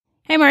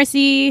Hey,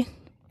 Marcy.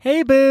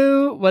 Hey,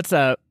 Boo. What's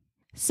up?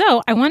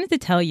 So I wanted to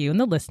tell you and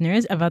the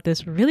listeners about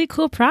this really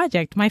cool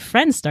project my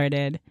friend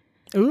started.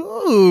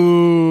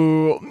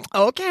 Ooh,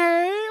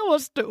 okay.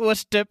 What's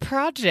the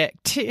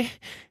project? So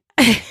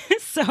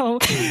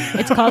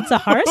it's called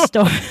Sahara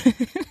Storm.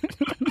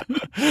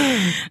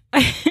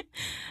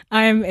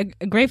 I'm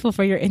grateful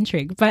for your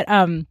intrigue, but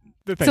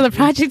so the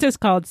project is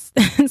called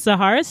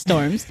Sahara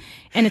Storms,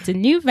 and it's a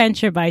new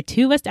venture by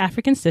two West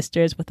African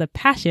sisters with a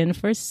passion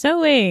for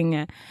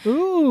sewing.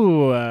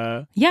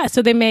 Ooh. Yeah,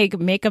 so they make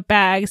makeup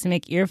bags, they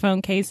make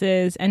earphone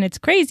cases, and it's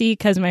crazy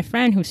because my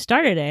friend who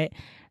started it,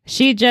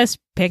 she just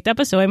picked up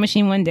a sewing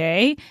machine one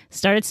day,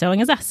 started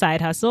sewing as a side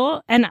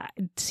hustle, and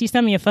she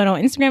sent me a photo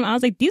on Instagram. I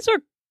was like, these are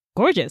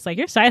gorgeous. Like,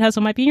 your side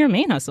hustle might be your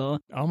main hustle.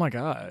 Oh my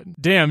God.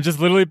 Damn, just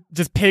literally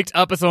just picked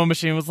up a sewing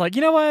machine, was like,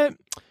 you know what?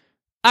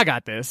 I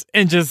got this.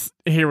 And just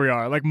here we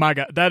are. Like, my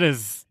God, that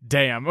is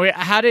damn. Wait,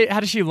 how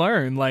did she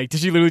learn? Like, did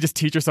she literally just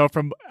teach herself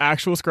from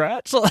actual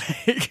scratch?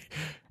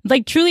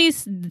 Like truly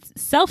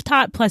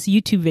self-taught plus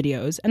YouTube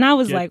videos. And I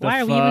was like,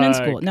 why are we even in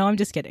school? No, I'm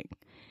just kidding.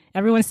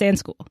 Everyone stay in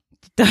school.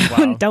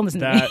 Don't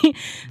listen to me.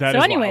 That so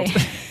is anyway,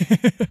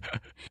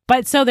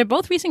 but so they're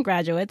both recent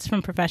graduates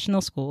from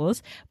professional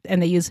schools,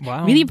 and they use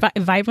really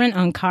vibrant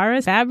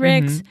Ankara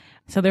fabrics. Mm-hmm.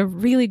 So they're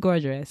really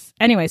gorgeous.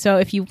 Anyway, so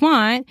if you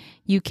want,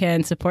 you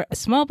can support a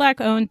small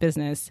Black-owned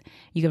business.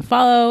 You can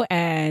follow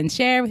and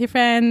share with your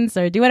friends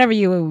or do whatever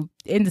you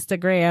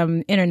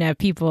Instagram, internet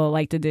people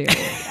like to do.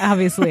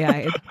 Obviously,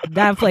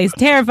 that place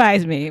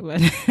terrifies me,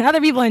 but other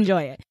people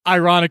enjoy it.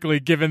 Ironically,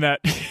 given that...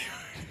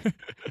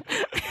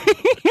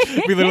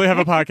 we literally have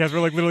a podcast.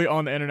 We're like literally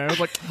on the internet. It's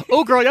like,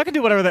 oh girl, y'all can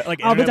do whatever that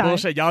like internet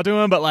bullshit y'all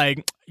doing, but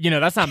like, you know,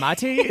 that's not my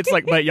tea. It's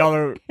like, but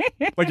y'all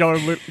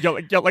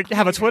like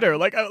have a Twitter.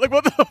 Like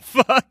what the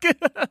fuck?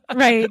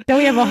 Right? Don't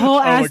we have a whole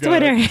ass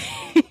Twitter?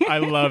 I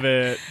love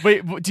it.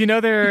 Wait, do you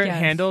know their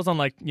handles on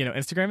like, you know,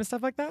 Instagram and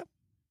stuff like that?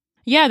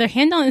 Yeah, their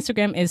handle on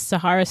Instagram is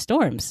Sahara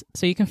Storms.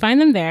 So you can find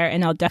them there,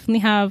 and I'll definitely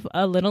have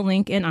a little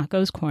link in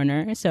Akko's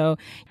Corner. So,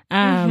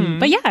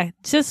 but yeah,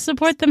 just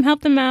support them,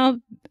 help them out.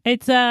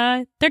 It's,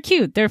 they're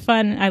cute. They're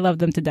fun. I love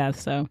them to death.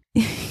 So,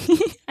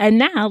 and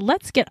now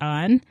let's get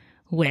on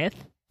with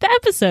the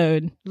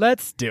episode.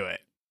 Let's do it.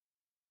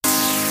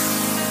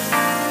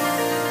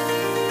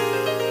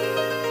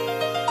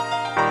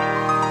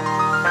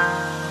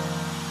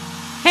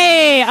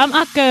 Hey, I'm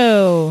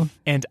Akko.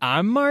 And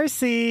I'm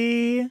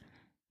Marcy.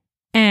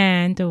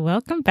 And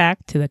welcome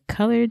back to the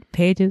Colored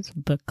Pages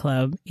Book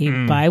Club, a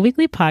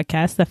bi-weekly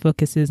podcast that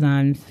focuses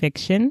on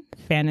fiction,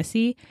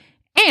 fantasy,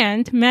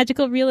 and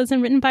magical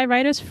realism written by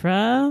writers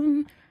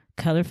from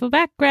colorful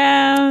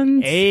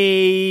backgrounds.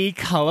 Hey,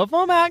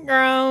 colorful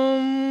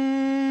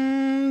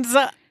backgrounds.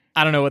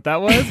 I don't know what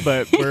that was,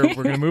 but we're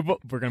gonna move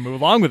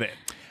along with it.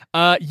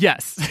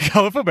 Yes,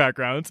 colorful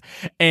backgrounds.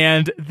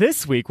 And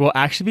this week we'll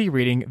actually be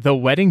reading The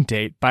Wedding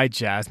Date by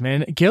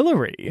Jasmine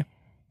Guillory.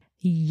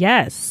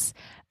 Yes.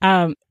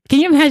 Can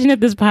you imagine if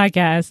this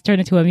podcast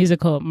turned into a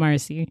musical,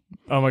 Marcy?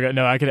 Oh my God,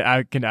 no, I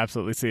can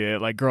absolutely see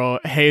it. Like, girl,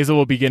 Hazel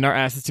will be getting our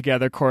asses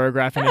together,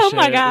 choreographing oh shit.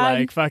 My God.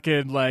 Like,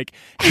 fucking, like,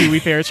 Huey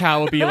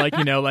Fairchild will be like,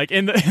 you know, like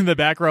in the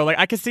back row. Like,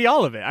 I can see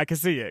all of it. I can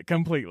see it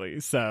completely.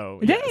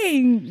 So,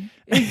 dang,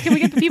 can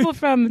we get the people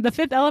from The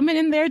Fifth Element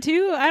in there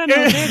too? I don't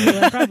know what they're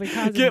doing. Probably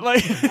causing get,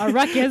 like, a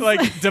ruckus. Like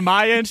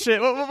Demaya and shit.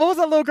 What was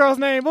that little girl's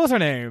name? What was her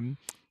name?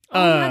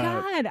 Oh my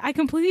God, I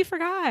completely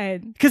forgot.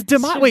 Because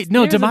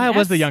Demaya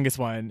was the youngest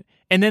one.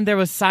 And then there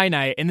was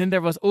Sinai. And then there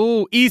was,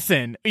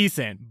 Eason.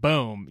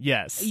 Boom.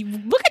 Yes.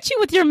 Look at you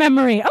with your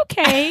memory.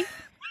 Okay.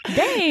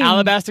 Dang.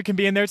 Alabaster can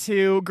be in there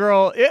too.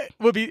 Girl, it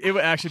would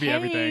actually be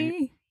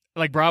everything.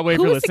 Like Broadway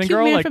for listening,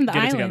 girl. Like,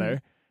 get it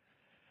together.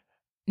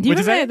 Do you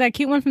remember that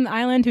cute one from the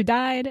island who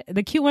died?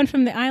 The cute one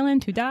from the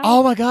island who died?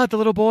 Oh my God, the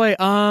little boy.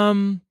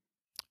 No,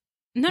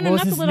 not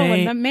the little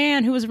one. The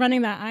man who was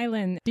running that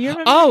island. Do you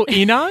remember? Oh,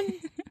 Enon?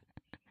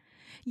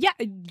 Yeah,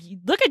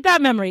 look at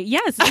that memory.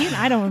 Yes,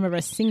 I don't remember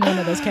a single one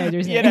of those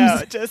characters'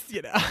 names.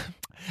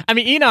 I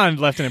mean, Enon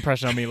left an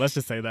impression on me. Let's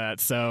just say that.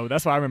 So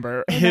that's why I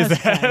remember his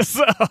ass.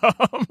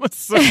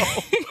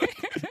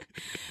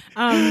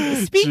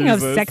 Speaking of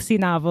sexy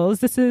novels,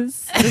 this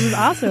is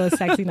also a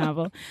sexy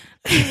novel.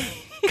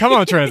 Come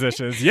on,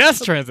 transitions. Yes,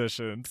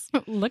 transitions.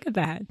 Look at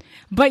that.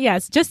 But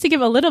yes, just to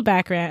give a little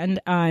background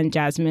on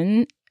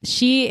Jasmine,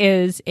 she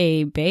is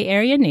a Bay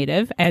Area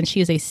native and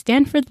she is a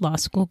Stanford Law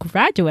School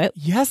graduate.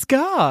 Yes,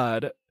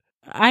 God.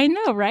 I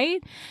know,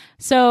 right?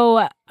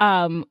 So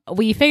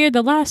we figured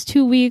the last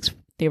 2 weeks,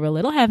 they were a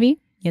little heavy,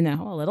 you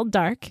know, a little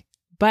dark.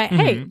 But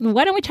hey,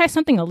 why don't we try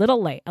something a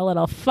little light, a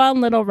little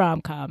fun little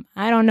rom-com?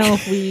 I don't know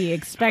if we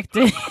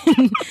expected,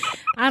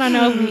 I don't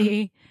know if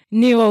we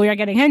knew what we were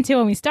getting into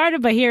when we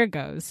started, but here it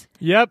goes.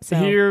 Yep, so,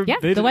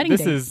 The Wedding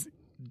Date. Is,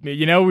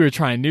 you know, we were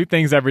trying new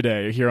things every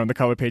day here on the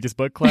Color Pages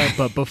Book Club.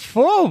 But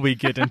before we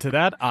get into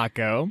that,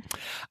 Akko,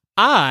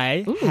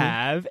 I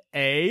have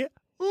a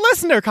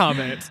listener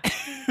comment.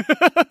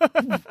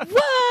 What?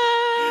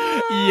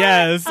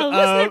 Yes. A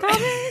listener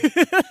comment?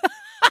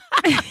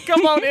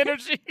 Come on,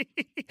 energy.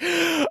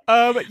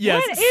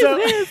 Yes. What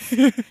is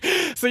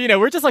this? So,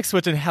 we're just like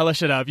switching hella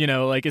shit up,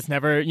 like it's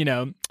never,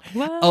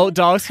 old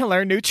dogs can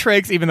learn new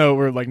tricks, even though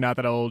we're like not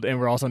that old and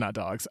we're also not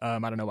dogs. I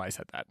don't know why I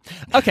said that.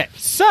 Okay.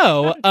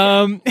 So,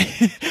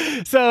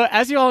 so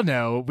as you all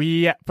know,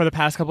 we, for the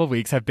past couple of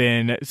weeks have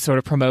been sort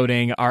of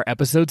promoting our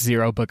episode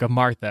 0 Book of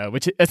Martha,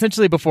 which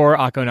essentially before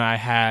Akko and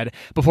I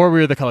before we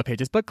were the Color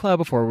Pages Book Club,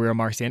 before we were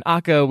Marcy and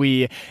Akko,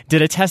 we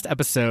did a test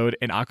episode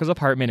in Akko's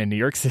apartment in New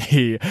York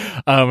City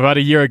about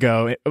a year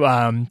ago,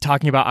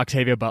 talking about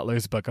Octavia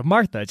Butler's Book of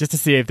Martha, just to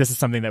see if this is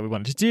something that we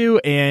wanted to do.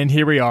 And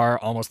here we are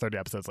almost 30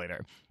 episodes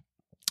later.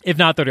 If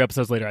not 30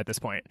 episodes later at this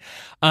point.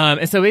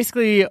 And so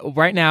basically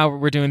right now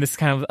we're doing this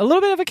kind of a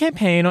little bit of a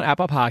campaign on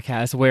Apple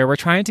Podcasts where we're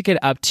trying to get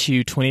up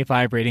to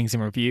 25 ratings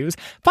and reviews,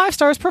 5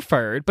 stars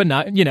preferred, but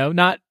not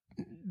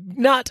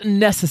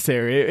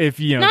necessary if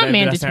not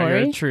mandatory. That's not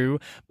your true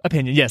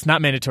opinion. Yes,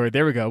 not mandatory.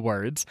 There we go.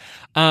 Words.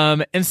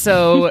 And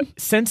so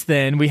since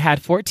then we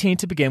had 14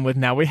 to begin with.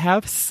 Now we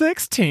have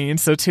 16.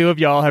 So 2 of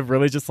y'all have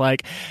really just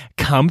like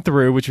come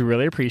through, which we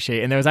really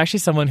appreciate. And there was actually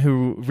someone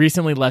who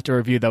recently left a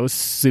review that was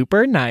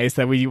super nice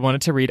that we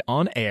wanted to read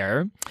on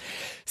air.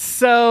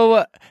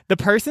 So the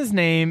person's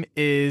name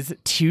is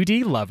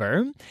 2D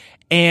Lover.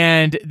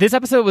 And this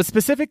episode was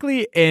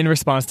specifically in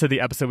response to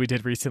the episode we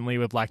did recently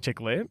with Black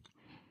Chick Lit,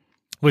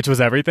 which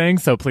was everything.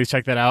 So please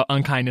check that out.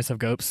 Unkindness of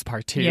Gopes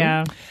Part 2.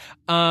 Yeah.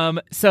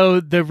 So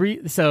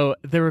the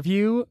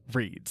review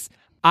reads,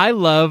 I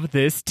love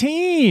this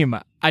team.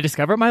 I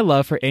discovered my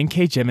love for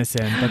N.K.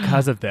 Jemisin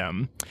because of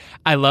them.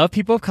 I love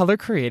people of color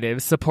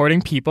creatives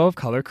supporting people of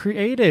color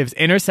creatives.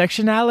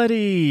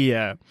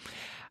 Intersectionality.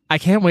 I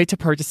can't wait to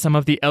purchase some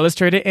of the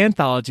illustrated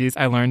anthologies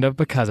I learned of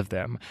because of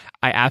them.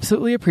 I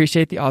absolutely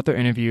appreciate the author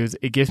interviews.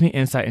 It gives me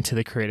insight into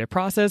the creative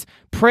process.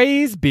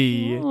 Praise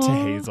be to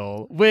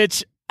Hazel.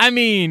 Which, I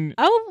mean,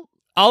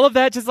 all of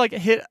that just like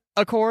hit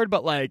a chord,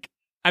 but like,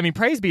 I mean,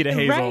 praise be to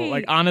Hazel. Right.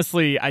 Like,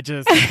 honestly, I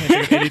just can't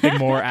think of anything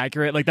more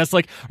accurate. Like, that's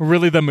like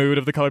really the mood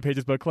of the Color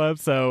Pages Book Club.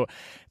 So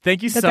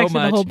thank you that's so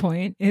much. The whole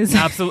point is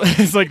absolutely.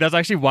 It's like, that's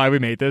actually why we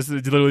made this.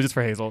 It's literally just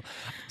for Hazel.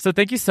 So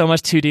thank you so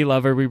much, 2D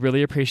Lover. We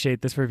really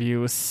appreciate this review.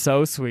 It was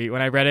so sweet.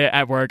 When I read it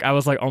at work, I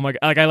was like, oh my God.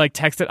 Like, I like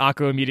texted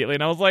Akko immediately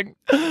and I was like,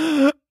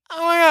 oh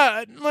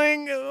my God,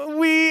 like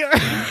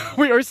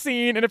we are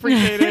seen and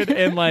appreciated.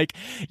 And like,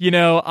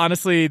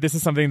 honestly, this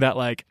is something that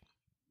like,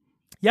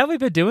 yeah,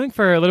 we've been doing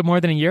for a little more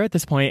than a year at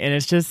this point, and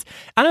it's just,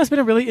 I don't know, it's been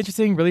a really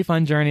interesting, really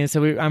fun journey, and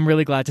so I'm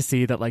really glad to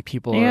see that, like,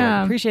 people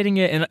are appreciating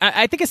it, and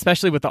I think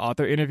especially with the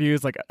author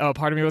interviews, like,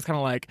 part of me was kind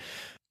of like,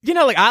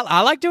 like,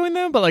 I like doing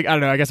them, but, like, I don't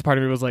know, I guess part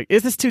of me was like,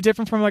 is this too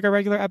different from, like, our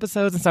regular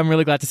episodes? And so I'm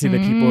really glad to see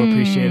that people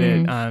appreciate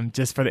it,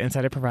 just for the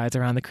insight it provides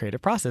around the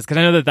creative process, because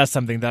I know that that's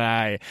something that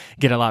I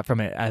get a lot from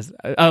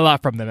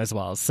them as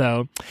well.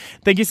 So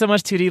thank you so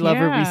much, 2D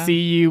Lover. Yeah. We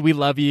see you. We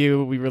love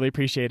you. We really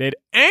appreciate it.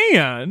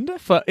 And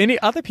for any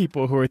other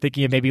people who are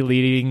thinking of maybe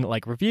leading,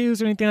 like,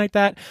 reviews or anything like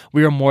that,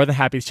 we are more than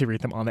happy to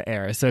read them on the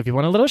air. So if you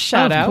want a little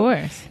shout out, of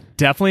course,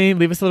 definitely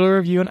leave us a little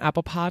review on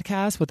Apple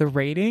Podcasts with a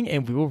rating,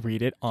 and we will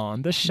read it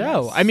on the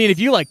show. Yes. I mean, if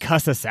you like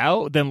cuss us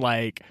out, then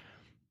like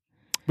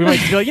we might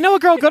be like, you know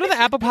what, girl, go to the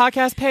Apple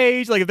Podcast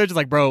page. Like if they're just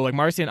like, bro, like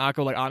Marcy and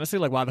Akko, like honestly,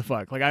 like why the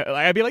fuck? Like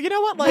I'd be like, you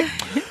know what, like,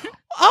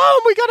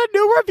 we got a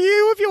new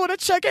review if you want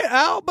to check it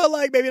out, but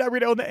like maybe not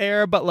read it on the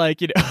air, but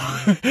like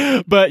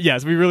but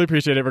yes, we really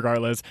appreciate it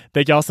regardless.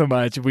 Thank y'all so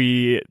much.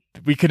 We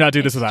could not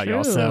do this without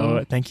y'all.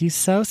 So thank you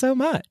so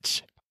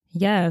much.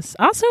 Yes.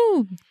 Also,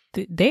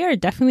 they are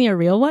definitely a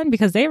real one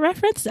because they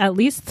referenced at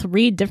least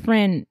 3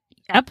 different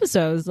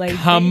episodes. Like,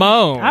 come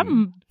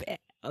on,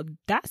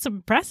 that's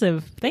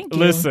impressive. Thank you.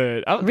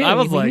 Listen, I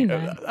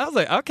was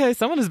like, okay,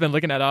 someone has been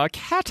looking at our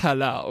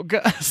catalog.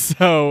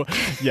 So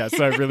yes,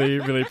 I really,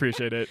 really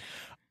appreciate it.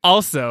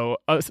 Also,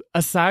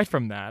 aside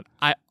from that,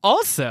 I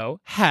also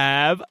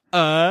have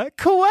a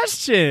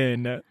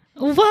question.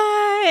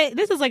 What?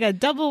 This is like a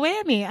double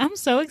whammy. I'm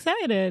so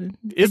excited.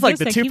 It's like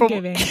the 2 for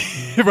 1.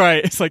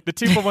 Right. It's like the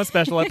 2 for 1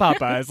 special at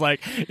Popeyes. Like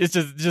it's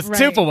just right.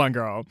 2 for 1,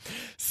 girl.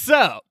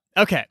 So,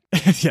 okay.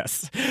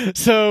 Yes.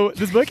 So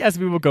this book, as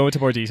we will go into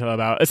more detail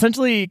about,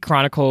 essentially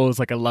chronicles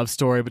like a love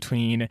story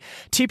between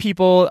 2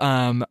 people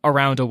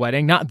around a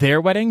wedding. Not their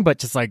wedding, but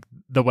just like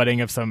the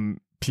wedding of some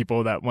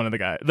people that one of the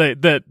guys,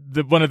 the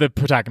one of the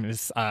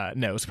protagonists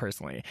knows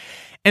personally.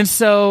 And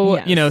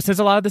so, yes. Since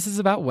a lot of this is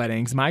about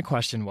weddings, my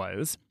question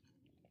was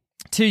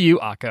to you,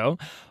 Akko,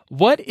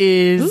 what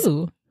is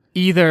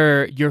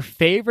either your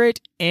favorite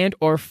and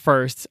or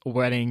first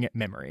wedding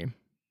memory?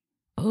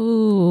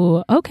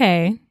 Oh,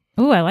 okay.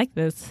 Oh, I like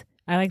this.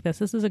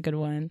 This is a good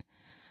one.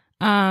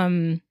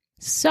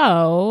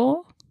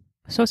 So.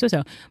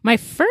 My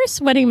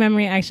first wedding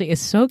memory actually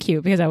is so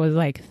cute because I was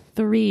like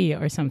 3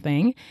 or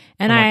something,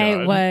 and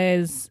I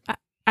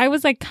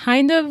was like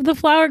kind of the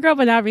flower girl,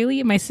 but not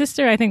really. My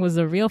sister, I think, was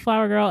the real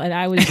flower girl, and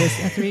I was just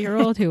a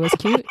 3-year-old who was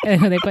cute and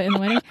who they put in the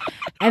wedding.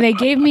 And they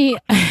gave me,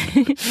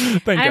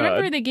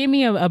 remember they gave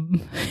me a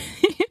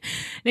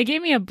they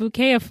gave me a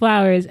bouquet of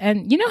flowers.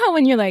 And you know how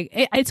when you're like,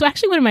 it's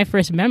actually one of my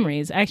first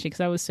memories, actually,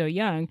 because I was so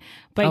young.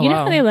 But you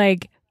know how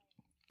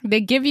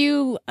they gave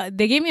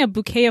me a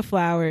bouquet of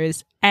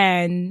flowers,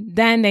 and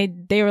then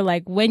they were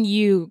like, when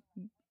you,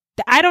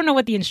 I don't know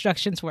what the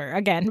instructions were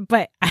again,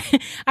 but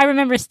I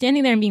remember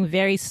standing there and being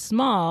very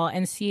small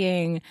and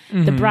seeing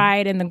the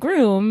bride and the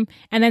groom,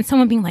 and then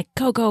someone being like,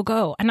 go, go,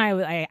 go. And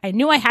I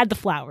knew I had the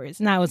flowers,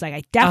 and I was like,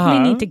 I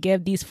definitely need to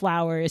give these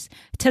flowers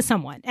to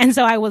someone. And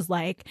so I was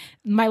like,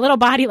 my little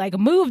body like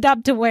moved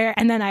up to where,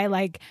 and then I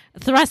like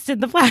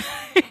thrusted the flowers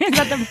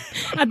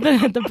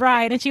at the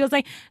bride, and she was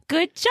like,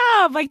 good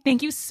job. Like,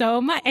 thank you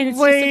so much. And it's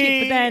just so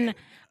cute. But then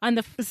on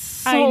the,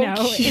 I know,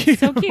 it's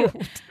so cute.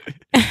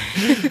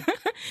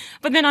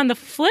 But then on the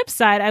flip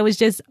side, I was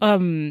just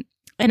in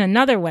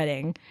another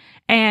wedding,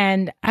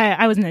 and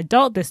I was an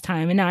adult this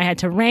time, and now I had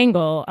to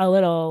wrangle a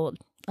little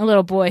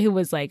boy who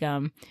was like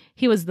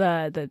he was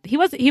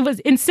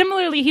and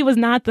similarly he was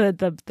not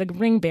the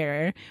ring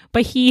bearer,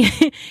 but he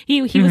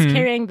was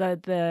carrying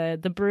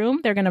the broom.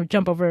 They're gonna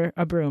jump over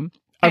a broom.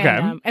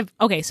 Okay.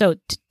 And, so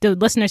the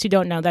listeners who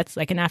don't know, that's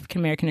like an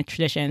African American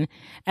tradition,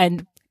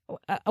 and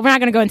we're not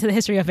going to go into the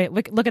history of it.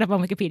 Look it up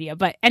on Wikipedia.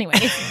 But anyway,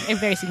 it's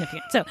very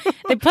significant. So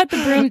they put the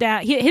broom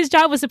down. His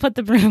job was to put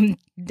the broom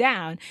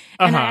down.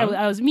 And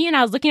I was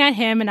looking at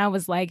him, and I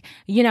was like,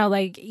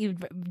 like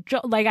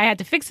I had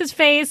to fix his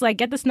face, like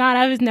get the snot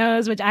out of his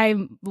nose, which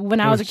when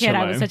I was a kid,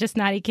 I was such a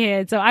snotty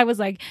kid. So I was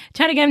like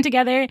trying to get him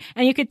together.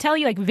 And you could tell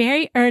he like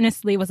very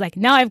earnestly was like,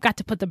 now I've got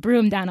to put the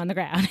broom down on the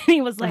ground. And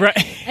he was like,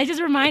 it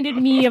just reminded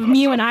me of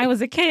me when I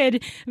was a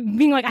kid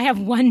being like, I have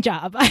one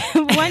job. I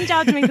have one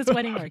job to make this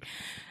wedding work.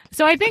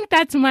 So I think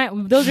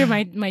those are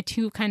my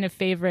two kind of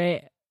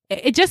favorite.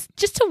 It just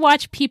to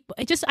watch people.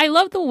 I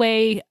love the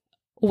way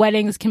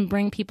weddings can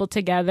bring people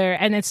together,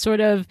 and it's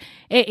sort of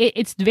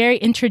it's very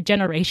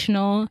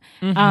intergenerational,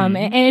 and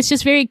it's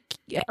just very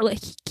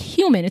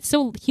human. It's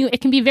so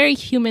it can be very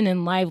human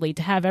and lively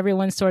to have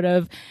everyone sort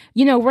of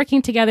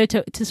working together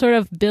to sort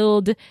of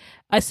build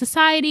a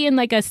society and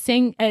like a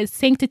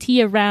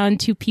sanctity around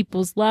two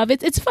people's love.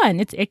 It's fun.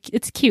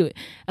 It's cute.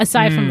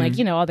 Aside from like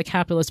all the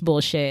capitalist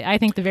bullshit, I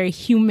think the very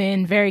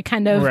human, very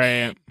kind of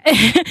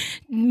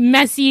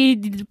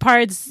messy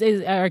parts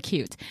are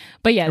cute.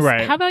 But yes,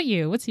 how about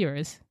you? What's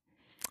yours?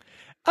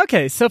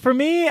 Okay, so for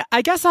me,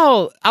 I guess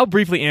I'll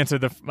briefly answer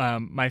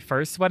my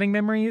first wedding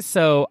memory.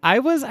 So I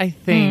was, I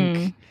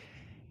think,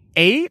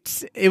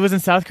 8. It was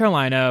in South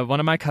Carolina. One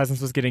of my cousins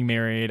was getting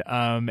married.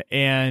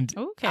 And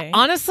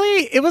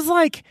honestly, it was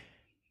like,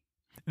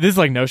 this is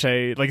like no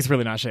shade. Like, it's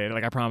really not shade.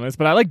 Like, I promise.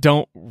 But I like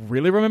don't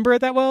really remember it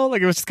that well.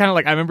 Like, it was just kind of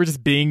like, I remember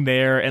just being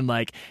there and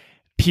like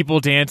people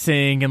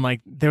dancing, and like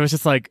there was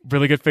just like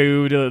really good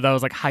food that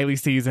was like highly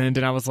seasoned,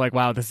 and I was like,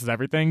 wow, this is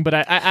everything. But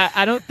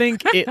I don't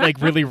think it like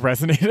really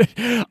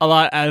resonated a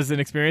lot as an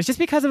experience, just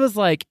because it was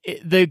like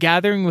the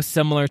gathering was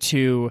similar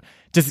to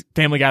just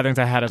family gatherings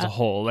I had as a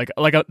whole. Like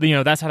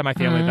that side of my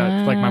family,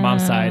 that's like my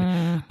mom's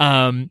side.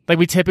 Like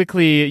we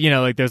typically,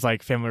 like there's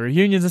like family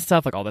reunions and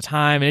stuff like all the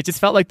time, and it just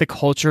felt like the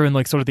culture and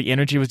like sort of the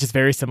energy was just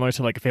very similar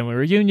to like a family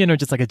reunion or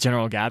just like a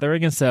general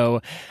gathering. And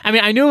so, I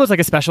mean, I knew it was like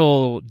a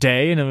special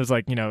day, and it was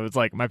like, it's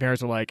like my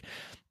parents were like,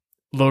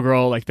 little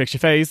girl, like fix your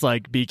face,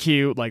 like be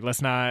cute, like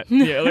let's not,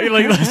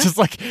 let's just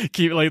like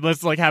keep, like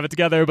let's like have it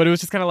together. But it was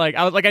just kind of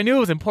like I knew it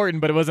was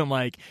important, but it wasn't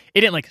like it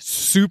didn't like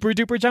super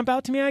duper jump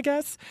out to me, I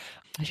guess.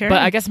 Sure.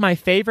 But I guess my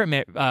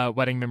favorite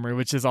wedding memory,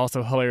 which is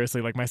also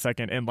hilariously like my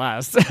second and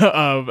last,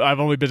 I've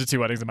only been to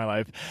 2 weddings in my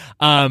life.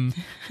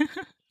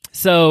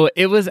 So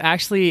it was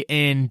actually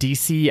in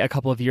DC a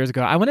couple of years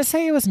ago. I want to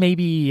say it was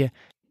maybe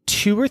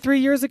 2 or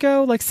 3 years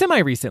ago, like semi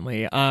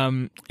recently.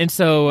 And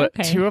so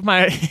 2 of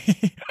my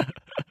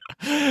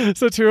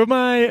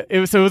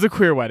it was a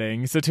queer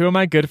wedding. So 2 of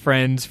my good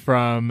friends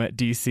from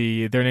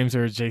DC, their names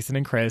are Jason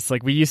and Chris.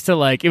 Like we used to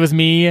like, it was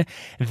me,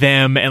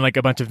 them, and like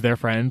a bunch of their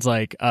friends.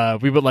 Like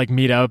we would like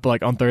meet up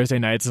like on Thursday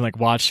nights and like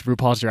watch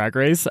RuPaul's Drag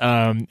Race,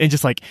 and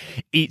just like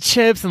eat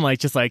chips and like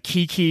just like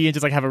kiki and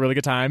just like have a really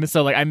good time. And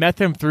so like I met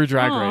them through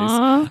Drag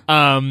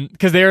Race,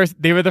 because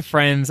they were the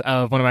friends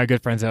of one of my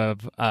good friends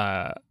of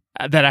that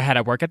I had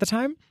at work at the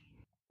time.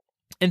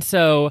 And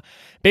so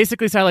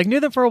basically, I like knew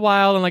them for a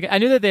while, and like I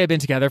knew that they had been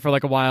together for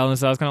like a while, and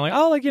so I was kind of like,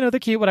 oh, like they're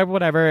cute,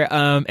 whatever.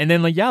 And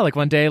then like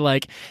one day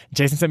like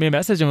Jason sent me a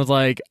message and was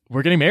like,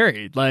 we're getting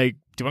married, like,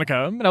 do you want to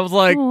come? And I was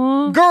like,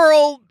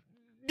 girl,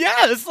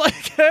 yes, like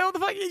what the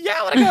fuck, yeah,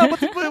 I want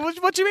to go.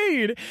 What you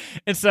mean?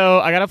 And so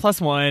I got a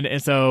 +1,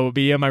 and so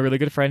me and my really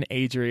good friend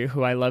Adri,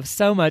 who I love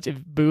so much, if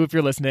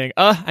you're listening,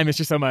 I miss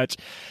you so much.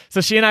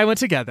 So she and I went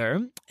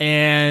together,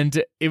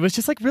 and it was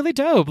just like really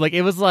dope. Like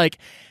it was like,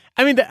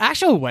 I mean, the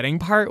actual wedding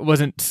part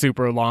wasn't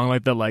super long,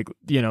 like the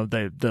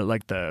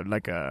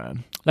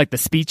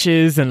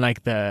speeches and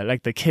like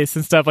the kiss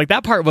and stuff. Like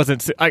that part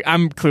wasn't.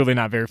 I'm clearly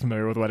not very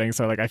familiar with weddings,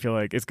 so like I feel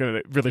like it's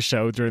gonna really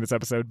show during this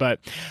episode.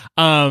 But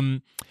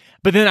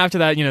But then after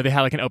that, they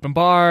had like an open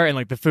bar and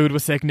like the food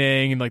was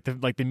sickening and like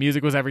the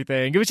music was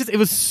everything. It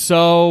was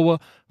so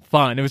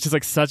fun. It was just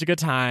like such a good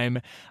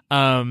time.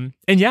 And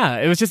yeah,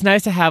 it was just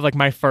nice to have like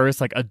my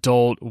first like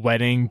adult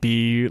wedding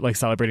be like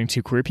celebrating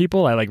two queer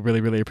people. I like really,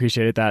 really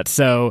appreciated that.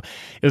 So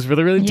it was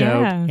really, really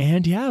dope.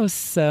 And yeah, it was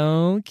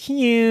so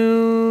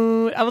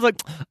cute. I was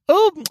like,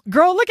 oh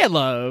girl, look at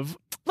love.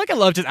 Look at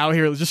love just out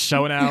here just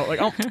showing out. Like,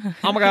 oh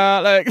my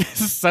God, like this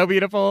is so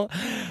beautiful.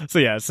 So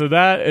yeah, so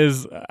that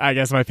is I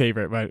guess my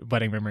favorite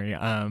wedding memory.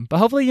 But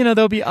hopefully,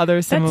 there'll be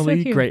other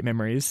similarly great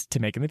memories to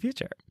make in the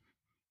future.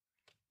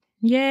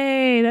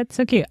 Yay, that's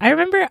so cute. I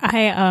remember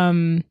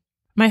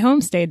my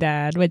homestay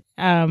dad would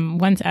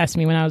once asked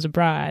me when I was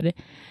abroad.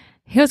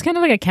 He was kind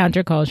of like a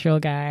countercultural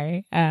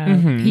guy.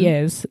 He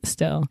is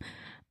still.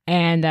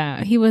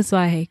 And he was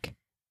like,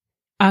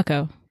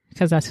 Akko,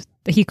 because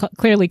he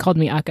clearly called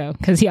me Akko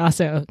because he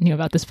also knew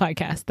about this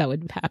podcast that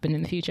would happen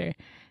in the future.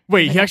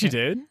 Wait, he actually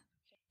did?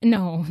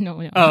 No.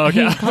 Oh,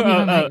 okay. He called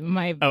me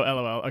my oh,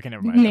 LOL. Okay,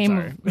 never mind. Name.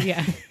 I'm sorry.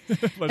 Yeah.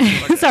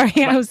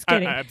 Sorry, I was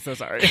kidding. I'm so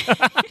sorry.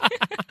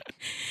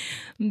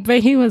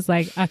 But he was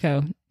like,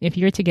 Akko, if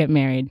you were to get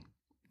married,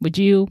 would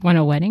you want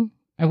a wedding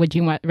or would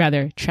you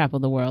rather travel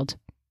the world?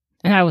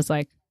 And I was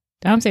like,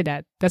 don't say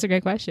that. That's a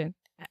great question.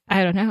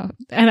 I don't know.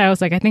 And I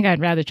was like, I think I'd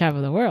rather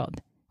travel the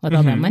world with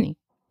all that money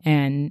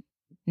and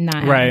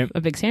not have a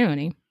big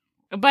ceremony.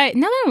 But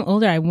now that I'm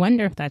older, I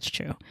wonder if that's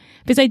true.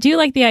 Because I do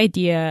like the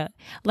idea,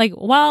 like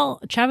while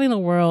traveling the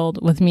world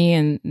with me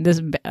and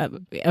this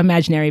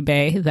imaginary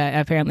bae that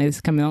apparently is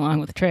coming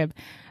along with the trip,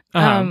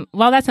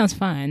 while that sounds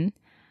fun,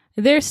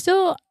 there's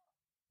still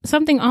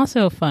something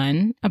also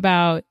fun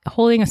about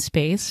holding a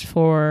space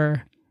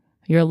for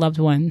your loved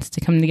ones to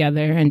come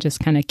together and just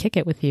kind of kick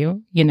it with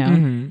you,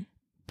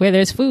 where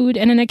there's food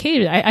and an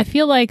occasion. I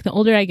feel like the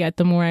older I get,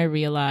 the more I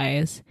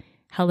realize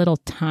how little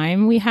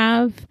time we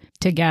have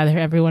to gather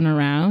everyone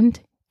around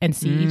and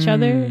see each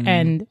other.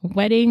 And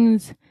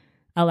weddings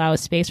allow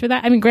space for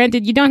that. I mean,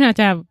 granted, you don't have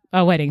to have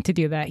a wedding to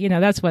do that.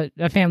 That's what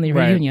a family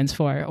reunion's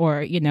for,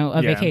 or,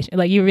 a vacation.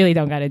 Like, you really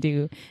don't got to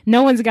do,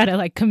 no one's got to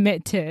like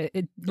commit to,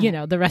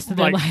 the rest of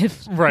their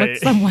life with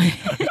someone.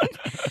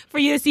 For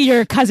you to see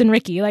your cousin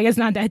Ricky, like, it's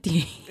not that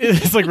deep.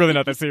 It's like really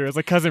not that serious.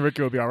 Like, cousin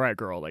Ricky will be all right,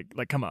 girl.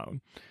 Like, come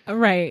on.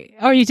 Right.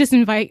 Or you just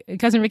invite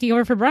cousin Ricky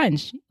over for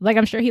brunch. Like,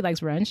 I'm sure he likes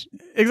brunch.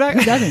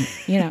 Exactly.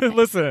 Who doesn't,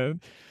 Listen.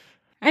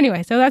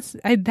 Anyway, so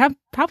that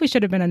probably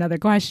should have been another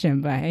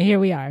question, but here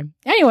we are.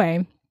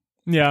 Anyway.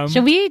 Yeah.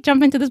 Should we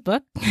jump into this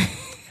book?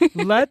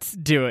 Let's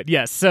do it.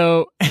 Yes.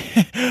 So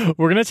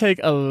we're going to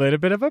take a little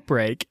bit of a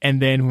break. And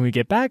then when we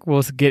get back,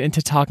 we'll get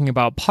into talking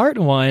about part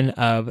 1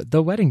 of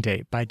The Wedding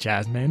Date by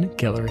Jasmine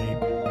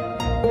Guillory.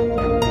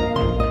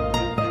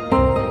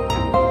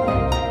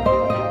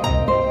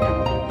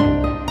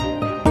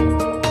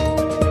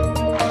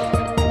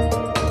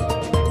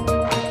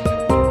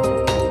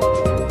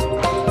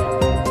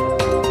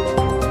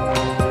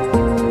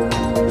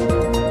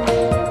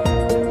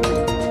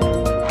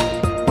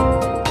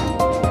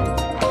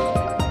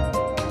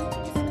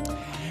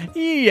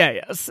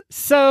 Yes.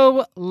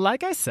 So,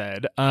 like I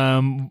said,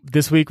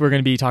 this week we're going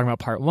to be talking about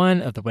part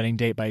 1 of The Wedding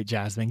Date by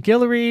Jasmine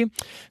Guillory.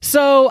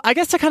 So, I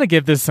guess to kind of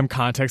give this some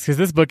context, because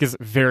this book is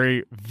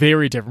very,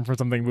 very different from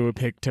something we would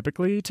pick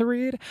typically to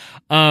read.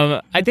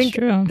 I think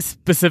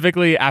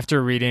specifically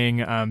after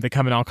reading They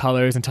Come in All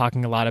Colors and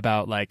talking a lot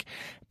about like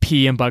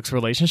P and Buck's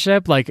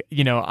relationship, like,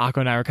 Akko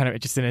and I were kind of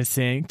interested in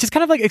seeing, just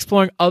kind of like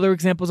exploring other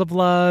examples of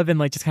love and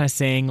like just kind of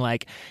seeing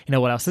like,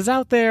 what else is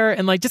out there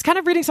and like just kind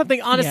of reading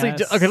something, honestly.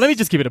 Okay, let me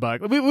just keep it a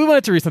buck. We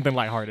wanted to read something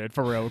lighthearted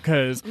for real,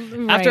 because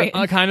after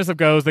Kindness of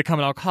Goes, They Come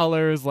in All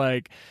Colors,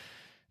 like,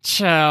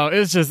 chow,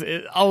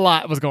 a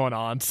lot was going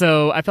on.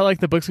 So I felt like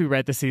the books we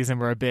read this season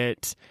were a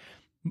bit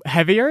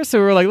heavier, so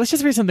we were like, let's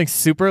just read something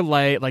super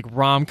light, like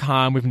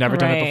rom-com. We've never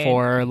done it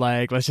before.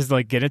 Like, let's just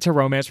like get into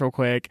romance real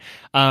quick.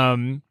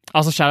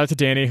 Also, shout out to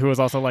Danny, who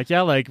was also like,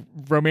 yeah, like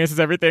romance is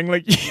everything.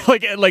 Like,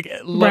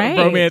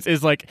 romance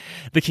is like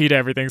the key to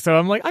everything. So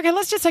I'm like, okay,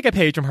 let's just take a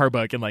page from her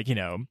book and like,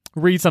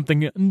 read something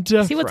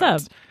different. See what's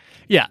up.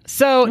 Yeah.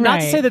 So not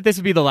to say that this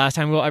would be the last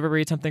time we'll ever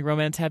read something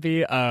romance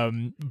heavy.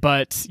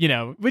 But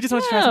we just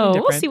want to try something different.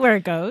 We'll see where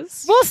it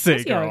goes. We'll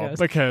see girl,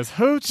 because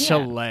who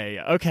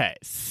chalet. Okay,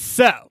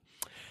 so.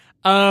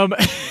 Oh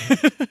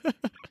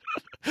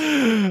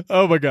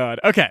my god.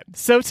 Okay,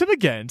 so to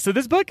begin,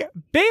 this book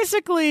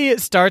basically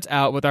starts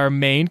out with our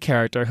main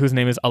character, whose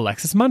name is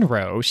Alexis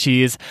Monroe.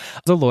 She's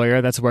a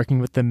lawyer that's working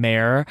with the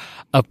mayor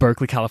of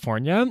Berkeley,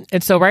 California.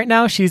 And so right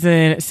now she's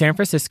in San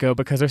Francisco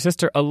because her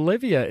sister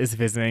Olivia is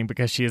visiting,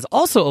 because she is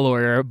also a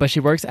lawyer, but she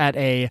works at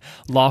a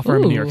law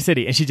firm in New York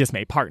City, and she just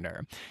made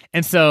partner.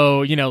 And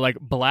so, like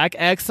black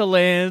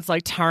excellence,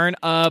 like turn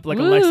up, like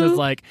Alexis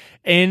like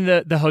in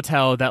the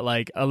hotel that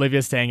like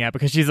Olivia's staying at,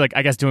 because she's like,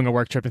 I guess, doing a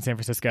work trip in San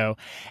Francisco.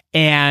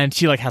 and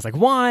she like has like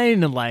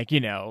wine and like, you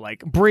know,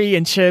 like brie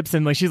and chips,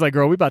 and like she's like,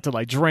 girl, we about to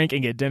like drink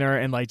and get dinner,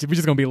 and like we're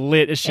just gonna be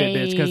lit as shit,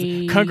 bitch, because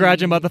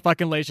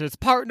congratulations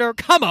partner,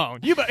 come on,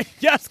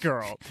 yes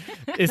girl,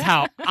 is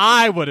how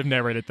I would have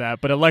narrated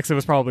that, but Alexa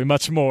was probably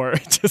much more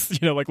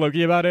just, you know, like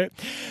low-key about it.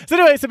 So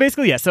anyway, so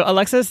basically, yeah, so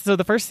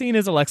the first scene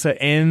is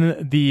Alexa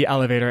in the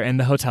elevator in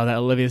the hotel that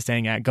Olivia's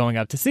staying at, going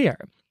up to see her.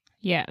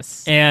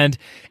 Yes. And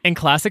in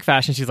classic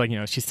fashion, she's like, you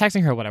know, she's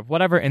texting her,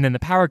 whatever, and then the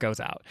power goes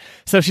out.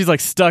 So she's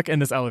like stuck in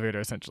this elevator,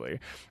 essentially.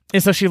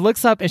 And so she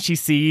looks up and she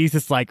sees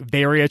this like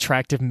very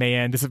attractive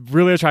man, this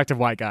really attractive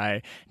white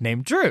guy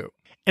named Drew.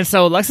 And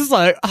so Alexa's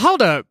like,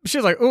 hold up.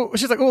 She's like, oh,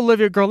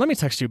 Olivia, girl, let me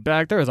text you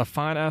back. There is a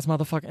fine ass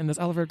motherfucker in this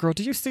elevator, girl.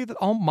 Did you see that?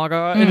 Oh my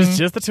God. And it's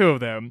just the two of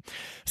them.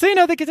 So, you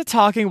know, they get to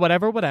talking,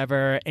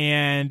 whatever.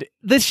 And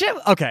the shit,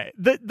 okay.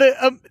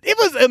 It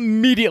was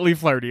immediately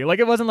flirty. Like,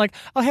 it wasn't like,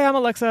 oh, hey, I'm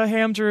Alexa.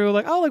 Hey, I'm Drew.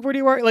 Like, oh, like, where do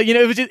you work? Like, you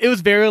know, it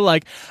was very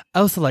like,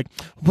 oh, so like,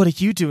 what are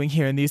you doing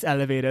here in these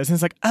elevators? And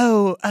it's like,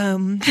 oh,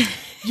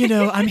 you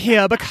know, I'm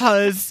here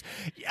because,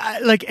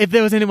 like, if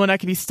there was anyone I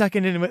could be stuck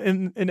in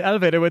an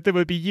elevator with, it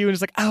would be you. And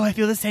it's like, oh, I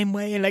feel the same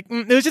way, and like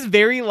it was just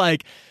very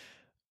like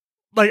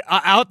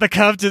out the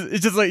cuff,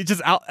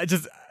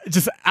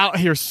 just out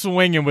here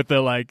swinging with the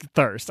like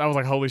thirst. I was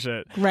like, holy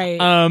shit, right?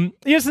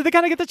 You know, so they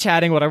kind of get to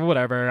chatting,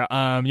 whatever.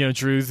 You know,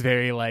 Drew's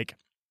very like,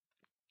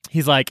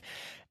 he's like,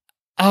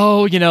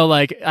 oh, you know,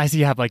 like, I see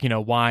you have, like, you know,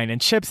 wine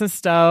and chips and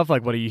stuff.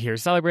 Like, what are you here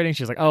celebrating?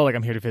 She's like, oh, like,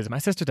 I'm here to visit my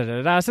sister,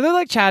 da-da-da-da. So they're,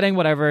 like, chatting,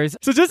 whatever.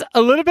 So just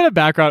a little bit of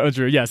background on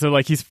Drew. Yeah, so,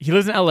 like, he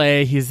lives in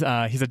L.A. He's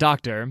a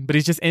doctor, but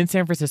he's just in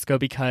San Francisco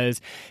because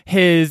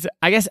his,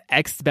 I guess,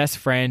 ex-best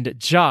friend,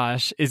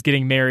 Josh, is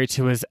getting married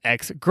to his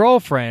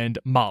ex-girlfriend,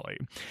 Molly.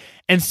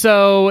 And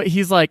so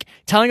he's like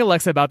telling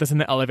Alexa about this in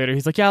the elevator.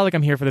 He's like, yeah, like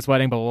I'm here for this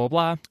wedding, blah, blah,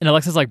 blah. And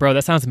Alexa's like, bro,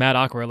 that sounds mad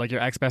awkward. Like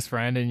your ex-best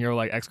friend and your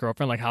like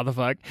ex-girlfriend, like how the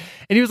fuck?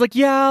 And he was like,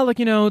 yeah, like,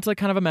 you know, it's like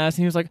kind of a mess.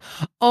 And he was like,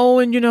 oh,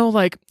 and you know,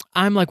 like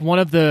I'm like one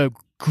of the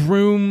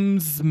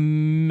groom's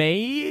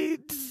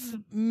maids.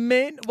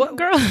 What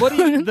girl? What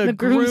are you, the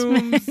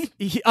grooms?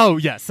 Oh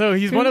yeah, so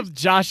he's one of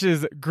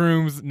Josh's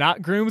grooms,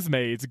 not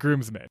groomsmaids,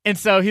 groomsmen. And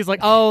so he's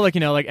like, oh, like,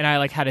 you know, like, and I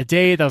like had a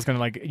date that was gonna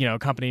like, you know,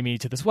 accompany me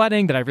to this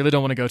wedding that I really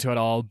don't want to go to at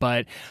all,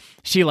 but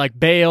she like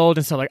bailed,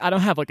 and so like I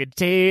don't have like a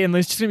date, and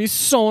it's just gonna be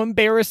so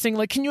embarrassing.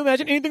 Like, can you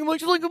imagine anything like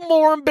just like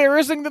more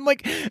embarrassing than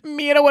like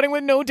me at a wedding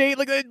with no date?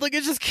 Like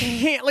it just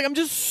can't. Like I'm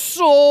just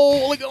so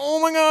like,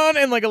 oh my God.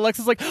 And like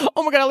Alexa's like,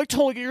 oh my God, I like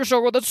totally get your show,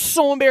 girl. That's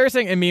so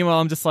embarrassing. And meanwhile,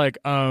 I'm just like,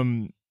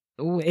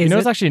 you know,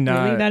 it's actually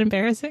not really that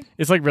embarrassing.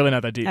 It's like really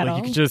not that deep. At like all?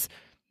 You could just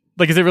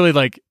like, is it really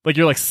like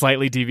you're like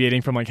slightly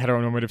deviating from like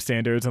heteronormative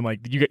standards, and like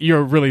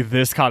you're really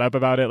this caught up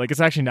about it? Like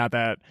it's actually not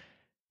that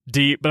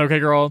deep, but okay,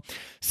 girl.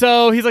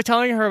 So he's like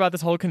telling her about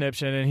this whole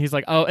conniption, and he's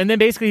like, oh, and then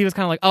basically he was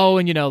kind of like, oh,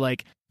 and you know,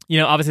 like, you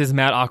know, obviously it's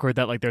mad awkward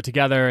that like they're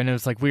together, and it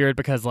was like weird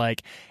because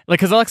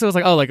because Alexa was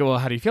like, oh, like, well,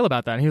 how do you feel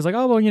about that? And he was like,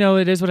 oh, well, you know,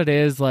 it is what it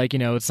is, like, you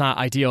know, it's not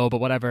ideal, but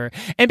whatever.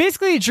 And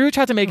basically Drew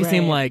tried to make it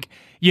seem like,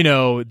 you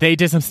know, they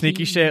did some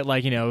sneaky shit,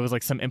 like, you know, it was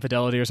like some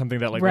infidelity or something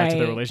that like led to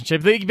their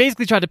relationship. They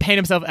basically tried to paint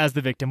himself as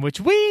the victim,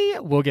 which we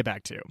will get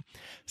back to.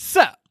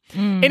 So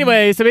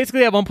anyway, so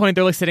basically at one point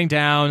they're like sitting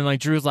down, and like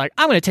Drew's like,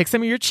 I'm gonna take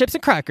some of your chips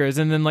and crackers,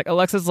 and then like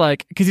Alexa's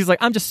like, because he's like,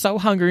 I'm just so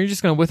hungry, you're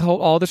just gonna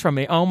withhold all this from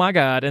me, oh my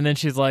God. And then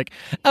she's like,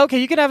 okay,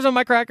 you can have some of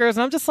my crackers.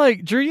 And I'm just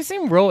like, Drew, you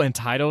seem real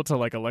entitled to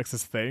like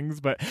Alexa's things,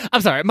 but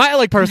I'm sorry, my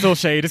like personal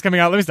shade is coming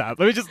out. Let me stop,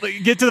 let me just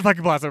like, get to the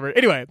fucking plot over.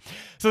 Anyway,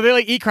 so they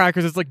like eat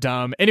crackers, it's like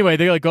dumb. Anyway,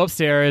 they like go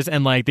upstairs,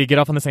 and like they get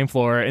off on the same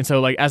floor, and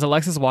so like as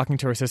Alexa's walking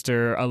to her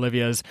sister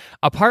Olivia's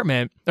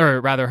apartment, or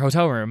rather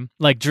hotel room,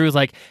 like Drew's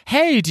like,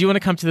 hey, do you want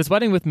to come to this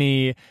wedding with me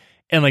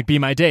and like be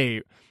my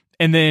date?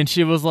 And then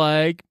she was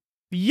like,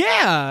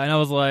 yeah. And I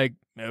was like,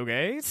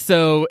 okay.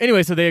 So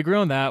anyway, so they agree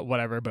on that,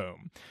 whatever,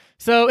 boom.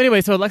 So anyway,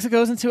 so Alexa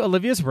goes into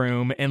Olivia's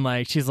room, and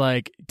like she's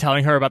like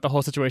telling her about the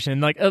whole situation.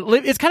 And like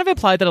it's kind of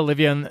implied that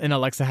Olivia and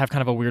Alexa have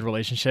kind of a weird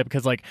relationship,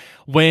 because like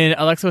when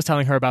Alexa was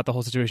telling her about the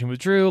whole situation with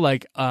Drew,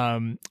 like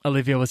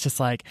Olivia was just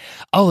like,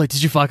 oh, like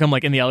did you fuck him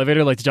like in the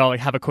elevator? Like did y'all like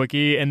have a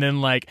quickie? And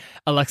then like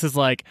Alexa's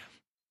like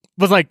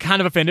was like kind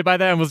of offended by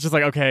that and was just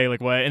like, okay,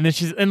 like what? And then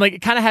she's, and like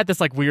it kind of had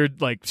this like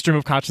weird like stream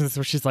of consciousness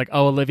where she's like,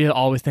 oh, Olivia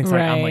always thinks like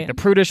I'm like the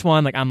prudish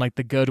one, like I'm like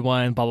the good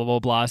one, blah blah blah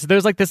blah. So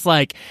there's like this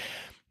like,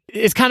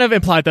 it's kind of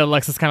implied that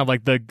Alexa's kind of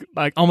like the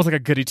like almost like a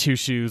goody two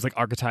shoes like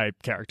archetype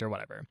character,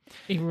 whatever.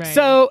 Right.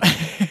 So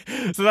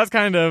so that's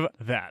kind of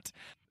that.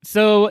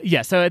 So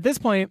yeah, so at this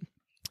point,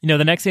 you know,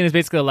 the next scene is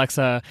basically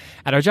Alexa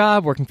at her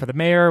job working for the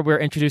mayor. We're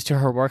introduced to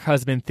her work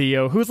husband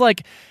Theo, who's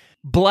like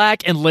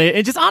black and lit.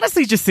 It just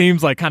honestly just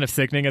seems like kind of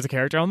sickening as a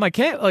character. I'm like,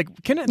 Theo have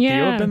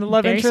been the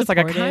love interest? Like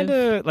I kind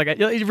of like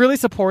really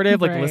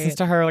supportive, like listens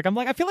to her. Like I'm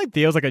like, I feel like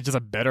Theo's like just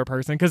a better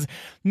person, because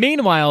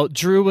meanwhile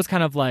Drew was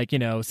kind of like, you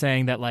know,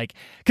 saying that like,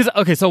 because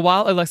okay, so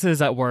while Alexa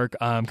is at work,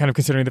 kind of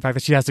considering the fact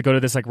that she has to go to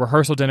this like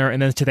rehearsal dinner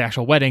and then to the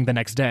actual wedding the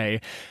next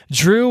day,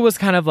 Drew was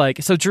kind of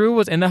like, so Drew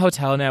was in the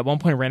hotel and at one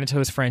point ran into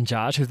his friend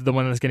Josh, who's the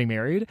one that's getting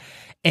married,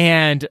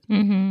 and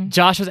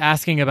Josh was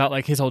asking about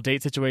like his whole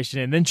date situation,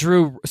 and then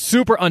Drew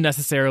super unnecessary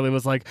necessarily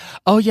was like,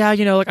 oh yeah,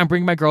 like I'm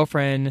bringing my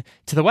girlfriend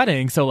to the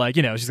wedding, so like,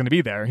 she's gonna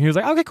be there. And he was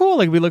like, okay, cool,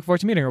 like we look forward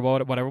to meeting her,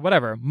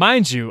 whatever.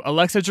 Mind you,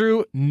 Alexa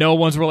Drew, no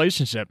one's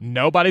relationship,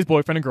 nobody's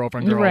boyfriend and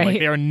girlfriend, girl. Right. Like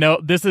they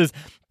are this is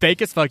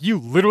fake as fuck. You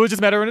literally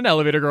just met her in an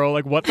elevator, girl.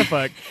 Like what the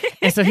fuck?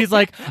 And so he's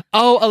like,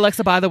 oh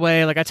Alexa, by the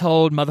way, like I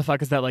told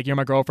motherfuckers that like you're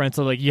my girlfriend,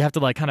 so like you have to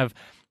like kind of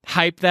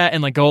hype that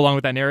and like go along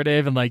with that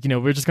narrative, and like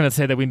we're just gonna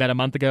say that we met a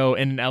month ago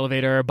in an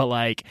elevator, but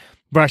like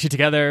we're actually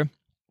together.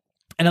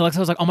 And Alexa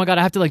was like, oh my god,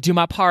 I have to like do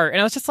my part.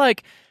 And I was just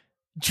like,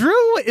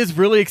 Drew is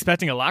really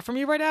expecting a lot from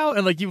you right now,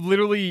 and like you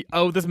literally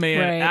owe this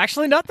man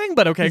actually nothing,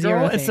 but okay,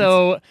 girl. And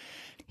so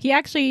he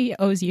actually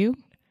owes you.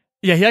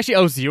 Yeah, he actually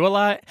owes you a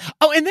lot.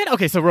 Oh, and then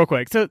okay, so real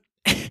quick, so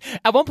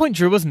at one point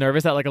Drew was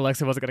nervous that like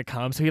Alexa wasn't gonna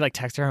come, so he like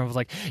texted her and was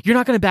like, you're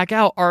not gonna back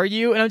out, are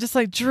you? And I'm just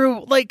like,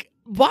 Drew, like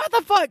why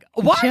the fuck?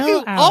 Why are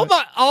you? Out.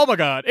 Oh my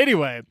god.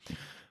 Anyway.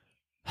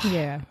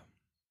 Yeah.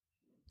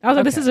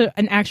 Also, this is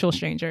an actual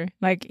stranger.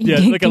 Like,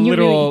 like a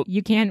literal.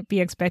 You can't be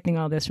expecting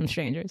all this from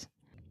strangers.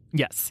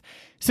 Yes.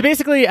 So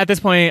basically, at this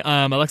point,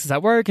 Alexa's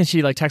at work and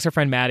she like texts her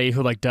friend Maddie,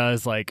 who like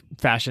does like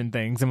fashion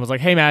things, and was like,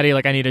 "Hey, Maddie,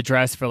 like I need a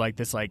dress for like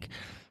this like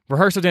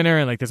rehearsal dinner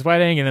and like this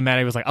wedding." And then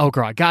Maddie was like, "Oh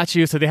girl, I got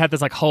you." So they had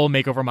this like whole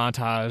makeover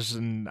montage,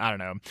 and I don't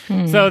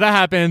know. So that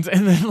happens,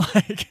 and then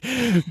like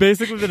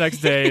basically the next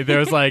day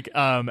there's like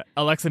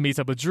Alexa meets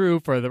up with Drew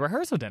for the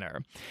rehearsal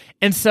dinner,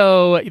 and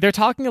so they're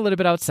talking a little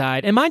bit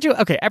outside. And mind you,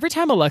 okay, every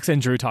time Alexa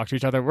and Drew talk to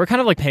each other, we're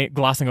kind of like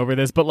glossing over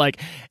this, but like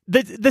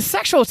the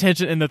sexual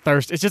tension and the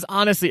thirst is just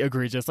honestly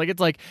egregious. Like it's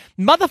like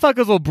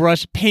motherfuckers will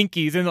brush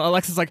pinkies, and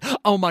Alexa's like,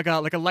 "Oh my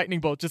god, like a lightning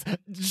bolt just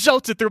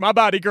jolted through my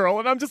body, girl,"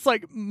 and I'm just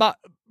like,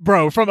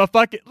 bro, from a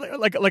fucking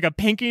like a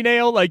pinky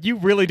nail, like you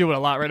really doing a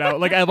lot right now.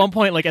 Like at one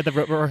point, like at the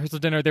rehearsal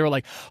dinner, they were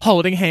like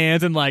holding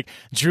hands, and like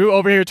Drew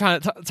over here trying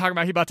to talking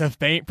about he about to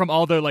faint from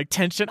all the like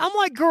tension. I'm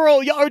like,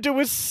 girl, y'all are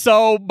doing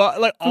so much.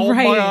 Like, oh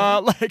my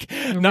god, like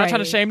not trying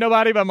to shame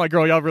nobody, but I'm like,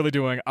 girl, y'all really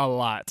doing a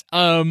lot.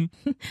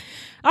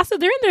 Also,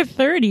 they're in their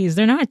 30s.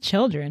 They're not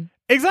children.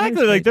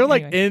 Exactly, like they're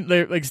like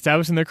they're like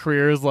establishing their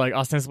careers, like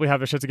ostensibly have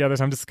their shit together.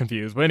 So I'm just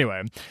confused. But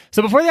anyway,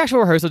 so before the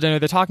actual rehearsal dinner,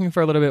 they're talking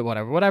for a little bit,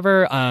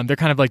 whatever. They're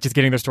kind of like just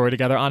getting their story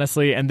together,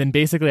 honestly. And then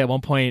basically at one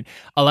point,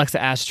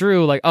 Alexa asked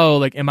Drew, like, "Oh,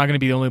 like, am I going to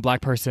be the only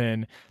black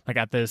person like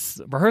at this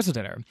rehearsal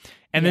dinner?"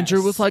 And then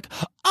Drew was like,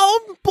 "I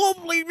don't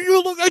believe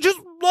you. Look, I just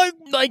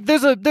like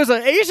there's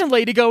an Asian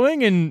lady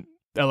going," and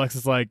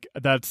Alexa's like,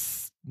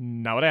 "That's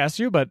not what I asked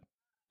you, but."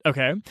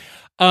 Okay.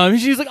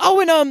 She's like, oh,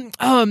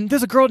 and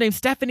there's a girl named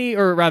Stephanie,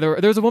 or rather,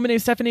 there's a woman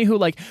named Stephanie who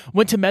like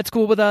went to med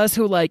school with us,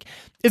 who like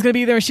is gonna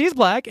be there, and she's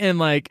black. And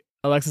like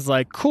Alexa's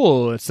like,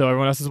 cool. So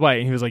everyone else is white,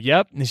 and he was like,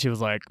 yep. And she was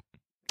like,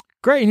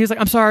 great. And he was like,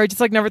 I'm sorry, just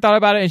like never thought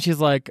about it. And she's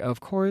like, of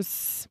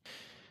course,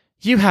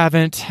 you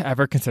haven't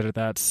ever considered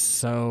that.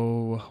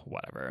 So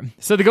whatever.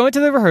 So they go into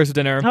the rehearsal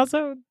dinner.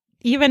 Also,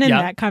 even in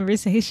that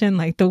conversation,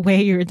 like the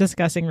way you're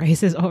discussing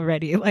race is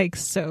already like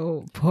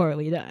so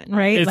poorly done,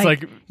 right? It's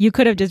like you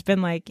could have just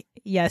been like,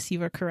 yes, you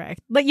were correct.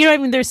 Like, you know what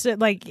I mean? There's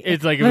like,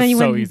 it's like, it was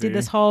so easy. Did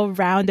this whole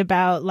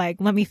roundabout, like,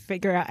 let me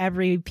figure out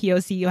every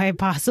POC I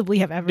possibly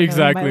have ever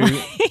exactly. known in my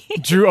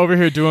life. Drew over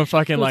here doing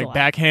fucking like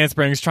back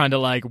handsprings, trying to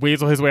like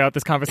weasel his way out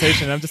this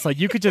conversation. And I'm just like,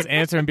 you could just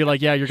answer and be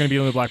like, yeah, you're going to be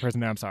the only black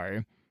person there. I'm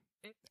sorry.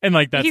 And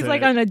like that's he's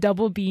like on a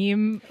double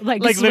beam,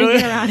 like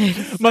literally around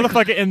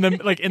motherfucker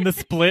in the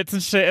splits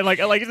and shit, and like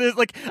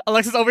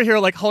Alexa's over here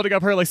like holding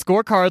up her like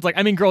scorecards. Like,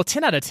 I mean, girl,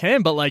 10 out of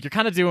 10, but like you're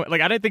kind of doing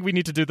like I didn't think we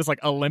need to do this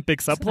like Olympic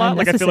subplot.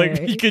 Like I feel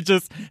like you could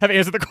just have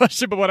answered the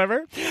question, but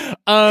whatever. So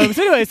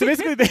anyway, so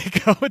basically they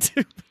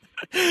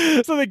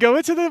go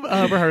into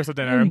the rehearsal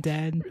dinner. I'm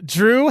dead.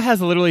 Drew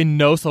has literally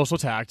no social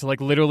tact. Like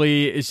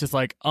literally is just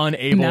like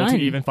unable to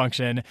even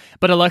function.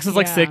 But Alexa's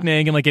like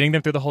sickening and like getting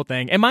them through the whole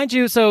thing. And mind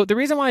you, so the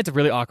reason why it's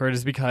really awkward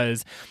is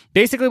because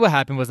basically what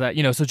happened was that,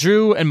 so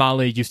Drew and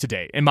Molly used to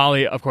date. And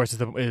Molly, of course,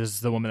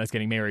 is the woman that's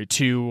getting married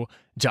to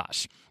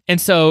Josh.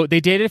 And so they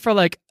dated for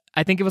like,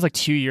 I think it was like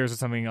 2 years or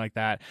something like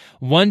that.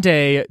 One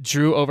day,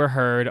 Drew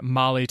overheard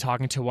Molly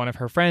talking to one of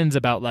her friends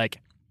about like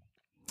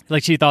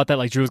she thought that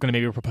like Drew was going to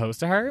maybe propose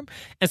to her.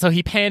 And so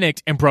he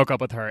panicked and broke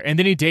up with her. And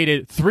then he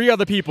dated 3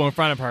 other people in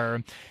front of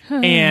her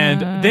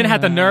and then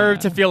had the nerve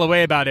to feel a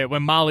way about it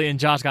when Molly and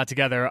Josh got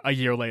together a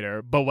year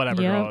later. But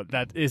whatever, girl,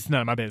 that is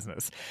none of my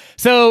business.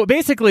 So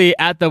basically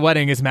at the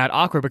wedding is mad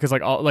awkward because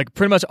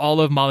pretty much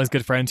all of Molly's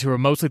good friends, who are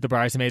mostly the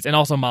bridesmaids, and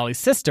also Molly's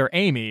sister,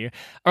 Amy,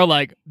 are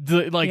like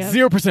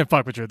 0%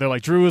 fuck with Drew. They're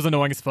like, Drew is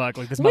annoying as fuck.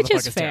 Like, this motherfucker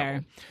is fair.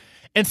 Terrible.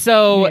 And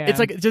so it's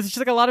like just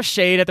like a lot of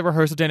shade at the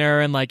rehearsal dinner,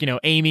 and like,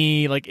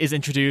 Amy like is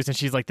introduced and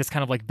she's like this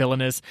kind of like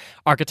villainous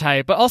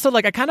archetype, but also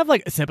like I kind of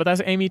like sympathize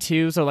with Amy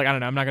too. So like, I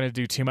don't know, I'm not gonna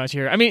do too much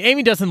here. I mean,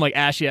 Amy does some like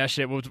ashy ass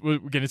shit we'll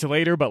get into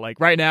later, but like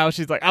right now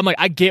she's like, I'm like,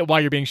 I get why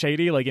you're being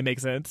shady, like it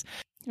makes sense,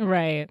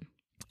 right?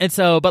 And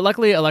so, but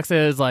luckily Alexa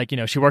is like,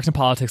 she works in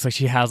politics, like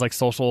she has like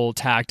social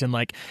tact and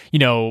like,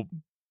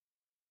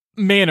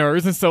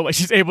 manners, and so like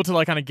she's able to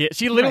like kind of get.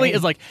 She literally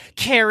is like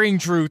carrying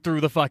Drew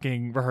through the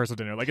fucking rehearsal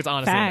dinner. Like it's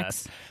honestly a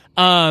mess.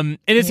 And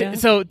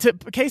it's so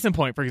case in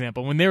point, for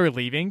example, when they were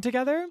leaving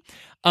together,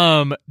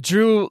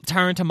 Drew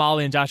turned to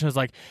Molly and Josh and was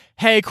like,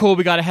 "Hey, cool,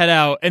 we gotta head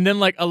out." And then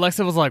like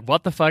Alexa was like,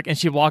 "What the fuck?" And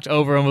she walked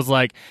over and was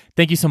like,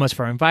 "Thank you so much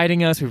for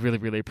inviting us. We really,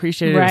 really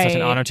appreciate it. It was such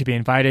an honor to be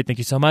invited. Thank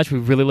you so much. We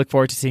really look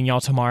forward to seeing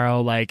y'all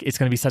tomorrow. Like it's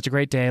gonna be such a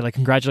great day. Like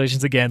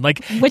congratulations again."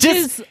 Like which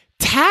is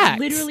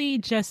tact. Literally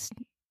just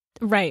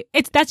right.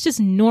 That's just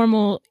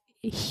normal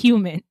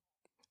human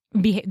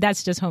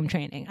that's just home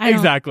training.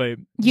 Exactly.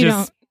 You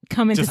don't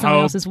come into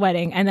someone else's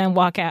wedding and then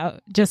walk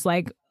out just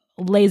like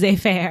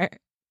laissez-faire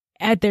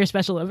at their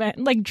special event.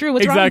 Like Drew,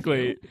 what's wrong with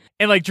you?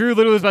 And like Drew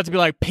literally was about to be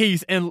like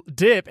peace and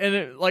dip,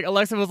 and like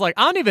Alexa was like,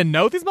 I don't even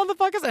know these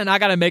motherfuckers, and I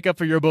gotta make up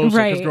for your bullshit,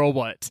 because girl,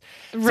 what?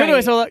 So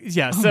anyway,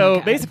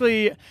 so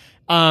basically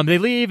they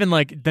leave, and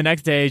like the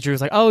next day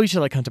Drew's like, oh, you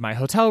should like come to my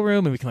hotel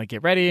room and we can like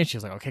get ready, and she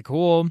was like, okay,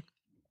 cool.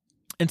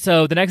 And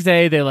so the next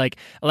day they like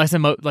Alexa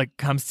like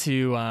comes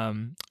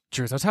to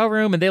Drew's hotel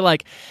room, and they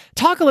like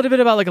talk a little bit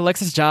about like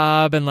Alexa's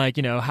job, and like,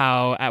 you know,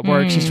 how at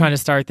work she's trying to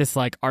start this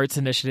like arts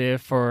initiative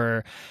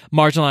for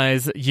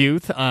marginalized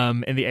youth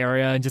in the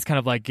area, and just kind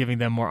of like giving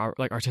them more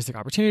like artistic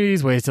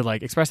opportunities, ways to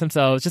like express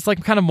themselves, just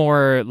like kind of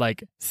more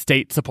like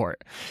state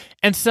support.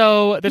 And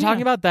so they're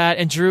talking about that,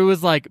 and Drew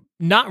is like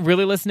not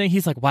really listening.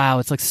 He's like, wow,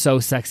 it's like so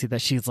sexy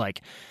that she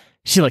like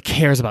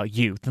cares about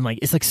youth, and like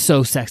it's like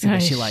so sexy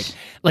that she like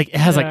it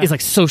has like is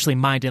like socially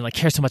minded and like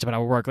cares so much about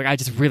our work. Like I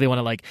just really want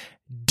to like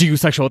do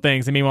sexual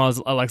things. And meanwhile,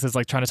 Alexa's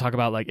like trying to talk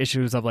about like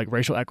issues of like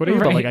racial equity,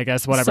 but like I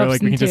guess whatever.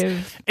 Like we can just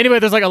anyway.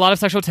 There's like a lot of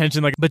sexual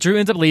tension. Like, but Drew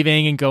ends up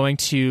leaving and going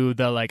to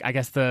the like I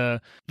guess the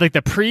like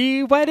the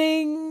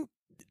pre-wedding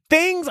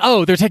things.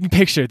 Oh, they're taking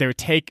pictures. They were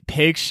taking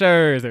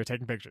pictures.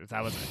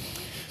 That was it.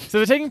 So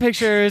they're taking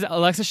pictures.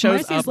 Alexa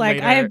shows up like,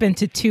 later. I have been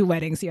to 2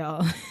 weddings,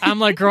 y'all. I'm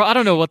like, girl, I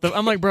don't know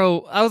I'm like, bro,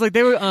 I was like,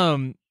 they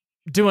were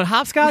doing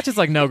hopscotch. It's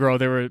like, no, girl,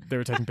 they were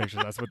taking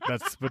pictures. That's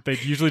what they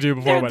usually do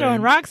before weddings.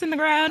 Throwing rocks in the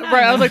ground.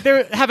 Right. I was like, they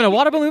were having a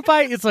water balloon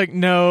fight. It's like,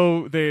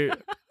 no,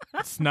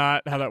 it's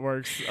not how that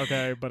works.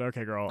 Okay, but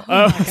okay, girl.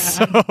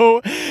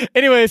 So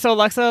anyway, so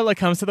Alexa like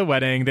comes to the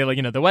wedding. They like,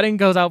 you know, the wedding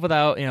goes out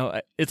without, you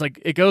know, it's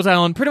like it goes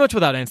on pretty much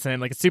without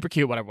incident. Like it's super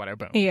cute, whatever,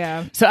 boom.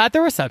 Yeah. So at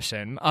the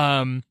reception,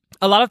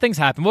 a lot of things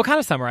happen. We'll kind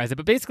of summarize it,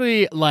 but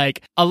basically,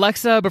 like,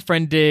 Alexa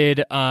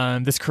befriended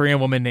this Korean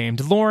woman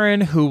named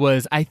Lauren, who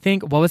was, I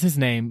think, what was his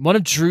name? One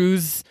of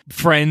Drew's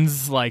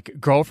friends' like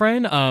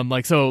girlfriend.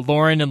 Like, so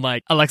Lauren and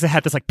like Alexa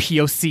had this like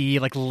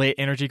POC like lit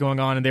energy going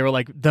on, and they were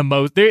like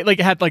they like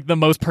had like the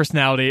most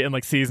personality and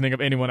like seasoning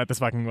of anyone at this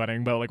fucking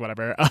wedding. But like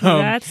whatever.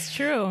 That's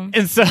true.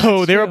 And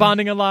so they were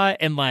bonding a lot,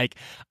 and like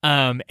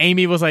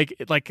Amy was like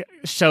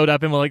showed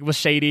up and was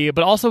shady,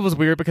 but also was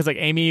weird because like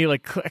Amy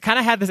like kind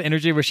of had this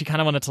energy where she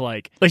kind of wanted to like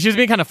she was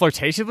being kind of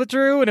flirtatious with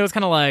Drew, and it was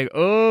kind of like,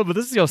 oh, but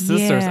this is your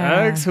sister's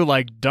ex who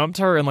like dumped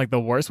her in like the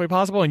worst way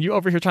possible, and you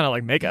over here trying to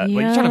like make a like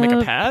you trying to make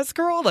a pass,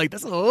 girl. Like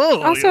this is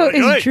also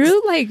is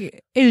Drew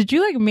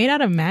like made out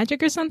of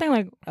magic or something?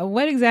 Like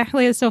what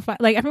exactly is so fun?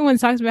 Like everyone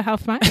talks about how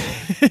fun.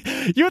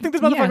 You would think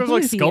this motherfucker was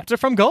like sculpted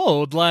from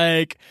gold.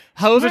 Like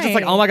hoes are just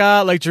like, oh my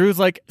god, like Drew's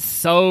like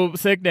so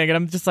sickening, and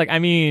I'm just like, I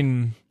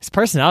mean, his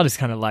personality's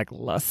kind of like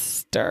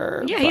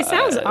luster. Yeah, he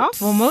sounds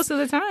awful most of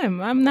the time.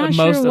 I'm not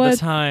sure most of the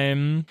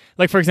time.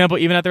 Like for example,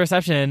 even at the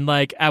reception,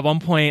 like at one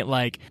point,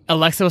 like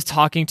Alexa was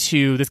talking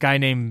to this guy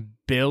named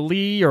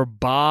Billy or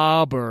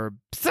Bob or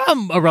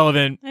some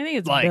irrelevant. I think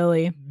it's like,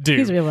 Billy. Dude,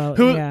 he's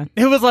irrelevant.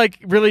 Who was like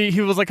really,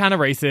 he was like kind of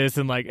racist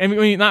and like, I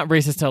mean, not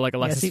racist to like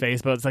Alexa's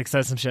face, but it's like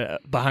said some shit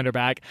behind her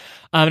back.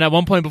 And at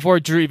one point before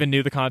Drew even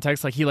knew the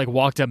context, like he like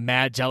walked up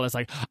mad jealous,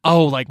 like,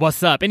 oh, like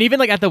what's up? And even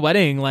like at the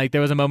wedding, like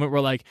there was a moment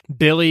where like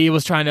Billy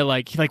was trying to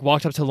like, he like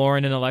walked up to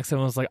Lauren and Alexa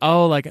and was like,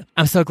 oh, like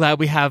I'm so glad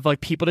we have like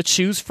people to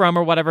choose from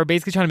or whatever,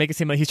 basically trying to make it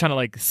seem like he's trying to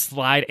like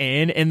slide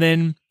in. And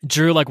then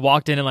Drew like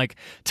walked in and like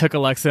took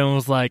Alexa and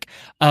was like,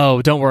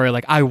 oh, don't worry,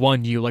 like I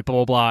won you, like blah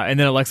blah blah. And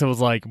then Alexa was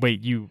like,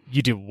 wait, you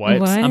do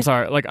what? I'm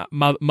sorry, like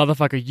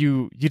motherfucker,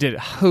 you did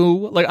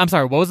who? Like I'm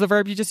sorry, what was the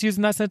verb you just used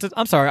in that sentence?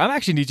 I'm sorry, I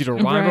actually need you to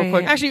rewind real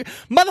quick. Actually,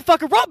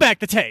 motherfucker, roll back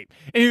the tape.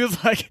 And he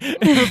was like,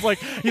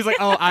 he's like,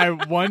 oh, I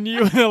won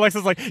you. And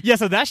Alexa's like, yeah,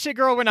 so that shit,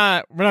 girl, we're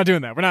not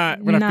doing that. We're not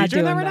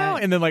featuring that right now.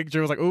 And then like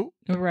Drew was like, ooh,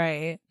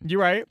 right,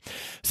 you right.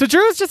 So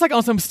Drew was just like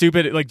on some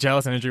stupid like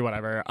jealous energy,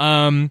 whatever.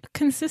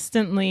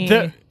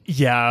 Consistently.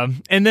 Yeah.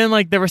 And then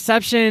like the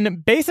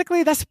reception,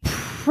 basically that's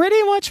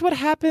pretty much what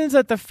happens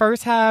at the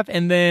first half.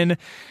 And then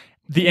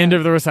the end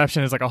of the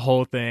reception is like a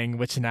whole thing,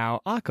 which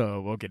now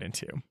Akko will get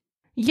into.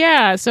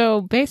 Yeah.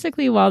 So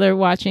basically while they're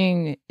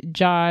watching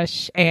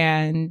Josh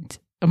and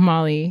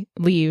Molly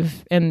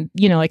leave and,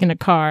 you know, like in a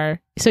car.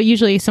 So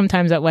usually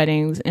sometimes at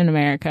weddings in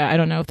America, I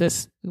don't know if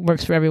this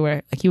works for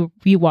everywhere, like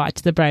you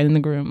watch the bride and the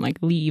groom like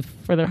leave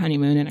for their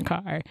honeymoon in a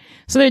car.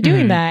 So they're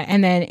doing that.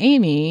 And then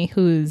Amy,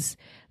 who's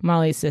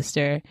Molly's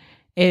sister,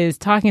 is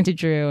talking to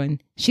Drew,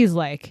 and she's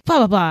like, blah,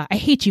 blah, blah, I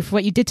hate you for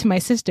what you did to my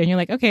sister. And you're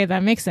like, okay,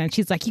 that makes sense.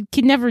 She's like, you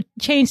can never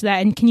change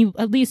that. And can you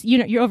at least,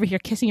 you're over here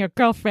kissing your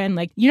girlfriend.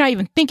 Like, you're not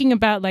even thinking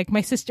about like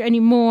my sister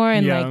anymore.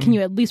 And like, can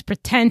you at least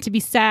pretend to be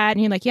sad?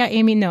 And you're like, yeah,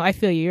 Amy, no, I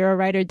feel you. You're a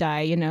ride or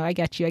die. I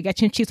get you.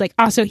 And she's like,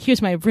 also,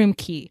 here's my room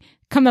key.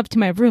 Come up to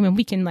my room and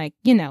we can like,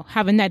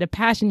 have a night of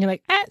passion. You're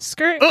like,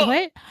 skirt,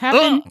 what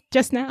happened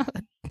just now?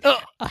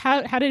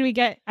 How did we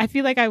get? I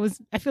feel like I was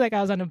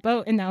on a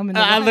boat and now I'm in the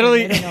water. I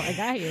don't know. I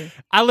got here.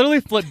 I literally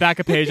flipped back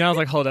a page and I was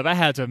like, hold up, I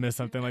had to have missed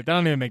something. Like that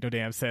don't even make no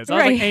damn sense. I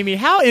was like, Amy,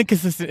 how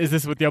inconsistent is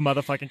this with your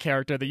motherfucking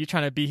character that you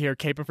trying to be here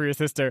caping for your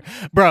sister,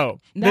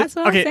 bro? That's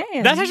what I'm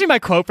saying. That's actually my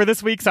quote for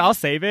this week, so I'll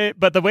save it.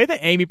 But the way that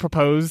Amy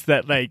proposed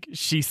that like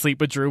she sleep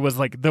with Drew was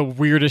like the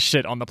weirdest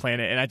shit on the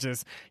planet,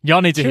 and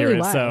y'all need to hear it.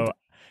 Wild. So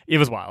it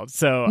was wild.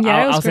 So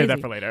yeah, I'll save that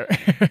for later.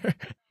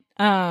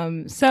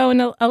 So when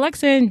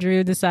Alexa and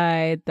Drew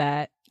decide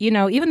that,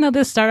 even though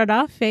this started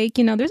off fake,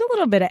 there's a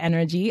little bit of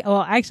energy.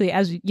 Well, actually,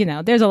 as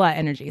there's a lot of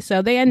energy.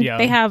 So they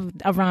have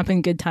a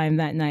romping good time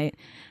that night.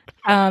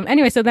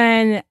 Anyway, so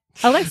then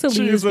Alexa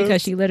leaves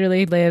because she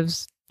literally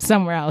lives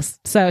somewhere else.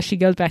 So she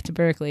goes back to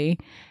Berkeley,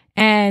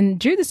 and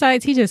Drew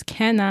decides he just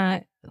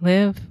cannot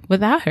live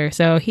without her.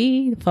 So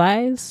he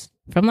flies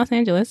from Los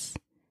Angeles.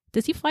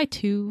 Does he fly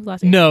to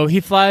Los Angeles? No, he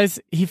flies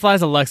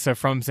Alexa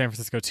from San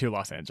Francisco to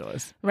Los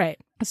Angeles. Right.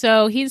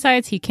 So he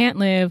decides he can't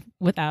live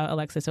without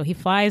Alexa. So he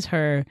flies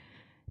her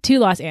to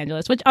Los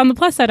Angeles, which on the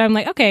plus side, I'm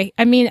like, okay,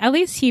 I mean, at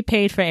least he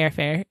paid for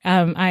airfare.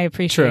 I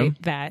appreciate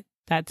that.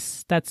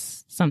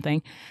 That's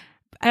something.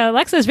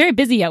 Alexa is very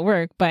busy at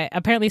work, but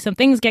apparently some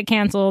things get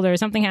canceled or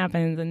something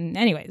happens. And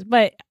anyways,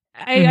 but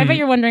I bet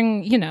you're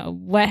wondering,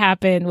 what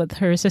happened with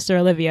her sister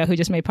Olivia, who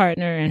just made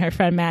partner, and her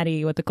friend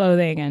Maddie with the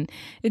clothing, and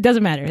it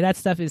doesn't matter. That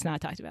stuff is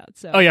not talked about.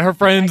 So, her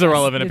friends are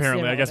relevant.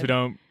 Apparently, irrelevant. I guess we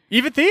don't.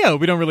 Even Theo,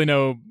 we don't really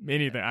know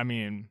anything. I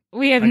mean,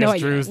 we have no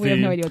idea. We have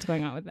no idea what's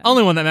going on with them.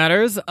 Only one that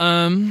matters.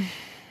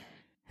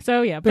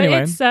 So yeah, but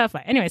anyway. It's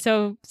fine. Anyway,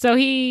 so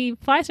he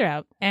flies her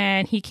out,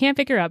 and he can't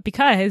pick her up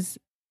because,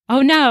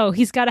 oh no,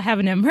 he's got to have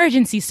an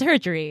emergency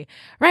surgery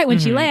right when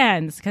she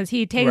lands because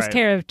he takes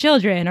care of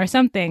children or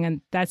something, and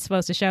that's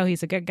supposed to show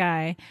he's a good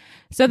guy.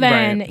 So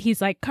then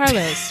he's like,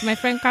 Carlos, my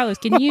friend Carlos,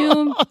 can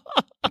you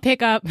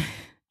pick up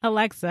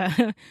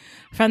Alexa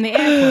from the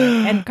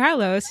airport? And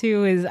Carlos,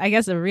 who is, I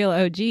guess, a real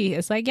OG,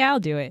 is like, yeah, I'll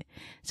do it.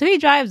 So he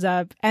drives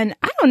up, and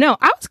I don't know,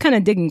 I was kind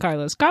of digging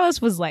Carlos.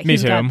 Carlos was like,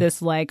 he's got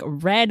this like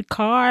red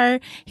car.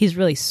 He's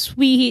really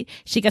sweet.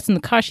 She gets in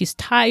the car. She's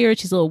tired.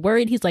 She's a little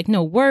worried. He's like,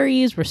 no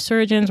worries. We're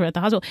surgeons. We're at the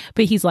hospital.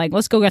 But he's like,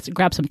 let's go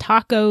grab some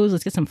tacos.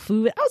 Let's get some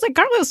food. I was like,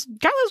 Carlos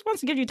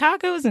wants to give you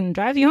tacos and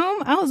drive you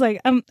home. I was like,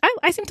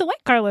 I seem to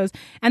like Carlos.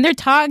 And they're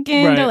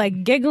talking. They're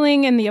like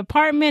giggling in the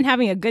apartment,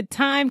 having a good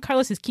time.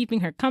 Carlos is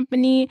keeping her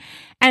company.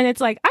 And it's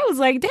like, I was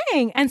like,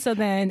 dang. And so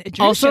then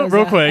Drew also, shows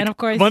real up, quick, and of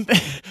course, one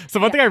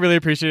thing I really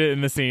appreciated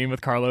in the scene with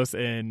Carlos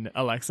and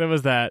Alexa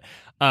was that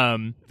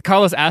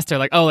Carlos asked her,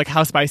 like, oh, like,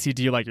 how spicy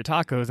do you like your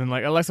tacos? And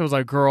like Alexa was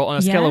like, girl, on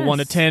a scale of 1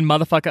 to 10,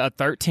 motherfucker, a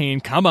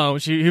 13. Come on.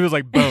 He was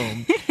like,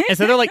 boom. And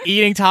so they're like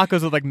eating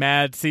tacos with like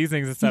mad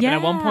seasonings and stuff. Yeah. And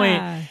at one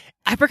point,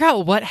 I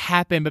forgot what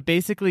happened, but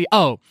basically,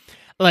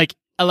 like,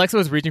 Alexa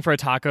was reaching for a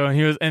taco,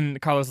 and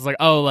Carlos was like,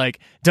 "Oh, like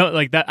don't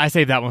like that. I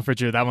saved that one for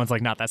Drew. That one's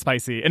like not that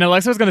spicy." And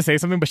Alexa was gonna say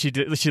something, but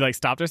she like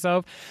stopped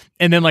herself.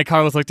 And then like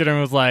Carlos looked at her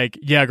and was like,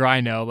 "Yeah, girl,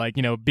 I know. Like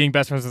being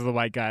best friends with a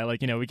white guy,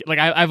 like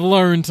I've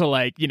learned to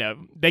like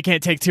they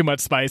can't take too much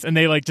spice." And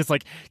they like just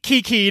like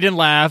kikied and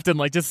laughed and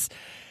like just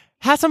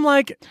had some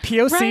like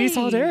POC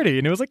solidarity,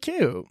 and it was like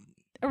cute.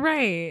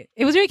 Right.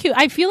 It was very cute.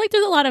 I feel like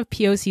there's a lot of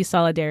POC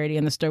solidarity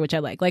in the story, which I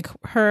like. Like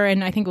her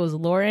and I think it was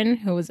Lauren,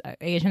 who was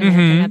Asian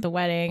American at the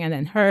wedding, and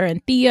then her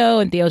and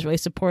Theo's really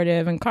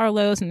supportive, and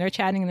Carlos, and they're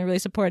chatting and they're really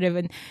supportive.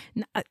 And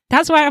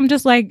that's why I'm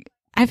just like,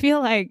 I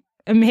feel like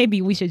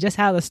maybe we should just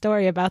have a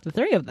story about the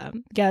three of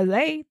them because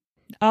they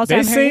all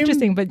sound very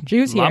interesting, but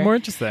Drew's here. A lot more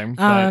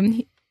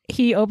interesting.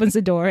 He opens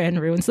the door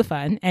and ruins the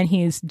fun, and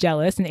he's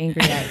jealous and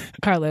angry at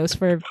Carlos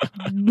for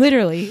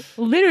literally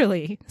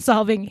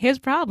solving his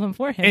problem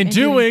for him and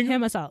doing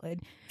him a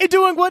solid and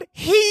doing what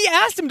he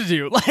asked him to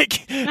do.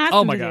 Like,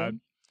 oh my god!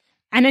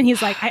 And then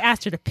he's like, "I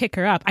asked her to pick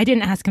her up. I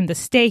didn't ask him to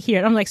stay here."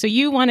 And I'm like, "So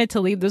you wanted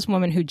to leave this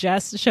woman who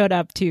just showed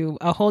up to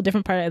a whole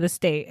different part of the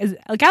state?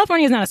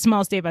 California is not a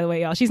small state, by the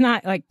way, y'all. She's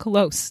not like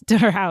close to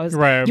her house.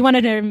 Right? You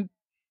wanted her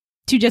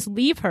to just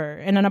leave her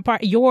in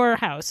your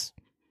house."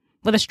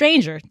 With a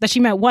stranger that she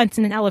met once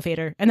in an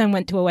elevator and then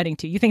went to a wedding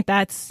to. You think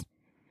that's...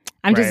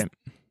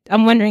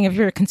 I'm wondering if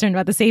you're concerned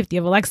about the safety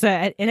of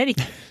Alexa in any...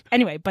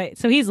 Anyway, but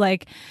so he's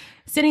like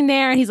sitting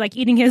there and he's like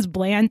eating his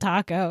bland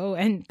taco,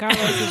 and Carlos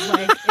is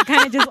like, it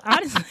kind of just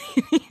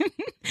honestly...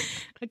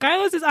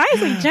 Carlos is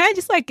honestly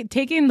just like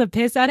taking the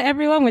piss out of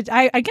everyone, which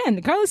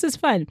Carlos is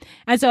fun.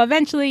 And so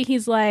eventually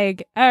he's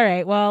like, all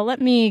right, well, let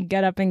me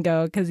get up and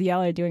go because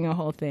y'all are doing a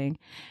whole thing.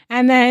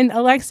 And then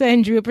Alexa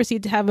and Drew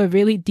proceed to have a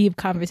really deep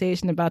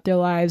conversation about their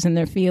lives and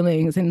their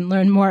feelings and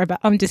learn more about,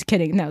 I'm just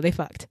kidding. No, they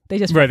fucked. They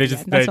just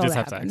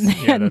have sex.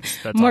 Yeah,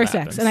 that's more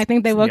sex. And I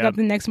think they woke up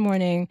the next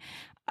morning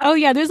Oh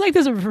yeah, there's like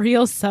this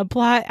real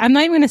subplot. I'm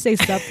not even gonna say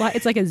subplot.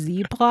 It's like a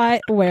Z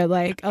plot where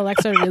like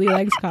Alexa really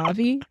likes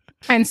coffee.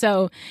 And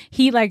so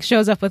he like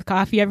shows up with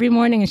coffee every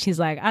morning and she's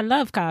like, I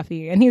love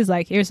coffee. And he's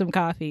like, here's some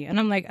coffee. And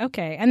I'm like,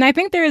 okay. And I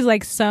think there is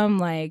like some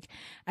like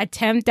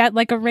attempt at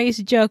like a race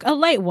joke, a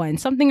light one,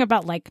 something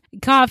about like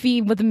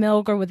coffee with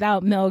milk or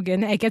without milk.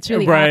 And it gets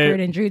really awkward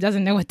and Drew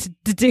doesn't know what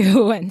to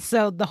do. And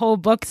so the whole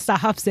book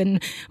stops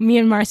and me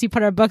and Marcy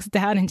put our books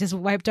down and just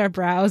wiped our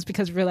brows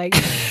because we're like,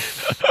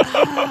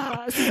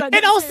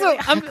 and also,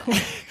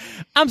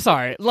 I'm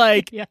sorry.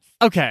 Like, yes.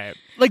 Okay.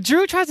 Like,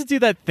 Drew tries to do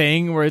that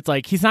thing where it's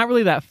like, he's not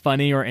really that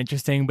funny or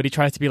interesting, but he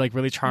tries to be like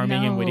really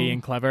charming and witty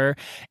and clever.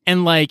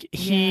 And like,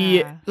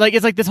 like,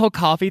 it's like this whole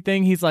coffee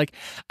thing. He's like,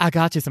 I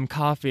got you some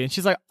coffee. And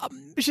she's like,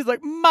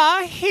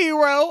 my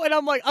hero. And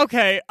I'm like,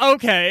 okay.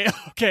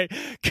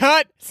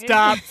 Cut.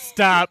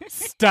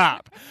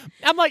 Stop.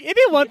 I'm like, it'd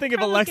be one thing if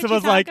Alexa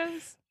was like,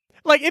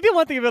 it'd be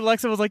one thing if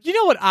Alexa was like, you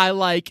know what I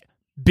like?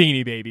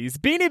 Beanie Babies.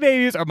 Beanie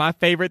Babies are my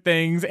favorite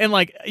things. And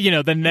like, you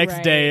know, the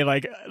next day,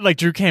 like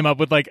Drew came up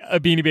with like a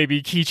Beanie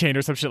Baby keychain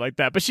or some shit like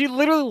that. But she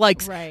literally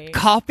likes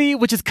coffee,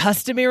 which is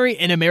customary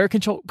in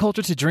American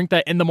culture to drink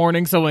that in the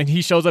morning. So when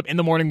he shows up in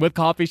the morning with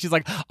coffee, she's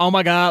like, oh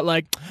my God,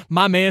 like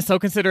my man's so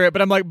considerate.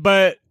 But I'm like,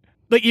 but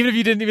like, even if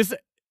you didn't even say,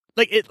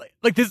 like it,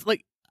 like this,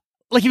 like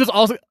he was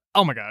also,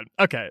 oh my God.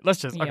 Okay. Let's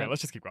just keep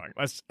going.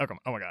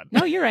 Oh my God.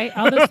 No, you're right.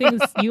 All those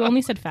things, you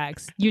only said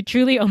facts. You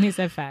truly only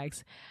said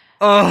facts.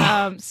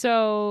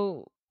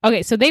 So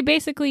they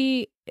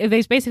basically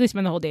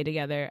spend the whole day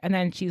together, and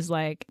then she's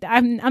like,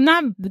 I'm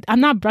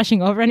not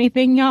brushing over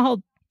anything,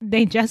 y'all.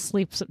 They just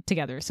sleep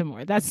together some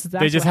more. That's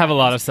they just have a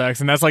lot of sex,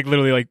 and that's like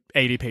literally like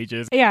 80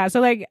 pages. Yeah,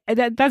 so like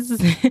that's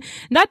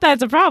not that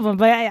it's a problem,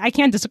 but I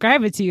can't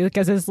describe it to you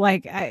because it's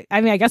like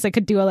I mean I guess I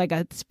could do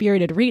a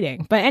spirited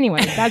reading, but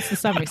anyway, that's the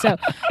summary. So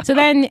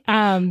then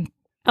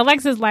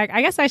Alexa's like,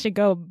 I guess I should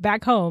go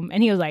back home.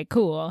 And he was like,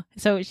 cool.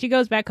 So she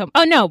goes back home.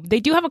 Oh, no, they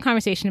do have a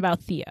conversation about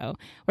Theo,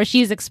 where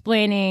she's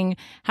explaining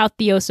how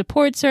Theo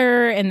supports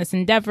her in this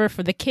endeavor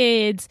for the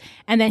kids.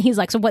 And then he's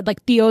like, so what,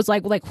 like, Theo's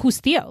like, who's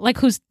Theo? Like,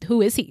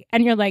 who is he?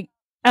 And you're like,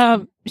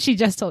 she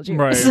just told you.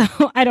 Right. So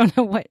I don't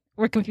know what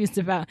we're confused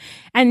about.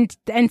 And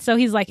so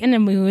he's like in a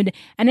mood,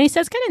 and then he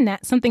says kind of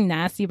something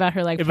nasty about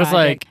her, like, it was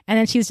project. And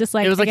then she's just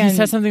like, it was again, like he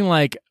said something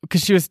like,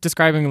 because she was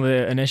describing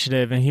the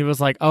initiative, and he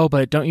was like, oh,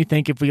 but don't you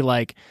think if we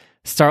like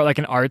start like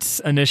an arts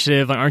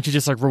initiative, like aren't you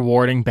just like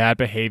rewarding bad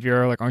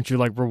behavior? Like aren't you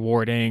like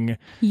rewarding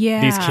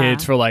these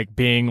kids for like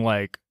being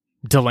like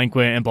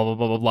delinquent and blah blah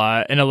blah blah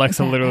blah? And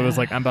Alexa literally was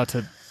like, I'm about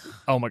to,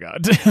 oh my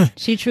God.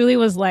 She truly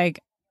was like,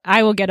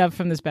 I will get up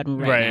from this bedroom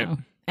right now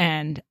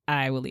and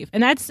I will leave.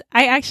 And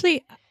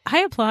I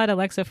applaud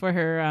Alexa for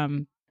her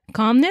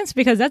calmness,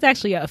 because that's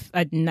actually a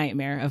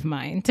nightmare of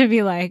mine, to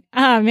be like,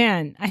 oh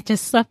man, I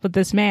just slept with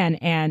this man,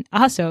 and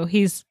also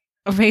he's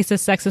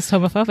racist, sexist,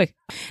 homophobic.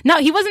 No,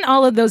 he wasn't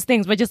all of those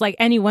things, but just like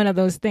any one of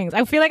those things.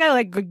 I feel like I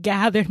like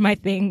gathered my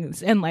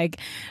things and like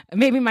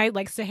maybe my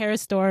like Sahara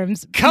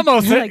storms. Come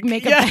on, like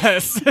make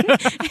yes.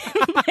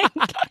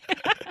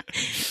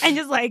 And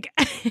just like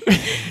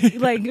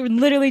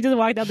literally just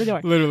walked out the door.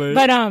 Literally.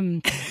 But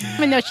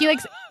no, she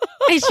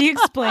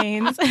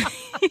explains.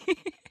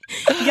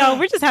 Yo,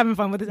 we're just having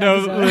fun with this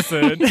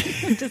episode. No,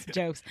 listen. Just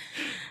jokes.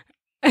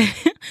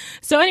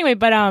 So anyway,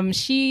 but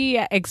she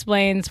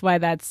explains why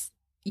that's,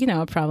 you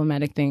know, a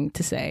problematic thing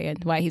to say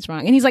and why he's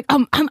wrong. And he's like,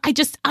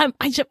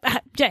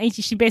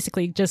 she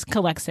basically just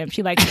collects him.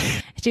 She's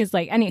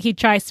like, and he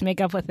tries to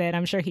make up with it.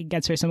 I'm sure he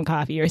gets her some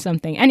coffee or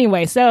something.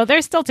 Anyway, so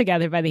they're still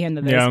together by the end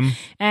of this. Yeah.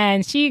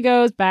 And she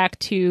goes back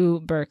to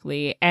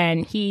Berkeley,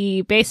 and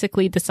he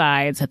basically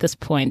decides at this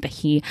point that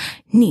he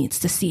needs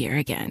to see her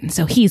again.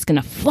 So he's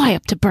going to fly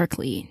up to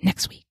Berkeley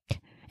next week.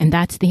 And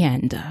that's the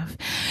end of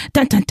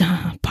Dun Dun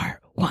Dun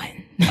Part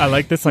 1. I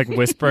like this like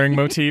whispering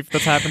motif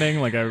that's happening.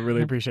 Like I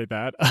really appreciate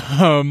that.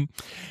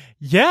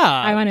 Yeah.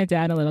 I wanted to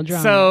add a little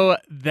drama. So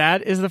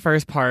that is the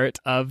first part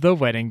of the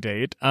wedding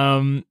date.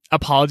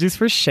 Apologies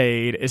for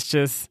shade. It's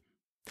just,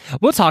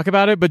 we'll talk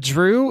about it, but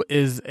Drew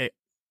is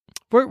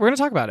we're going to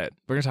talk about it.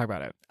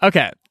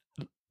 Okay.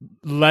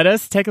 Let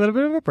us take a little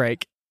bit of a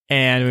break,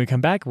 and when we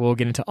come back, we'll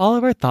get into all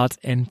of our thoughts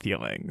and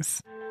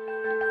feelings.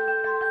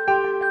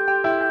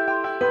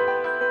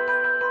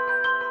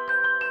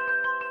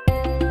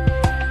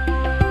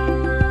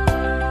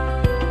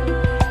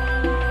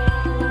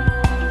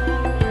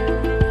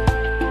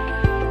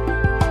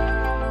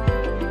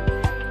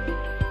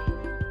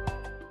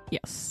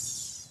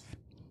 Yes.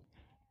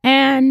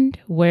 And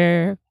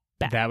we're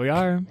back. That we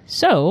are.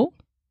 So,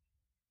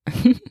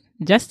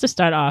 just to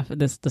start off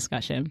this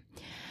discussion.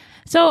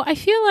 So, I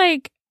feel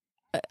like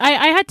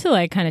I had to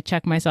like kind of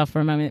check myself for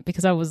a moment,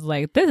 because I was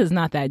like, this is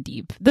not that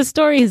deep. The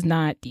story is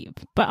not deep.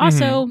 But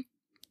also,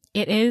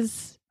 it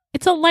is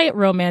it's a light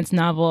romance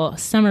novel,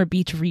 summer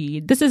beach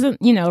read. This isn't,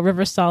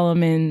 River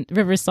Solomon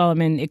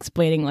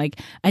explaining like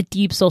a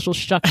deep social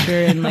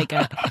structure and like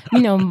a,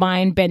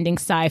 mind-bending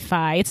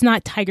sci-fi. It's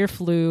not Tiger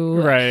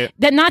Flu. Right.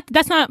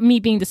 That's not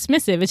me being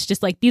dismissive. It's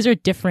just like these are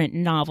different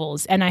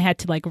novels, and I had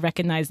to like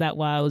recognize that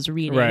while I was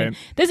reading. Right. And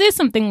this is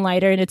something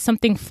lighter and it's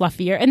something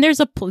fluffier, and there's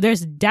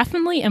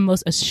definitely and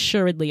most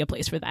assuredly a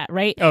place for that,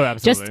 right? Oh,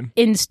 absolutely. Just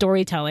in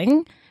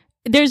storytelling.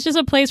 There's just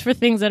a place for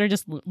things that are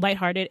just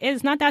lighthearted.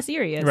 It's not that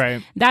serious.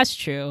 Right. That's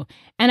true.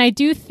 And I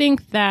do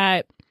think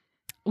that,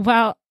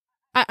 well,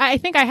 I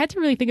think I had to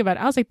really think about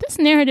it. I was like, this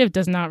narrative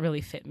does not really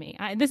fit me.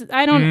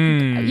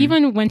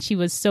 Even when she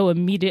was so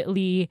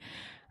immediately,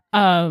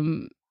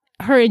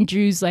 her and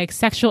Drew's like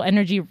sexual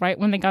energy right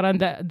when they got on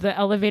the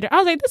elevator. I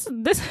was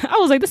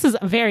like, this is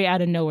very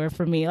out of nowhere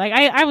for me. Like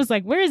I was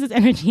like, where is this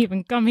energy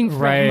even coming from?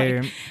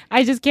 Right. Like,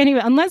 I just can't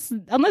even unless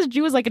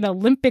Drew was like an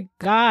Olympic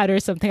god or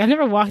something. I've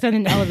never walked on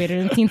an elevator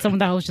and seen someone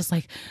that was just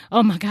like,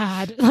 oh my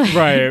God. Like,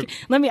 right.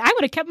 I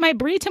would have kept my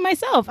brie to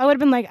myself. I would have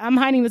been like, I'm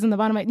hiding this in the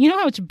bottom of my, you know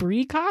how much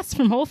brie costs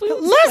from Whole Foods?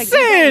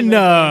 Listen!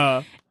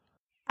 Like,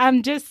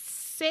 I'm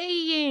just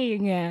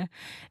saying.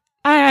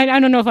 I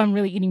don't know if I'm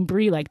really eating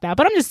brie like that,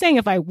 but I'm just saying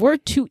if I were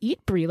to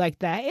eat brie like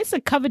that, it's a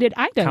coveted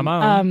item. Come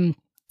on.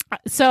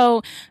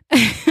 So,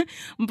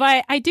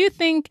 but I do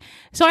think,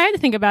 so I had to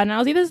think about it, and I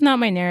was like, this is not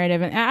my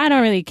narrative, and I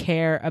don't really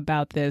care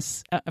about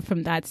this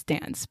from that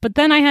stance. But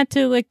then I had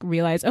to like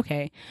realize,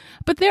 okay,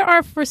 but there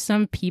are for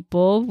some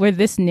people where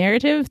this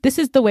narrative, this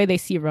is the way they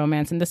see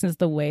romance, and this is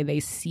the way they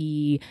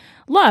see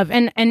love.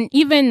 And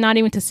even not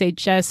even to say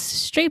just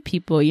straight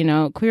people,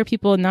 queer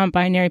people,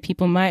 non-binary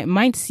people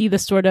might see the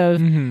sort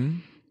of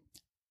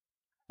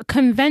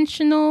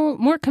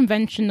more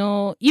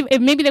conventional,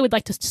 maybe they would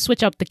like to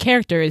switch up the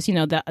characters,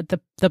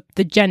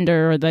 the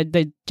gender or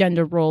the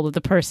gender role of the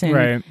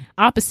person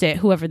opposite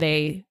whoever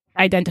they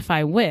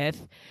identify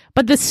with.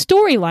 But the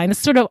storyline, the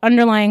sort of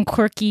underlying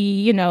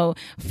quirky, love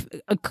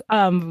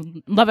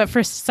at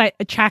first sight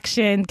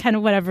attraction, kind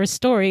of whatever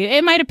story,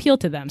 it might appeal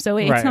to them. So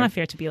it's not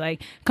fair to be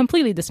like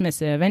completely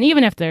dismissive. And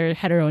even if they're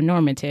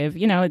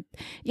heteronormative,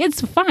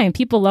 it's fine.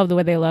 People love the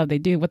way they love. They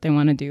do what they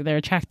want to do. They're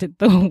attracted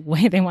the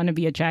way they want to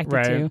be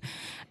attracted to.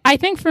 I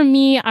think for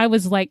me, I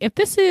was like, if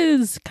this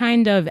is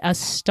kind of a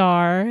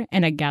star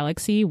in a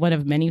galaxy, one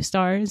of many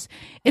stars,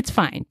 it's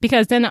fine.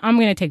 Because then I'm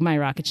going to take my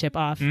rocket ship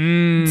off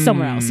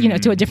somewhere else,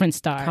 to a different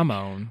star. Come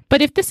on.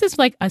 But if this is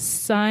like a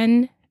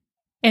sun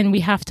and we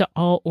have to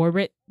all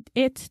orbit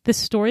it, the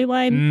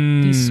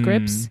storyline, these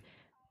scripts,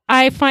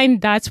 I find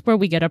that's where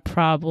we get a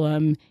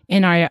problem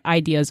in our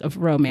ideas of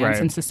romance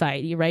in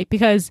society, right?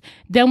 Because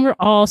then we're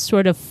all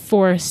sort of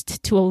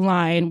forced to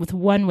align with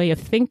one way of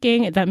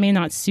thinking that may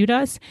not suit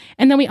us.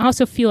 And then we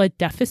also feel a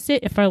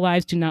deficit if our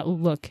lives do not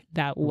look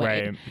that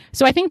way. Right.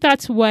 So I think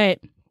that's what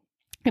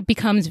it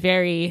becomes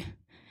very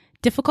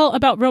difficult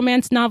about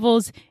romance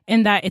novels,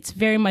 in that it's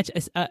very much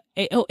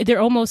they're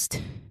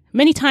almost,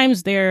 many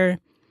times they're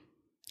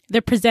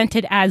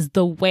presented as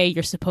the way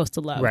you're supposed to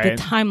love, the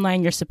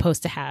timeline you're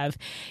supposed to have.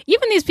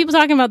 Even these people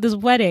talking about this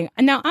wedding.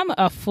 Now, I'm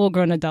a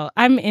full-grown adult.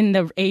 I'm in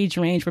the age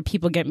range where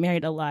people get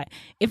married a lot.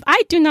 If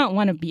I do not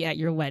want to be at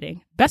your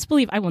wedding, best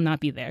believe I will not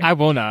be there. I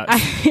will not.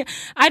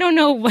 I don't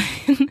know when.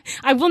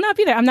 I will not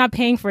be there. I'm not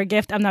paying for a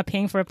gift. I'm not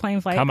paying for a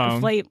plane flight. Come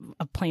on.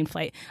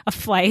 A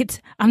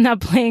flight. I'm not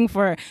paying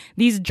for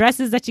these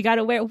dresses that you got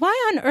to wear.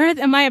 Why on earth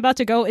am I about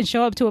to go and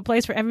show up to a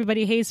place where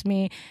everybody hates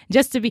me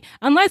just to be,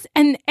 unless,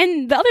 and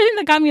the other thing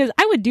that got me is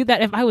I would do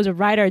that if I was a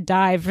ride or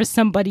die for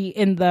somebody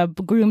in the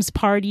groom's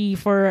party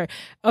or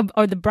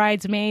the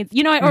bridesmaids,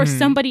 or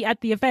somebody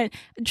at the event.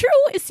 Drew,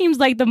 it seems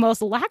like the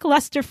most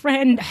lackluster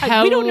friend.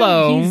 Hello. We don't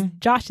know if he's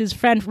Josh's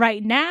friend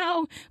right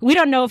now. We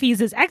don't know if he's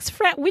his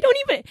ex-friend. We don't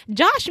even,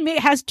 Josh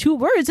has 2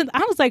 words, and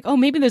I was like, oh,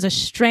 maybe there's a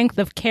strength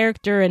of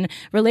character and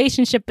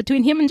relationship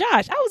between him and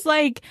Josh. I was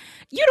like,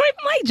 you don't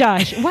even like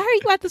Josh. Why are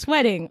you at this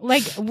wedding?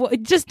 Like,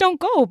 just don't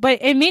go. But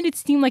it made it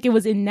seem like it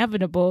was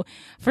inevitable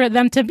for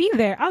them to be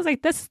there. I was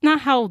like, that's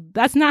not how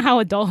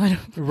adulthood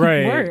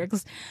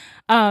works.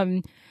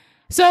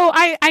 So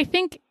I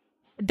think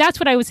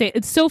that's what I would say.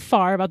 It's so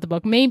far about the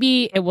book.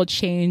 Maybe it will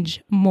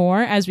change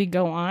more as we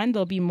go on.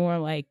 There'll be more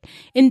like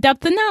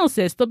in-depth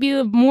analysis. There'll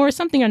be more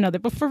something or another.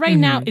 But for right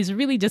now, it's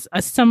really just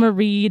a summer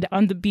read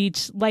on the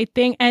beach light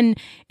thing. And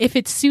if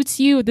it suits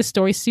you, the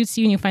story suits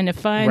you and you find it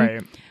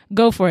fun,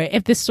 go for it.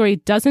 If the story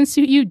doesn't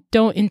suit you,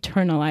 don't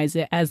internalize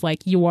it as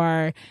like you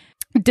are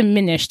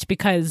diminished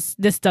because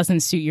this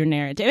doesn't suit your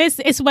narrative.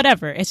 It's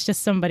whatever. It's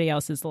just somebody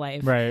else's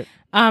life. Right.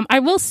 I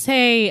will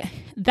say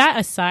that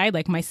aside,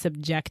 like my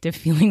subjective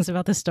feelings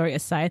about the story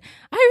aside,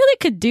 I really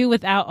could do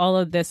without all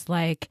of this,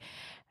 like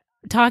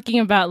talking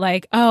about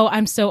like, oh,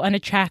 I'm so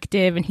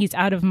unattractive and he's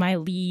out of my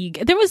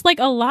league. There was like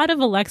a lot of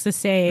Alexa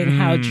saying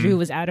how Drew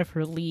was out of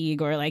her league,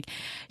 or like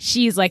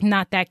she's like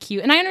not that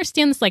cute. And I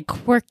understand this like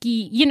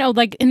quirky,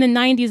 like in the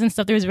 90s and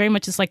stuff, there was very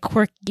much this like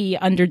quirky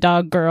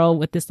underdog girl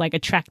with this like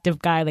attractive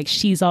guy, like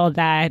she's all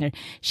that or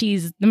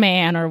she's the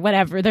man or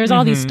whatever. There's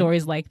all these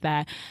stories like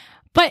that.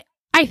 But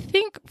I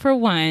think, for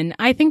one,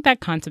 I think that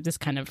concept is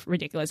kind of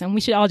ridiculous, and we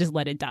should all just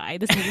let it die.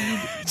 This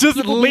just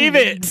leave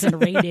it.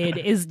 Rated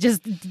is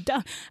just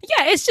dumb.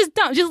 Yeah, it's just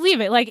dumb. Just leave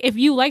it. Like, if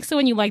you like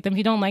someone, you like them. If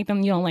you don't like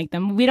them, you don't like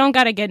them. We don't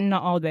got to get into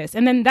all this.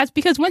 And then that's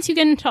because once you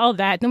get into all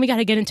that, then we got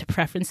to get into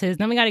preferences.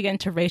 Then we got to get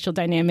into racial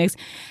dynamics.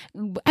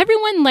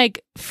 Everyone,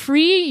 like,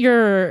 free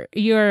your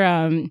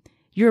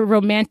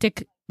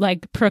romantic,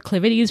 like,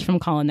 proclivities from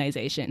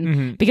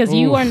colonization, because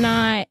you are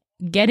not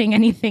getting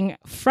anything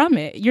from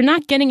it. You're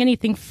not getting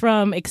anything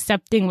from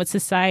accepting what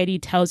society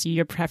tells you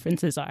your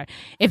preferences are.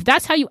 If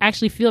that's how you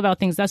actually feel about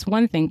things, that's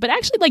one thing. But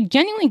actually, like,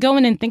 genuinely go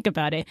in and think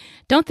about it.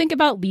 Don't think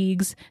about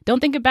leagues. Don't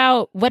think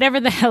about whatever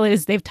the hell it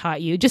is they've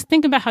taught you. Just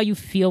think about how you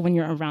feel when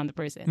you're around the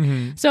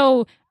person.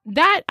 So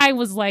that, I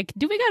was like,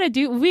 we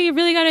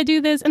really got to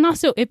do this? And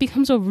also, it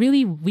becomes a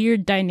really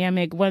weird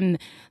dynamic when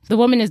the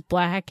woman is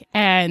Black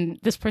and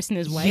this person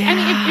is white. I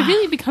mean, it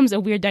really becomes a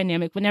weird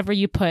dynamic whenever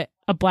you put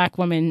a Black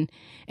woman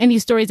in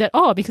these stories at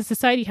all, because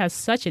society has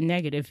such a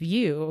negative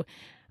view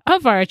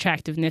of our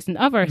attractiveness and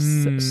of our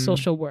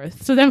social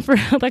worth. So then for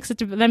Alexa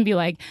to then be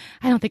like,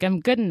 I don't think I'm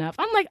good enough.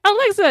 I'm like,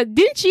 Alexa,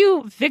 didn't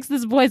you fix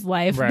this boy's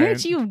life? Right.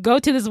 Didn't you go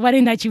to this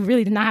wedding that you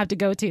really did not have to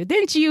go to?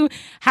 Didn't you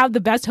have the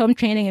best home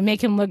training and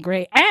make him look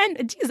great?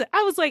 And Jesus,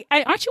 I was like,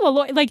 aren't you a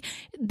lawyer? Like,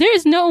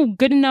 there's no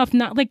good enough,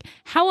 not like,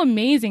 how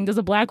amazing does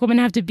a Black woman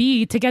have to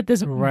be to get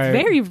this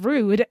very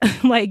rude,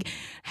 like,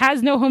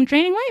 has no home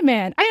training white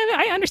man?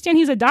 I understand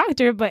he's a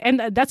doctor,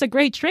 and that's a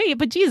great trait,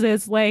 but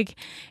Jesus, like,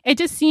 it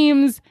just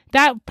seems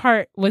that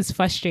part was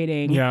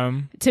frustrating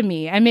to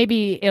me. And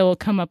maybe it'll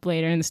come up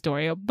later in the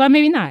story, but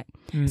maybe not.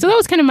 So that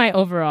was kind of my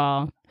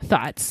overall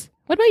thoughts.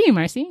 What about you,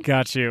 Marcy?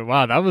 Got you.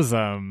 Wow, that was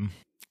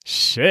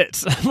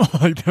shit.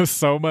 Like, there's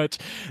so much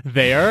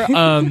there.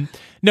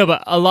 No,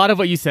 but a lot of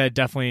what you said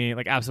definitely,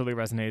 like, absolutely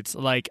resonates.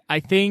 Like, I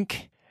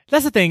think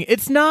that's the thing.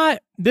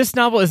 This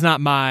novel is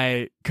not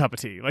my cup of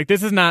tea. Like,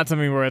 this is not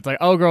something where it's like,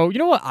 oh, girl, you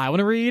know what I want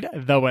to read?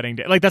 The Wedding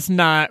Day. Like, that's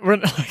not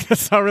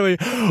really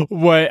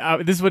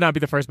what, this would not be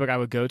the first book I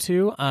would go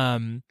to.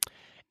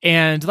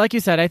 And like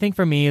you said, I think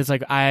for me, is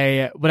like,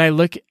 when I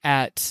look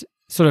at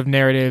sort of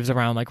narratives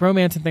around, like,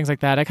 romance and things like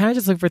that, I kind of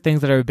just look for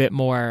things that are a bit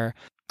more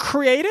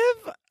creative,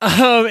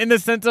 in the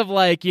sense of,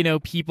 like, you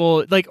know,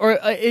 people, like, or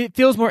it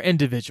feels more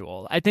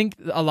individual. I think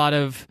a lot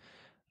of,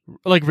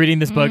 like, reading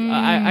this book,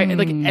 I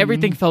like,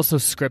 everything felt so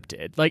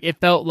scripted. Like, it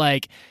felt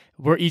like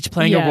we're each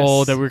playing a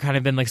role that we're kind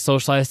of been, like,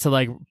 socialized to,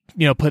 like,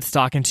 you know, put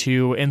stock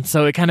into. And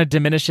so it kind of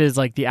diminishes,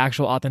 like, the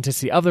actual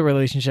authenticity of the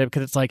relationship,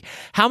 because it's like,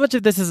 how much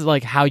of this is,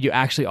 like, how you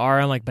actually are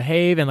and, like,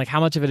 behave, and, like, how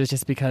much of it is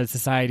just because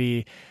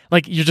society,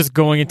 like, you're just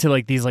going into,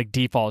 like, these, like,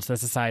 defaults that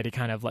society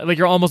kind of, like,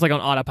 you're almost like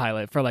on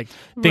autopilot for, like,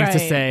 things to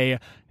say,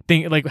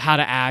 like, how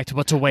to act,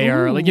 what to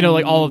wear, like, you know,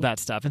 like, all of that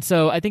stuff. And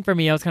so I think for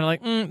me, I was kind of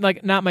like,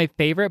 like, not my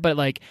favorite, but,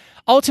 like,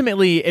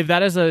 ultimately, if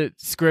that is a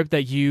script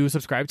that you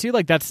subscribe to,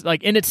 like, that's,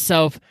 like, in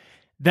itself,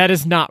 that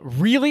is not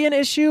really an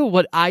issue.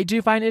 What I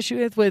do find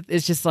issue with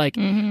is just, like,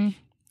 in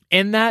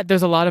that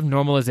there's a lot of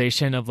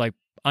normalization of, like,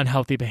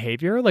 unhealthy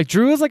behavior. Like,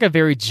 Drew is, like, a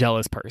very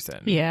jealous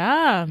person.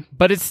 Yeah.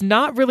 But it's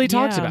not really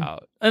talked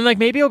about. And, like,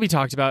 maybe it'll be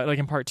talked about, like,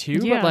 in part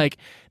 2. But, like,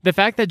 the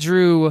fact that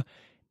Drew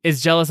is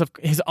jealous of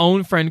his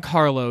own friend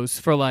Carlos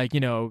for, like,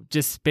 you know,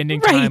 just spending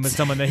time with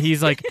someone that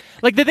he's like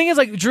the thing is,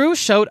 like, Drew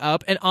showed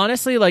up, and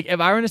honestly, like, if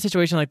I were in a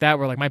situation like that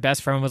where, like, my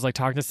best friend was, like,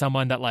 talking to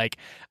someone that, like,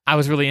 I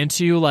was really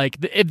into, like,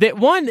 if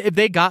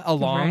they got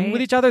along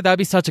with each other, that'd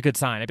be such a good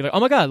sign. I'd be like, oh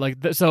my god, like,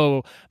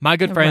 so my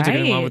good friends are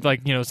getting along with,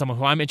 like, you know, someone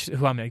who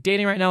I'm like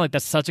dating right now. Like,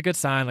 that's such a good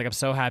sign. Like, I'm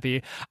so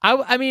happy.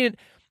 I mean,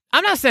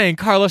 I'm not saying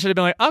Carlos should have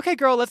been like, okay,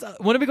 girl,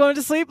 when are we going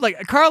to sleep? Like,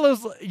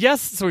 Carlos, yes,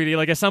 sweetie,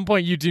 like, at some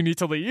point you do need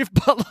to leave.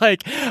 But,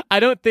 like,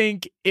 I don't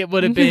think it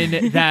would have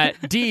been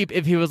that deep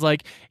if he was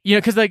like, you know,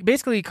 because, like,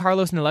 basically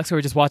Carlos and Alexa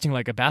were just watching,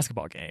 like, a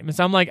basketball game. And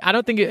so I'm like, I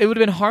don't think it would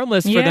have been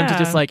harmless for them to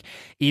just, like,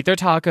 eat their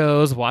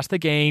tacos, watch the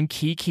game,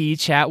 kiki,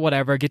 chat,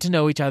 whatever, get to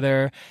know each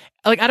other.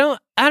 Like, I don't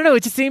know.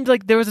 It just seemed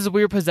like there was this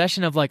weird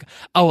possession of, like,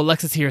 oh,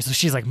 Alexa's here, so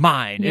she's, like,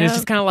 mine. And it's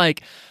just kind of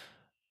like,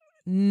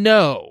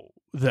 no.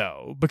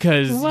 Though,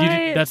 because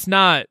that's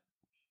not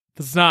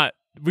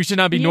we should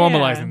not be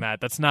normalizing that.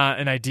 That's not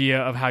an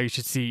idea of how you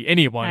should see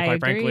anyone, quite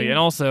frankly. And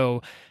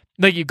also,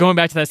 like, going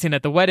back to that scene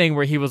at the wedding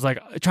where he was, like,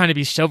 trying to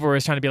be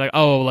chivalrous, trying to be like,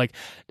 oh, like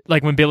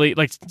when Billy,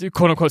 like,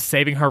 quote unquote,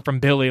 saving her from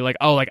Billy, like,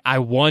 oh, like, I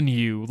won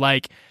you.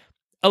 Like,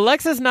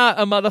 Alexa's not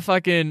a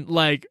motherfucking,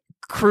 like,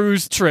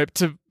 cruise trip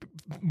to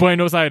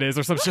Buenos Aires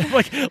or some shit.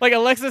 Like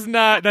Alexa's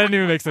not, that didn't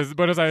even make sense.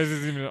 Buenos Aires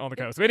isn't even on the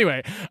coast. But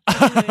anyway,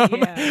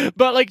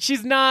 but, like,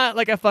 she's not,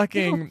 like, a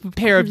fucking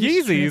pair of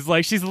Yeezys.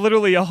 Like, she's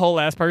literally a whole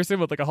ass person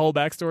with, like, a whole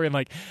backstory and,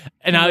 like,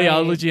 an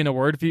ideology and a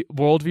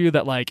worldview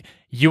that, like,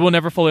 you will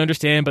never fully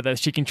understand, but that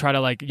she can try to,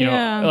 like, you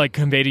know, like,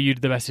 convey to you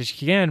the best as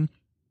she can.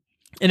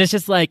 And it's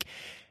just like,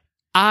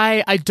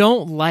 I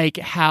don't like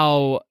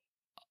how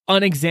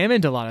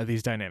unexamined a lot of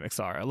these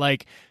dynamics are.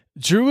 Like,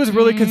 Drew is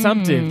really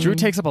consumptive. Drew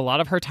takes up a lot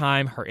of her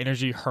time, her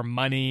energy, her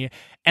money.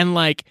 And,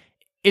 like,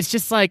 it's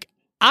just like,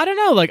 I don't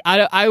know.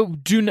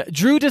 Like,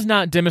 Drew does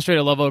not demonstrate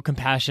a level of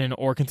compassion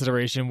or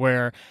consideration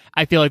where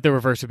I feel like the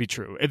reverse would be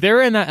true. If they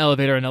were in that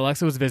elevator and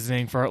Alexa was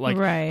visiting for like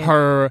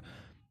her,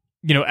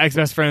 you know,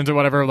 ex-best friends or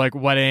whatever, like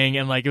wedding,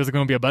 and like it was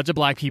going to be a bunch of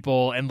black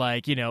people, and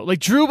like, you know, like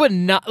Drew would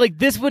not, like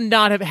this would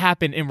not have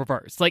happened in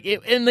reverse. Like,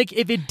 and like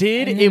if it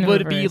did, it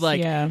would be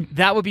like,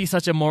 that would be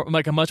such a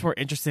much more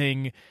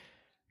interesting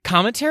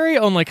commentary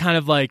on like kind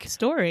of like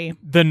story,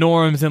 the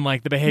norms and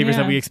like the behaviors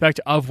that we expect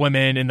of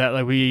women, and that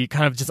like we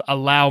kind of just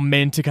allow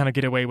men to kind of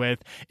get away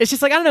with. It's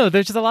just like, I don't know,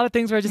 there's just a lot of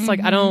things where I just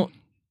like I don't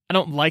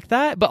like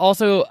that. But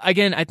also,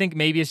 again, I think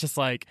maybe it's just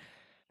like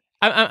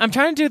I'm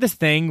trying to do this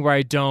thing where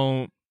I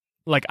don't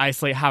like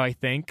isolate how I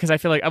think, because I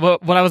feel like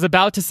what I was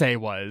about to say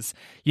was,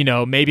 you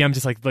know, maybe I'm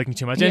just like looking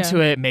too much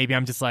into it, maybe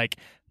I'm just like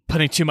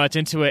putting too much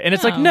into it, and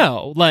it's like,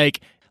 no, like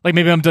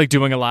maybe I'm like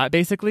doing a lot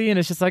basically, and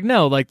it's just like,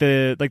 no, like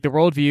the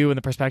worldview and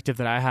the perspective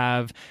that I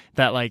have,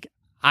 that like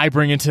I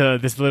bring into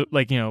this,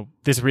 like, you know,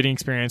 this reading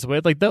experience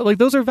with, like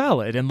those are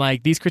valid, and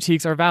like these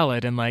critiques are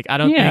valid, and like I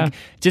don't think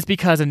just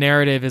because a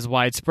narrative is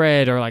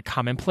widespread or like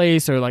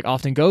commonplace or like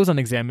often goes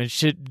unexamined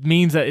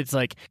means that it's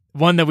like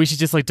one that we should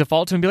just like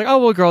default to and be like, oh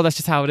well, girl, that's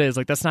just how it is.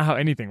 Like, that's not how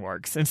anything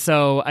works. And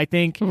so I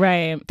think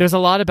there's a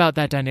lot about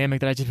that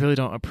dynamic that I just really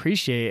don't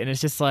appreciate, and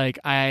it's just like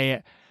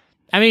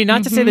I mean,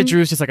 not to say that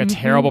Drew's just like a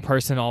terrible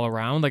person all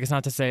around. Like, it's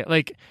not to say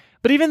like,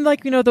 but even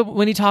like, you know,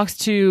 when he talks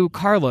to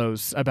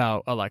Carlos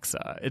about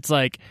Alexa, it's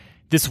like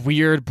this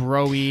weird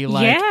bro-y,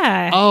 like,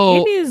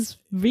 it is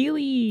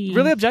really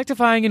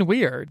objectifying and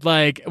weird.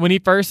 Like when he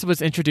first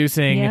was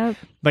introducing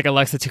like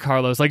Alexa to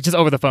Carlos, like just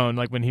over the phone,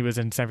 like when he was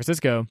in San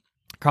Francisco,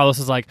 Carlos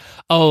was like,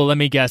 oh, let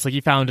me guess, like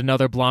you found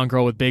another blonde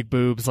girl with big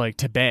boobs, like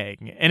to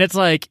bang. And it's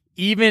like,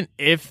 even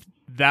if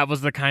that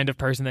was the kind of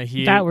person that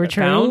he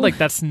found, like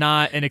that's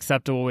not an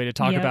acceptable way to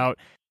talk about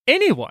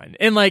anyone.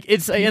 And like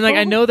it's people? And like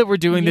I know that we're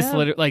doing this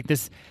like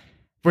this,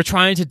 we're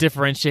trying to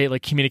differentiate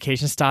like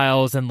communication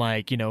styles and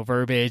like, you know,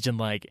 verbiage and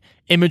like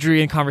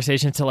imagery and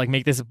conversation to like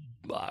make this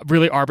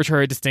really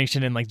arbitrary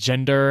distinction in like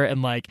gender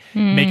and like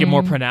make it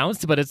more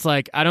pronounced. But it's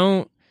like, I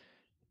don't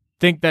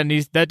think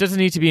that doesn't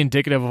need to be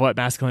indicative of what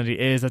masculinity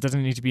is. That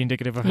doesn't need to be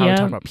indicative of how we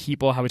talk about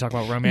people, how we talk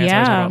about romance,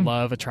 how we talk about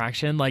love,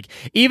 attraction. Like,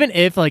 even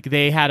if like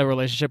they had a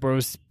relationship where it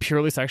was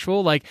purely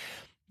sexual, like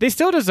they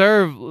still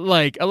deserve,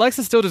 like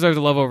Alexa still deserves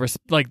a level of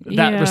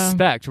that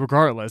respect,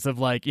 regardless of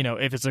like, you know,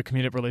 if it's a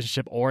committed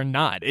relationship or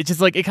not. It's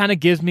just like, it kind of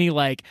gives me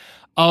like,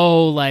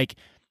 oh, like,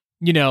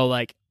 you know,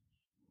 like,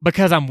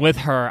 because I'm with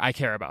her, I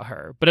care about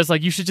her. But it's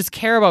like, you should just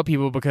care about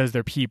people because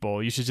they're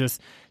people. You should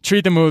just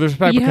treat them with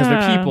respect because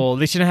they're people.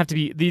 They shouldn't have to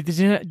be, they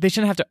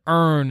shouldn't have to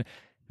earn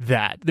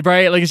that,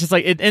 right? Like, it's just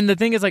like, and the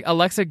thing is like,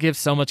 Alexa gives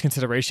so much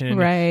consideration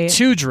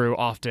to Drew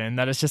often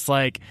that it's just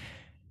like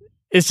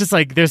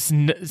there's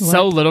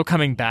so little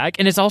coming back.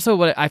 And it's also,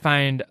 what I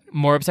find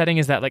more upsetting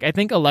is that like, I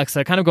think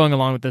Alexa, kind of going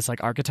along with this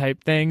like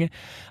archetype thing,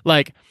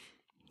 like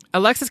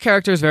Alexa's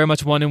character is very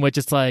much one in which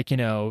it's like, you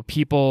know,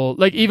 people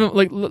like, even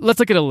like, let's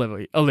look at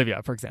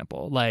Olivia, for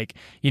example. Like,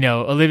 you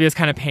know, Olivia's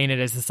kind of painted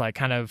as this like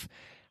kind of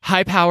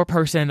high power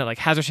person that like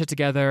has her shit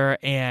together,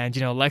 and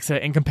you know,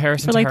 Alexa, in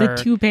comparison for like to her,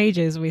 the 2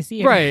 pages we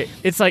see her. Right,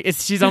 it's like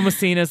she's almost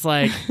seen as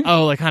like,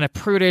 oh, like kind of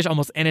prudish,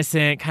 almost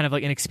innocent, kind of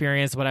like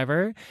inexperienced,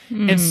 whatever.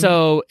 And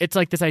so it's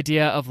like this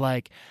idea of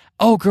like,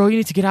 oh girl, you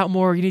need to get out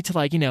more, you need to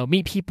like, you know,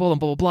 meet people and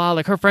blah blah blah.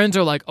 Like her friends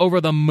are like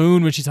over the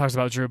moon when she talks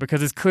about Drew,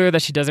 because it's clear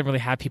that she doesn't really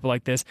have people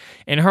like this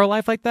in her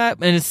life like that,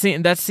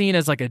 and that's seen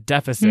as like a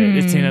deficit.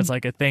 It's seen as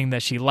like a thing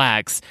that she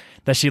lacks,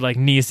 that she like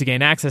needs to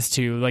gain access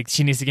to. Like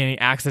she needs to gain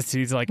access to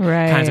these like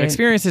kinds of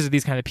experiences with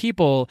these kind of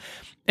people.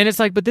 And it's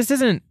like, but this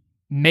doesn't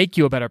make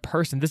you a better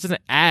person. This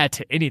doesn't add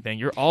to anything.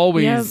 You're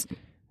always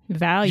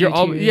value.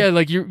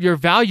 Like your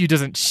value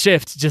doesn't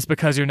shift just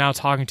because you're now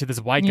talking to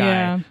this white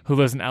guy who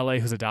lives in LA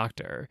who's a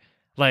doctor.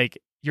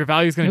 Like, your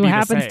value is going to be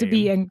the same. Who happens to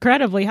be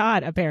incredibly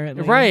hot,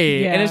 apparently.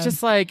 Right. And it's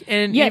just like,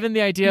 and even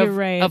the idea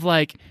of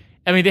like,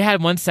 I mean, they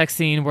had one sex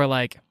scene where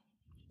like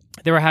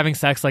they were having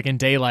sex like in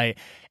daylight,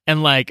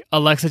 and like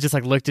Alexa just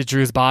like looked at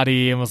Drew's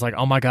body and was like,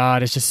 oh my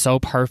God, it's just so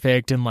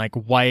perfect and like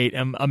white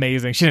and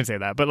amazing. She didn't say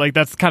that, but like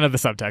that's kind of the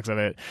subtext of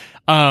it.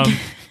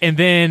 And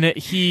then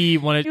he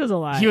was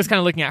kind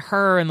of looking at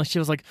her, and like she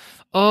was like,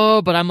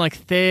 oh, but I'm like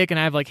thick and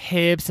I have like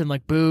hips and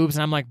like boobs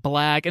and I'm like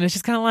black. And it's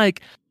just kind of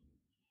like,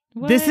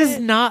 what? This is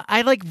not,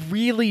 I like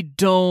really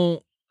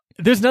don't,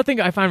 there's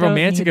nothing I find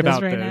romantic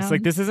about this.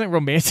 Like, this isn't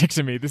romantic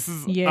to me. This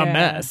is a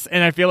mess.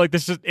 And I feel like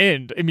this should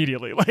end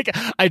immediately. Like,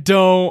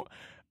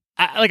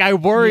 I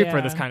worry for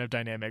this kind of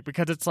dynamic,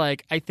 because it's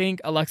like, I think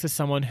Alexa's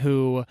someone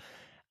who,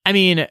 I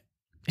mean,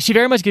 she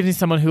very much gives me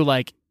someone who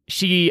like,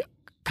 she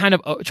kind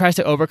of tries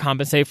to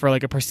overcompensate for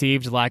like a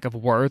perceived lack of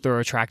worth or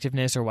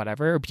attractiveness or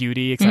whatever, or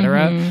beauty,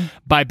 etc.,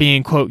 by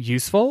being, quote,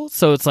 useful.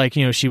 So it's like,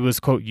 you know, she was,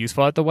 quote,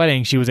 useful at the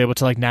wedding. She was able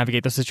to like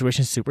navigate those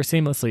situations super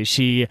seamlessly.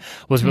 She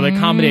was really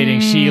accommodating.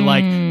 She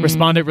like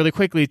responded really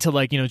quickly to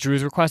like, you know,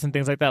 Drew's requests and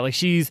things like that. Like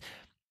she's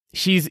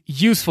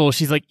useful.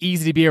 She's like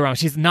easy to be around.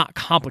 She's not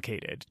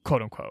complicated,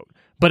 quote unquote.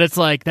 But it's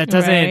like, that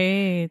doesn't,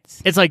 Right.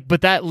 it's like,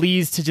 but that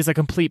leads to just a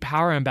complete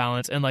power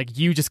imbalance and like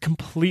you just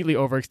completely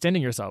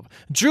overextending yourself.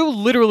 Drew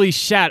literally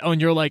shat on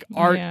your like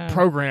art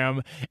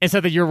program and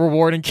said that you're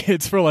rewarding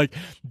kids for like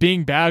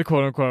being bad,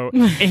 quote unquote.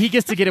 And he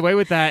gets to get away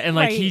with that. And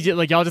like, Right. he just,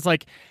 like, y'all just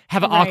like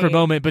have an awkward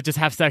moment, but just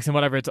have sex and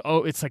whatever.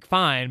 It's like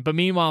fine. But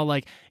meanwhile,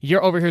 like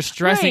you're over here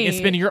stressing and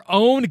spending your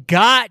own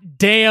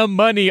goddamn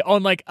money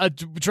on like a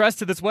dress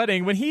to this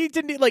wedding when he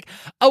didn't, like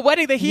a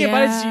wedding that he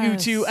invited you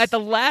to at the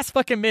last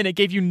fucking minute,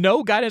 gave you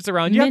no guidance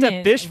around. You have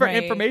to fish for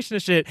information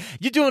and shit.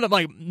 You're doing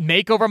like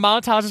makeover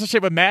montages and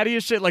shit with Maddie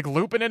and shit, like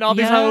looping in all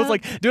these hoes,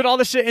 like doing all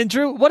this shit. And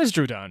Drew, what has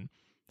Drew done?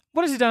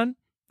 What has he done?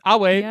 I'll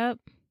wait. Yep.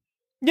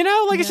 You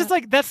know, like it's just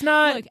like, that's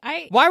not. Look,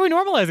 why are we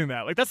normalizing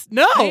that? Like that's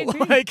no.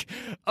 Like,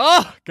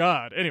 oh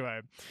God.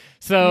 Anyway,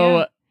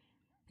 so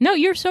no,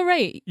 you're so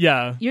right.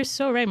 Yeah, you're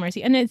so right,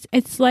 Marcy. And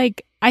it's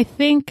like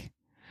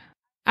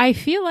I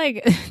feel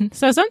like,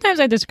 so sometimes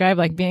I describe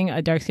like being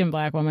a dark-skinned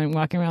Black woman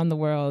walking around the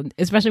world,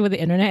 especially with the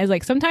internet, is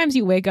like sometimes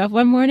you wake up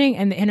one morning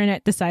and the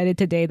internet decided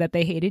today that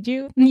they hated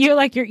you. You're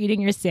like, you're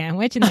eating your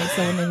sandwich and like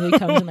someone literally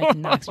comes and like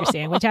knocks your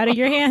sandwich out of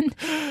your hand.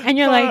 And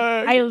you're like,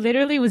 I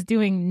literally was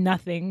doing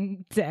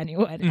nothing to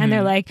anyone. Mm-hmm. And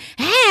they're like,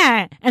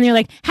 ah! And you're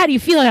like, how do you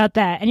feel about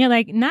that? And you're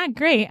like, not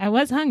great. I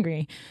was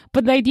hungry.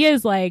 But the idea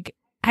is like,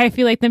 I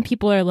feel like then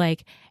people are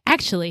like,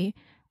 actually,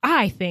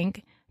 I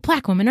think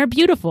Black women are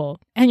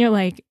beautiful. And you're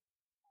like,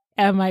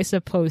 am I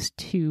supposed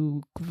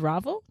to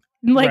grovel?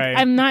 Like,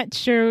 I'm not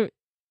sure.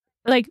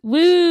 Like,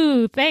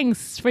 woo,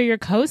 thanks for your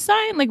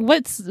cosign.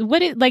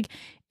 Like,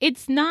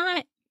 it's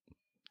not.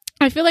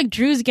 I feel like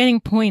Drew's getting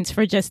points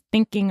for just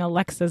thinking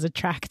Alexa's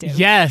attractive.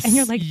 Yes. And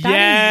you're like,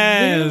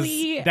 that is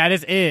literally. That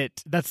is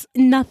it. That's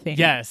nothing.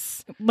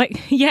 Yes. Like,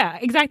 yeah,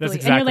 exactly. That's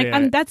exactly and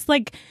you're like, that's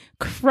like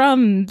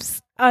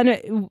crumbs on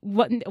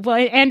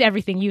and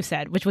everything you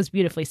said, which was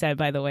beautifully said,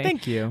 by the way.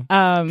 Thank you.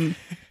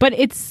 But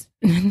it's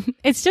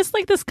just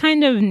like this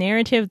kind of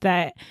narrative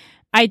that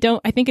I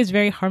think is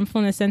very harmful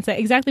in the sense that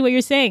exactly what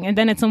you're saying. And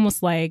then it's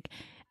almost like,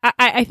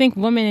 I think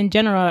women in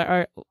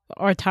general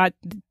are taught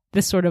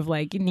this sort of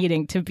like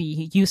needing to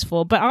be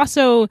useful, but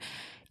also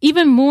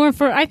even more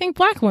for, I think,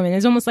 Black women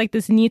is almost like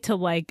this need to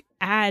like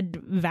add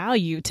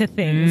value to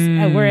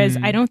things. Whereas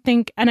I don't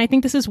think, and I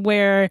think this is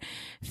where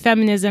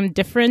feminism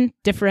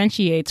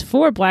differentiates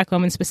for Black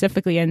women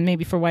specifically, and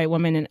maybe for white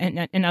women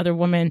and other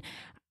women.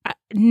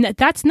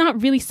 That's not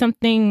really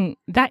something,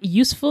 that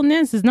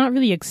usefulness is not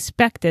really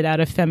expected out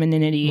of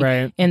femininity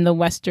in the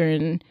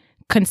Western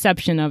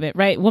conception of it,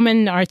 right?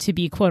 Women are to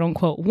be quote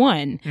unquote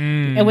one,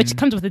 which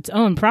comes with its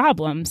own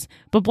problems.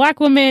 But Black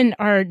women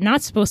are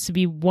not supposed to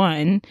be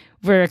one.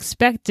 We're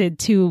expected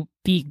to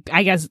be,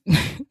 I guess,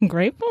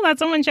 grateful that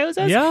someone chose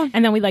us. Yeah.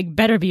 And then we like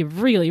better be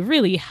really,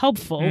 really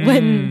helpful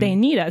when they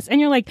need us. And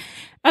you're like,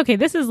 okay,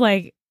 this is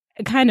like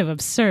kind of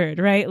absurd,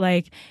 right?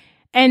 Like,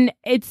 and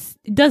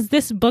does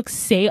this book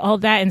say all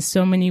that in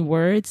so many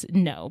words?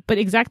 No. But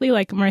exactly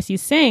like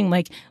Marcy's saying,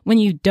 like when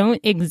you don't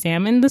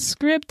examine the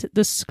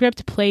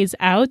script plays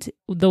out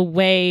the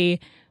way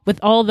with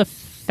all the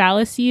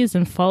fallacies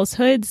and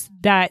falsehoods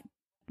that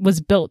was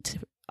built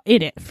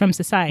in it from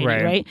society,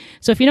 right?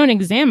 So if you don't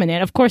examine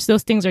it, of course,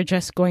 those things are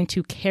just going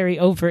to carry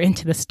over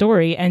into the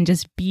story and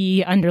just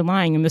be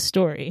underlying in the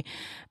story.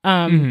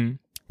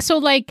 So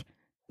like,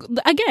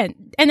 again,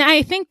 and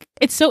I think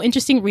it's so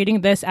interesting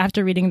reading this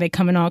after reading They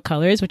Come in All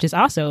Colors, which is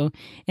also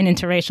an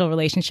interracial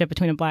relationship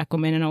between a Black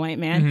woman and a white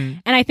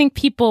man. And I think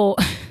people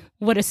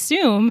would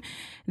assume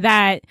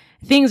that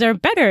things are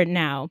better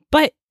now.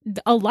 But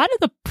a lot of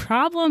the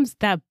problems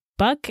that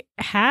Buck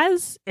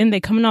has in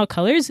They Come in All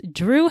Colors,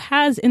 Drew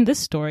has in this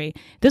story.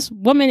 This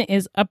woman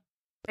is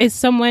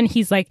someone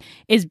he's like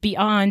is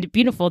beyond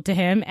beautiful to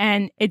him.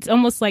 And it's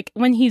almost like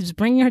when he's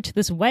bringing her to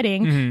this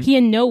wedding, he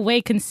in no way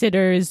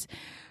considers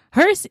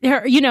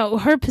her, you know,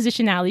 her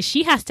positionality.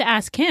 She has to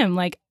ask him,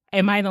 like,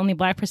 am I the only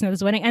Black person at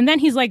this wedding? And then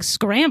he's like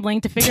scrambling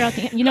to figure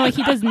out, you know, like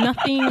he does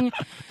nothing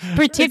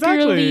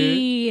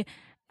particularly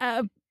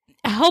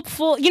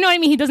helpful. You know what I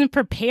mean? He doesn't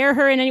prepare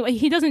her in any way.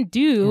 He doesn't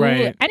do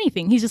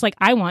anything. He's just like,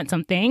 I want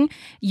something.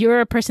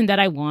 You're a person that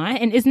I want.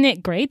 And isn't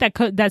it great that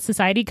that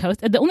society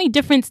the only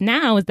difference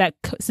now is that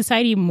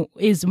society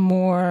is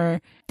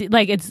more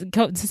like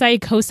society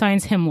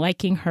co-signs him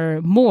liking her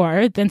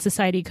more than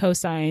society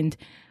co-signed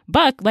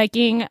Buck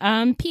liking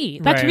P.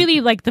 That's really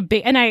like the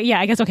big, and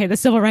I guess, okay, the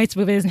civil rights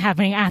movement isn't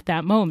happening at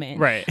that moment.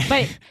 Right.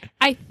 But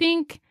I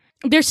think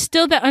there's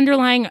still that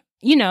underlying,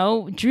 you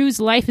know, Drew's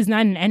life is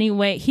not in any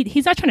way,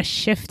 he's not trying to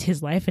shift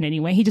his life in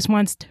any way. He just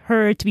wants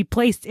her to be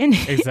placed in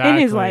his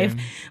life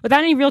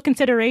without any real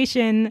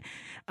consideration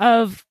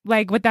of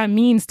like what that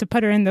means to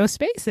put her in those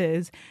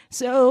spaces.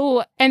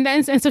 So,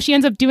 and so she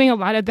ends up doing a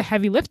lot of the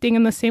heavy lifting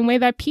in the same way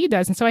that P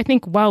does. And so I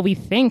think while we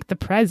think the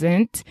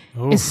present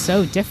is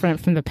so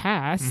different from the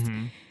past,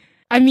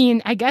 I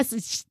mean, I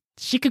guess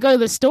she could go to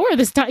the store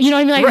this time. You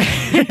know what I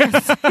mean?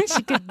 Like,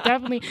 she could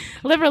definitely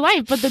live her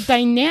life, but the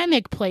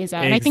dynamic plays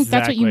out. And I think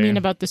that's what you mean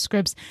about the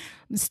scripts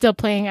still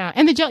playing out.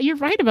 And you're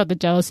right about the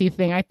jealousy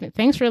thing.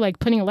 Thanks for like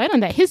putting a light on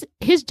that.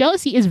 His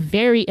jealousy is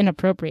very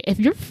inappropriate. If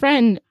your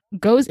friend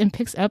goes and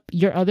picks up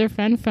your other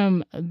friend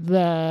from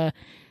the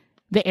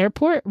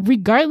airport,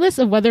 regardless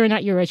of whether or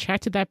not you're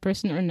attracted to that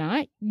person or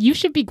not, you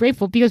should be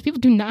grateful because people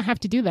do not have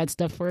to do that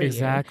stuff for you.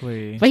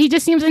 Exactly. But he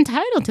just seems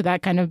entitled to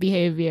that kind of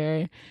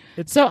behavior.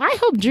 So I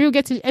hope Drew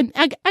gets it. And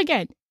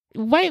again,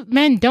 white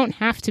men don't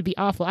have to be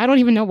awful. I don't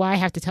even know why I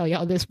have to tell you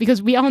all this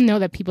because we all know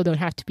that people don't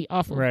have to be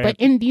awful. Right. But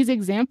in these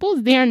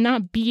examples, they are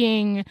not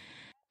being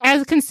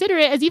as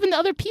considerate as even the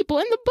other people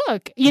in the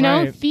book. You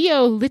know, right.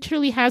 Theo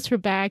literally has her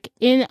back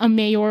in a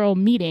mayoral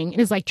meeting and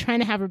is like trying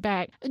to have her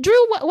back. Drew,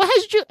 what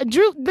has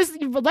Drew, this,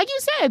 like you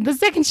said, the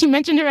second she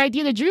mentioned her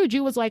idea to Drew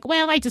was like,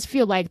 well, I just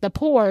feel like the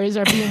poors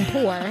are being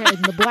poor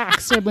and the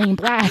blacks are being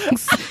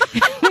blacks.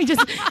 We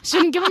just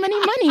shouldn't give them any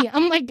money.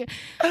 I'm like,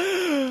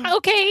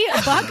 okay,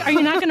 Buck, are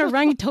you not going to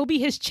run Toby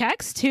his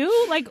checks too?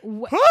 Like,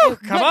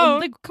 come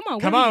on. Like, come on,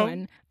 what are you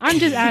doing? I'm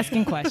just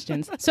asking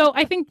questions. So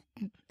I think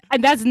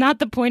that's not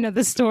the point of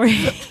the story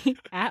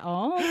at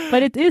all,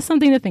 but it is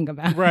something to think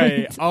about.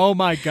 Right. Oh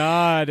my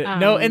God.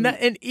 No,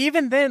 and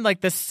even then,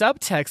 like the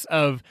subtext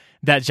of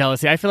that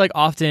jealousy, I feel like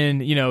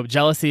often, you know,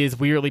 jealousy is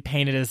weirdly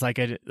painted as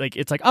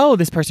it's like, oh,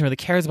 this person really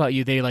cares about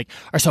you. They like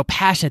are so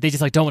passionate. They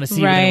just like don't want to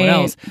see you with anyone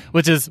else,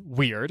 which is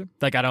weird.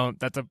 Like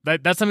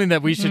that's something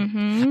that we should,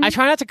 I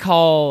try not to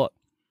call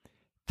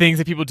things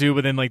that people do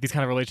within like these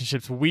kind of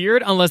relationships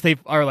weird unless they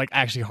are like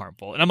actually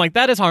harmful. And I'm like,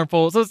 that is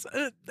harmful. So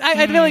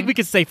I feel like we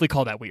could safely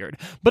call that weird.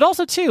 But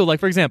also too, like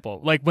for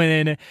example, like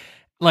when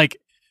like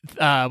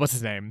what's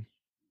his name?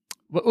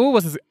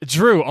 What's his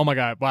Drew? Oh my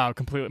God! Wow,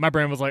 completely. My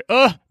brain was like,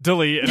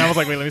 delete, and I was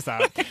like, wait, let me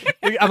stop.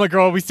 I'm like,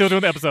 girl, we still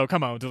doing the episode.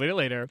 Come on, delete it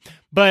later.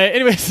 But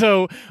anyway,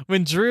 so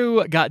when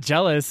Drew got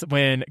jealous,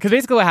 because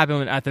basically what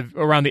happened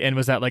around the end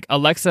was that like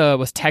Alexa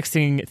was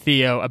texting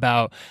Theo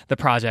about the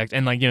project,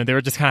 and like you know they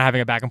were just kind of having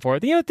a back and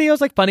forth. You know,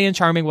 Theo's like funny and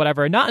charming,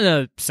 whatever, not in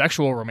a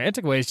sexual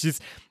romantic way.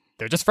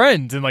 They're just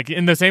friends, and like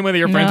in the same way that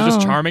your friends are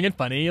just charming and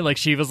funny. Like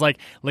she was like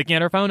looking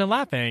at her phone and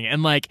laughing,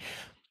 and like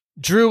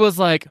Drew was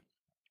like,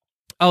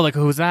 oh, like,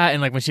 who's that?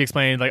 And, like, when she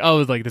explained, like,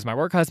 oh, like, this is my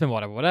work husband,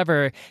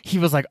 whatever, he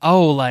was like,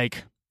 oh,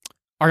 like,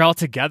 are y'all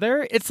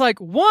together? It's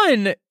like,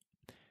 one,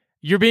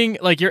 you're being,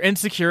 like, your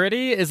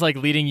insecurity is, like,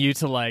 leading you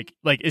to, like,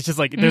 it's just,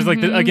 like, there's,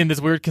 like, again,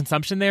 this weird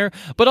consumption there.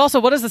 But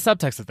also, what is the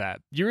subtext of that?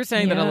 You were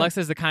saying that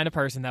Alexa is the kind of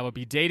person that would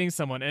be dating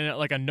someone in,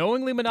 like, a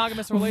knowingly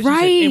monogamous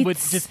relationship and would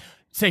just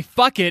say,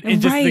 fuck it, and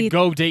just like,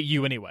 go date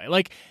you anyway.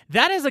 Like,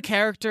 that is a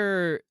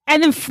character.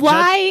 And then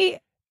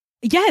fly.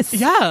 Yes.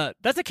 Yeah.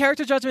 That's a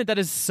character judgment that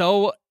is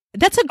so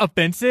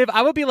offensive.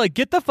 I would be like,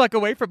 get the fuck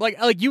away from like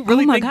you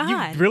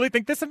really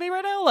think this of me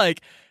right now?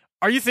 Like,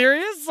 are you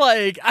serious?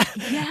 Like,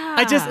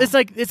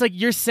 it's like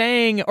you're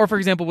saying, or for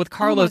example, with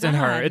Carlos and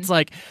her, it's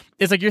like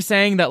you're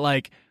saying that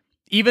like,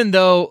 even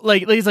though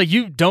like it's like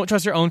you don't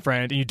trust your own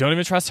friend and you don't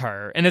even trust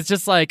her, and it's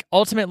just like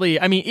ultimately,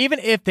 I mean, even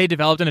if they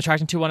developed an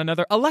attraction to one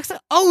another, Alexa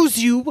owes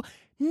you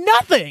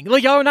nothing.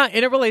 Like y'all are not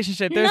in a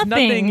relationship. There's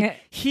nothing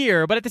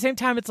here, but at the same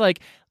time, it's like,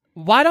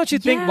 why don't you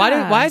think?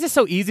 Why is it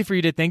so easy for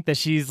you to think that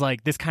she's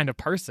like this kind of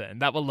person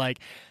that will like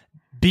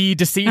be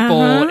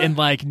deceitful and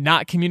like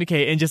not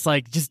communicate and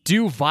just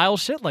do vile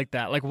shit like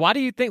that? Like, why do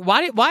you think?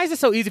 Why is it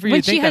so easy for you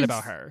to think that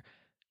about her?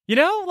 You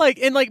know, like,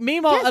 and like,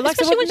 meanwhile,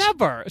 Alexa would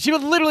never. She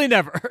would literally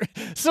never.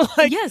 So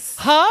like, like,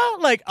 oh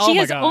my God, she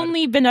has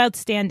only been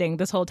outstanding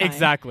this whole time.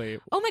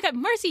 Exactly. Oh my God,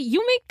 Marcy,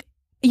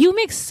 you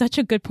make such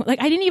a good point. Like,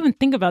 I didn't even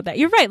think about that.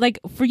 You're right. Like,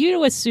 for you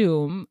to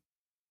assume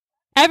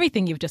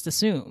everything you've just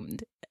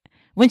assumed,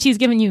 when she's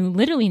given you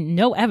literally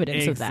no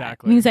evidence of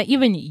that, means that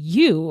even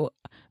you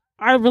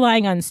are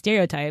relying on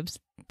stereotypes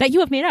that you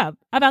have made up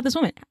about this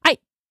woman. And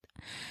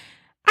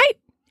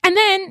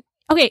then,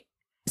 okay,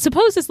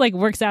 suppose this like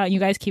works out and you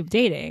guys keep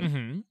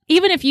dating.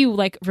 Even if you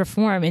like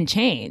reform and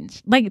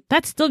change, like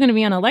that's still going to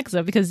be on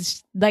Alexa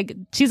because like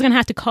she's going to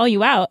have to call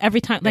you out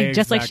every time, like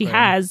just like she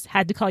has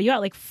had to call you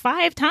out like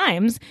 5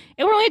 times.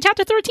 And we're only at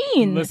chapter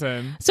 13.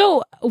 Listen.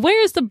 So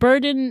where's the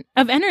burden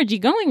of energy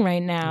going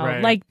right now?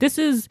 Right. Like this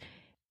is...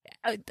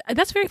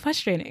 that's very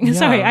frustrating. Yeah.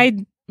 Sorry,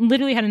 I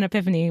literally had an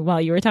epiphany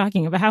while you were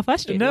talking about how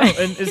frustrating. No,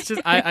 and it's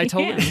just I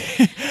totally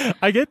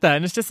I get that,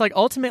 and it's just like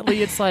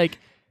ultimately it's like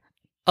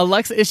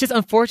Alexa. It's just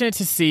unfortunate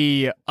to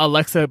see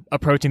Alexa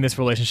approaching this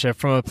relationship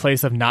from a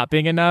place of not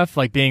being enough,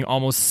 like being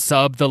almost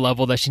sub the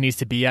level that she needs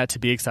to be at to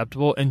be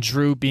acceptable, and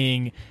Drew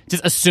being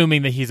just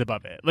assuming that he's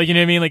above it. Like you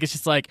know what I mean? Like it's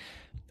just like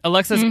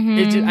Alexa's.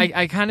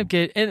 I kind of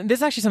get, and this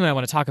is actually something I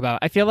want to talk about.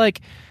 I feel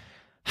like.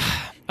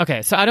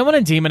 Okay, so I don't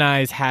want to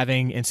demonize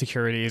having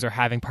insecurities or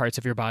having parts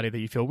of your body that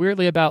you feel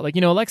weirdly about. Like,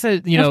 you know,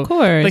 Alexa, you know,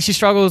 like she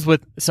struggles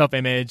with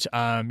self-image.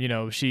 You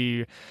know,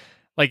 she,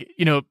 like,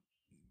 you know,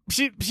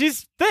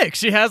 she's thick.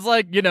 She has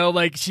like, you know,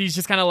 like she's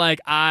just kind of like,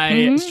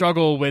 I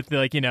struggle with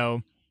like, you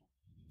know,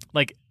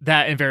 like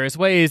that in various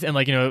ways. And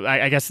like, you know,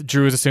 I guess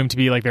Drew is assumed to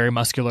be like very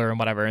muscular and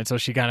whatever. And so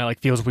she kind of like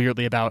feels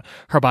weirdly about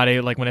her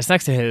body, like when it's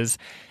next to his.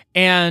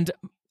 And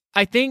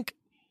I think,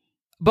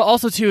 but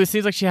also too, it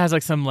seems like she has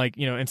like some like,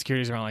 you know,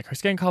 insecurities around like her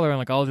skin color and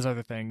like all these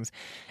other things.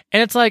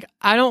 And it's like,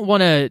 I don't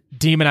want to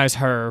demonize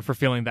her for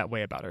feeling that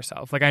way about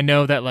herself. Like, I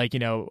know that like, you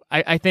know,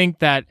 I think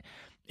that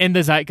in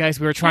the zeitgeist,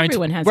 we're trying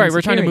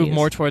to move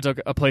more towards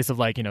a place of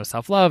like, you know,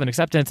 self-love and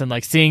acceptance and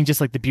like seeing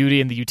just like the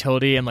beauty and the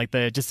utility and like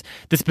the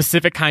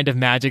specific kind of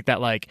magic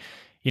that like,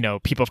 you know,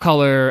 people of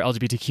color,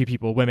 LGBTQ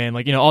people, women,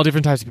 like, you know, all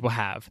different types of people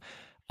have.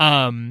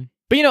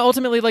 But, you know,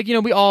 ultimately, like, you know,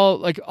 we all,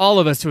 like, all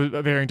of us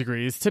to varying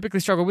degrees typically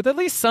struggle with at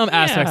least some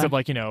aspects of,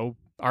 like, you know,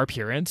 our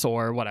appearance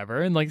or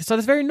whatever. And, like, so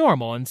that's very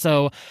normal. And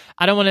so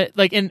I don't want to,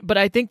 like, but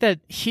I think that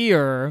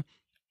here,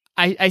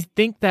 I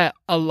think that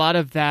a lot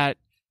of that,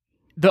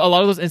 a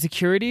lot of those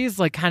insecurities,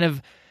 like, kind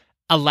of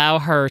allow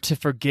her to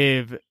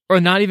forgive or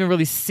not even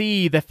really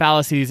see the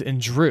fallacies in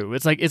Drew.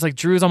 It's like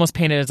Drew's almost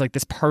painted as like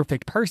this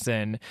perfect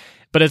person,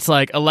 but it's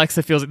like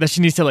Alexa feels like that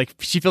she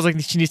feels like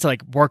she needs to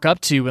like work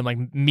up to and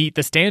like meet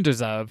the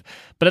standards of.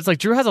 But it's like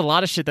Drew has a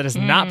lot of shit that is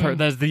not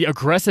that is the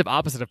aggressive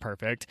opposite of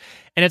perfect.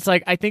 And it's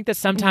like I think that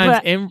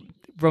sometimes in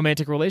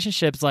romantic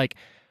relationships, like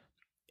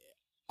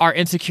our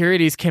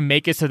insecurities can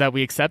make it so that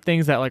we accept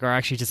things that like are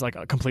actually just like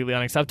completely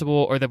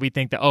unacceptable, or that we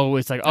think that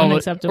it's like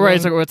unacceptable. Right?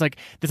 It's like, or it's like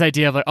this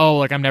idea of like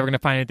like I'm never gonna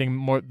find anything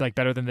more like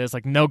better than this.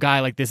 Like no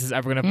guy like this is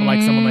ever gonna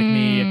like someone like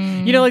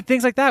me. You know, like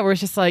things like that, where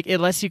it's just like it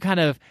lets you kind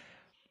of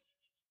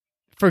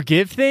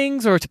forgive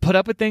things or to put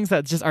up with things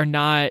that just are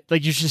not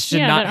like you just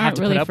should not have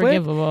to really put up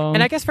forgivable. With.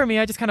 And I guess for me,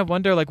 I just kind of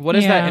wonder like what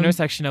is that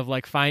intersection of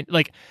like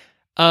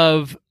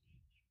of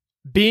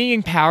being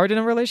empowered in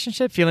a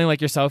relationship, feeling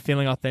like yourself,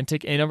 feeling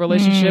authentic in a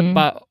relationship,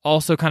 but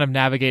also kind of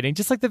navigating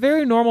just like the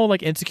very normal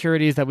like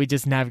insecurities that we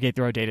just navigate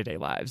through our day-to-day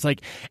lives.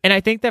 Like, and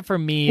I think that for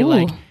me,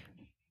 like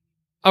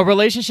a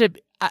relationship,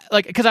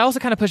 like, because I also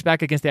kind of push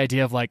back against the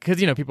idea of like, because,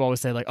 you know, people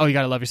always say like, oh, you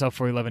got to love yourself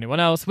before you love anyone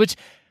else, which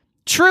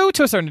true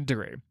to a certain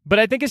degree. But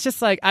I think it's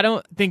just like, I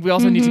don't think we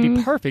also need to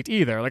be perfect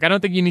either. Like, I don't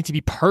think you need to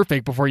be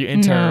perfect before you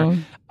enter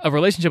a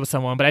relationship with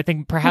someone, but I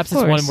think perhaps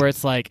it's one where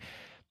it's like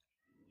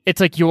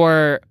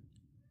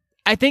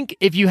I think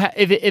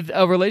if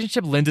a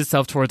relationship lends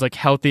itself towards like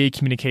healthy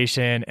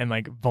communication and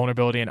like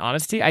vulnerability and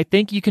honesty, I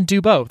think you can do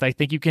both. I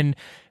think you can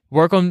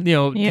work on, you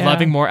know,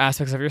 loving more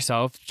aspects of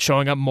yourself,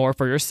 showing up more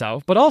for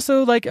yourself, but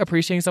also like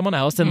appreciating someone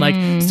else and like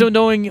still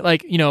knowing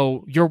like, you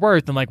know, your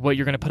worth and like what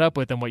you're going to put up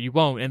with and what you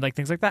won't and like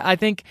things like that. I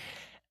think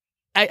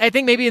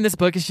maybe in this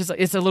book it's just like,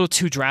 it's a little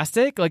too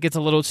drastic. Like it's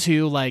a little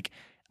too like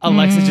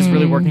Alexa's just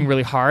really working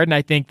really hard. And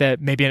I think that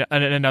maybe in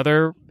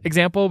another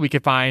example, we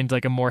could find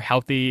like a more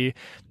healthy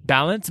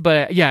balance.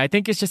 But yeah, I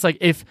think it's just like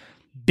if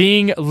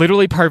being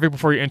literally perfect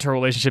before you enter a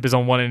relationship is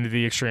on one end of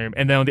the extreme,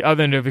 and then on the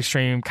other end of the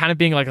extreme, kind of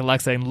being like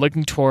Alexa and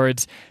looking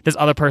towards this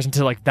other person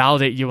to like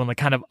validate you in like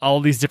kind of all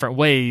these different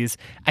ways,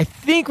 I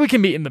think we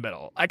can meet in the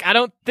middle. Like, I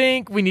don't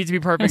think we need to be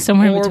perfect,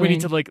 or we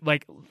need to like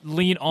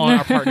lean on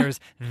our partners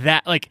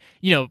that like,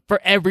 you know, for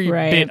every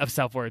bit of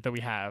self-worth that we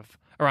have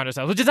around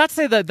ourselves, which is not to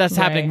say that that's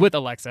happening with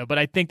Alexa, but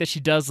I think that she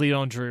does lead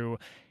on Drew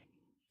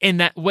in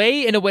that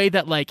way, in a way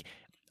that like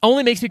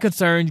only makes me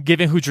concerned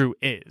given who Drew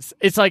is.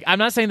 It's like, I'm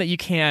not saying that you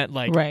can't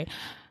like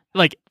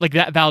like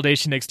that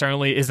validation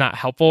externally is not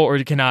helpful or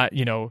you cannot,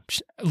 you know,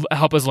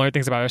 help us learn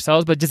things about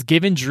ourselves, but just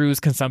given Drew's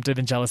consumptive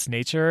and jealous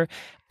nature,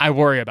 I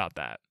worry about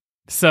that.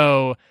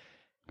 So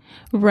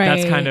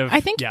that's kind of, I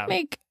think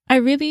I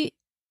really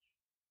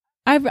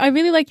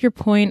like your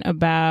point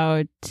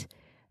about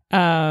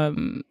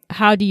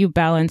how do you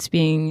balance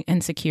being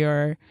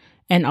insecure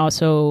and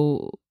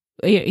also,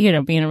 you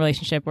know, being in a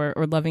relationship or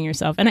loving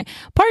yourself. And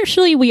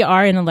partially we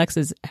are in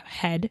Alexa's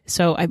head,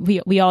 so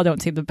we all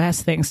don't say the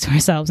best things to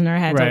ourselves in our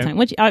heads all the time,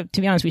 which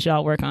to be honest we should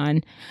all work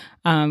on,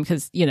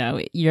 because you know,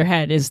 your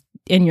head is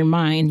in your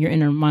mind, your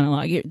inner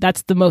monologue.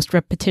 That's the most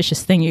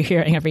repetitious thing you're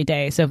hearing every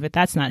day, so if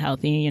that's not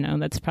healthy, you know,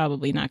 that's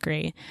probably not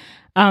great.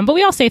 But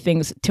we all say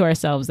things to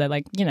ourselves that,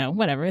 like, you know,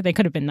 whatever, they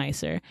could have been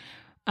nicer.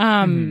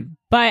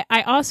 But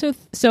I also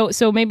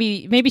so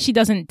maybe she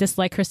doesn't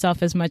dislike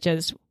herself as much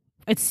as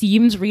it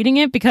seems reading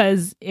it,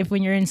 because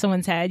when you're in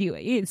someone's head,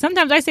 you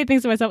sometimes I say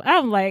things to myself,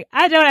 I'll be like,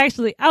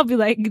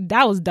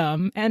 that was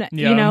dumb. And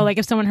you know, like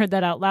if someone heard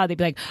that out loud, they'd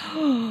be like,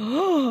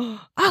 oh,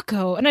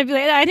 Akko. And I'd be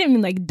like, I didn't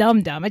mean like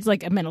dumb. I just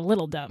like, I meant a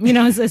little dumb. You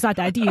know, it's not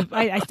that deep.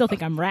 I still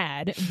think I'm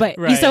rad. But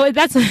so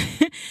that's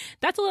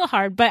that's a little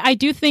hard. But I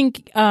do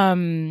think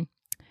I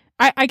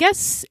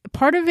guess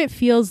part of it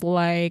feels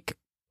like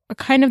a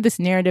kind of this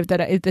narrative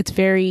that's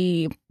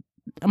very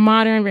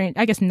modern,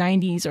 I guess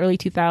 90s, early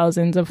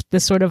 2000s, of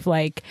this sort of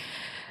like,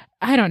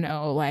 I don't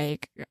know,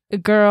 like a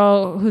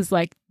girl who's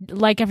like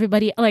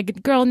everybody,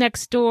 like girl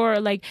next door,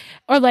 like,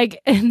 or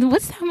like, and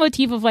what's that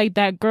motif of like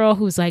that girl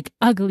who's like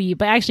ugly,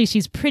 but actually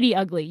she's pretty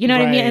ugly, you know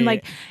what I mean? And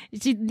like,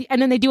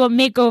 and then they do a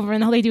makeover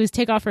and all they do is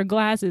take off her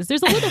glasses.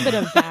 There's a little bit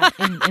of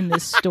that in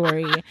this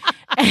story.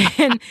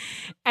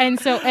 And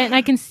so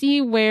I can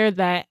see where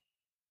that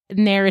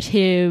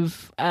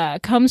narrative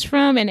comes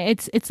from, and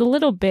it's a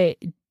little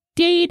bit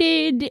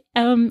dated,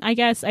 I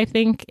guess, I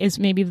think is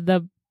maybe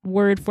the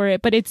word for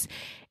it. But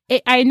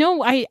I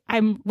know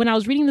I'm when I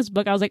was reading this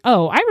book, I was like,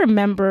 oh, I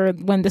remember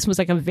when this was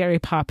like a very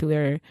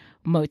popular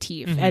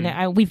motif. Mm-hmm.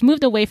 And we've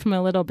moved away from it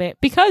a little bit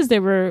because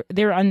there were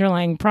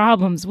underlying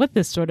problems with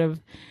this sort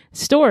of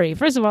story.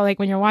 First of all, like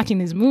when you're watching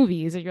these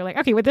movies and you're like,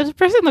 okay, well, this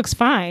person looks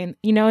fine,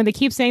 and they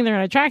keep saying they're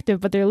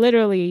unattractive, but they're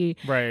literally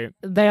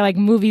they're like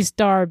movie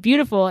star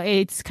beautiful.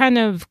 It's kind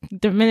of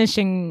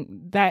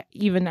diminishing that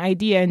even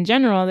idea in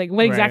general. Like,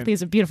 what exactly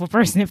is a beautiful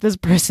person if this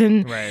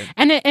person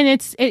and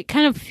it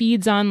kind of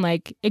feeds on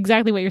like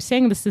exactly what you're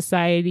saying, the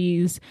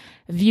society's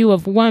view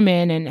of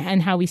woman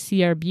and how we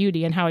see our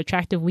beauty and how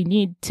attractive we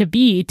need to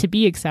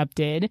be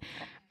accepted.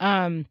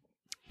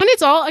 And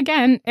it's all,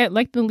 again,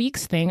 like the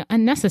leaks thing,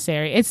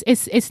 unnecessary.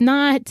 It's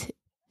not.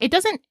 It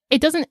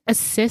doesn't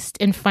assist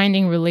in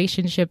finding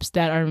relationships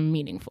that are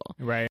meaningful.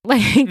 Right.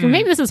 Like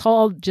maybe this is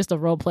all just a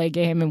role play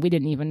game and we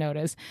didn't even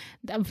notice.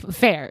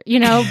 Fair,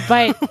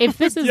 But if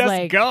this is yes,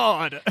 like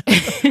God.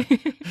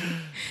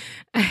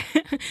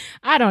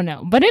 I don't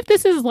know. But if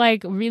this is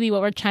like really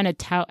what we're trying to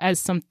tout as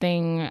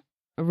something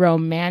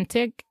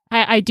romantic,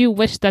 I do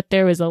wish that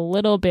there was a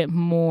little bit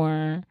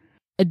more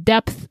a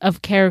depth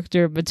of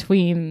character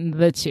between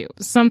the two.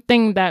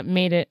 Something that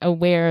made it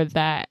aware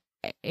that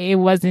it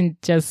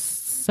wasn't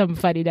just some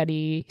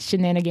fuddy-duddy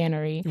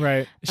shenaniganery.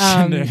 Right.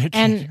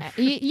 And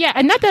yeah,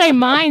 and not that I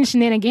mind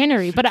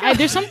shenaniganery, but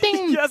there's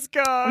something... yes,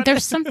 God.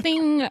 There's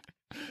something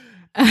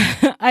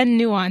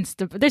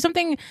unnuanced. There's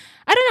something...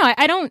 I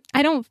don't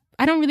know.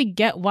 I don't really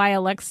get why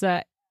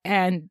Alexa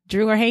and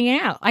Drew are hanging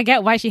out. I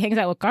get why she hangs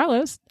out with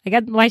Carlos. I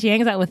get why she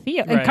hangs out with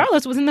Theo. And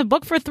Carlos was in the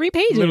book for 3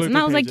 pages. Literally and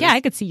I was like, yeah,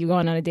 I could see you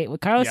going on a date with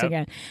Carlos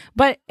again.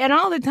 But and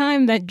all the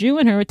time that Drew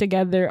and her were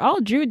together,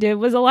 all Drew did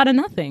was a lot of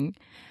nothing.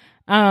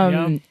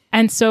 And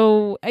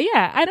so,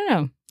 yeah, I don't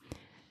know.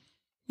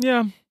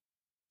 Yeah.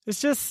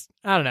 It's just,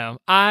 I don't know.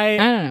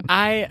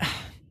 I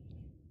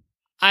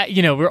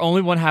we're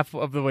only one half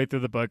of the way through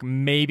the book.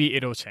 Maybe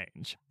it'll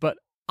change. But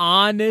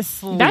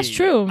honestly, that's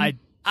true.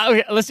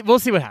 Okay, we'll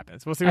see what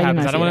happens. We'll see what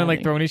happens. I don't want to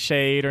like throw any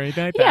shade or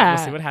anything like that.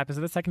 We'll see what happens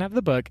in the second half of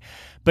the book.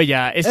 But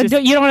yeah, it's just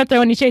you don't want to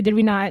throw any shade. Did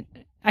we not?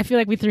 I feel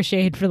like we threw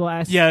shade for the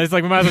last. Yeah, it's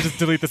like we might as well just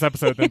delete this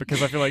episode then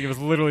because I feel like it was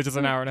literally just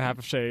an hour and a half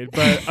of shade.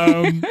 But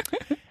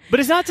but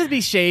it's not to be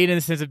shade in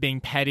the sense of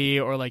being petty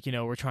or like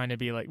we're trying to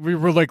be like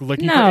we're like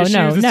looking for issues.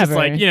 No, it's never. just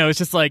like it's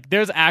just like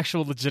there's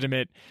actual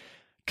legitimate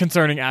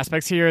concerning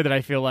aspects here that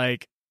I feel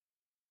like,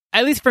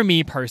 at least for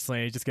me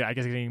personally, just I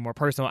guess getting more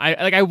personal.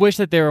 I wish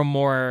that there were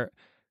more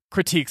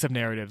critiques of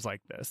narratives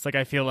like this. Like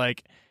I feel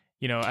like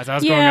as I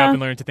was growing up and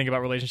learning to think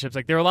about relationships,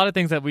 like there are a lot of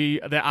things that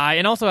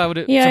I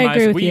would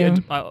surmise we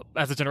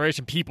as a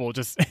generation, people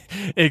just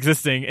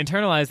existing,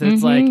 internalized that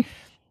it's like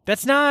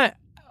that's not,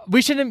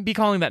 we shouldn't be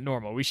calling that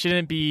normal. We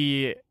shouldn't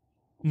be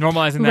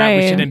normalizing that.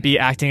 We shouldn't be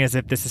acting as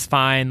if this is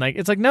fine. Like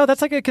it's like, no,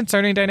 that's like a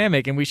concerning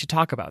dynamic and we should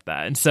talk about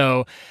that. And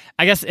so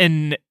I guess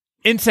in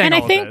saying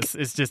all of this,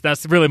 it's just,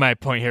 that's really my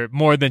point here,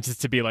 more than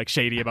just to be like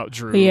shady about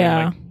Drew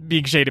and like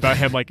being shady about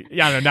him, like, I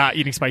don't know, not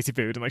eating spicy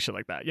food and like shit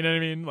like that. You know what I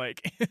mean?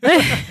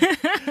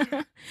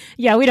 Like,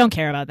 yeah, we don't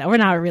care about that. We're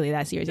not really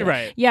that serious.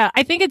 Right. Yeah,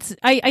 I think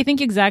I think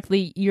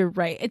exactly, you're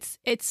right.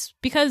 It's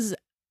because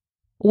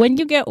when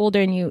you get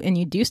older and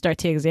you do start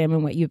to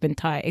examine what you've been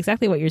taught,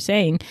 exactly what you're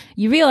saying,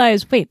 you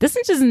realize, wait, this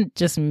isn't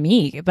just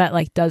me that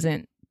like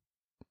doesn't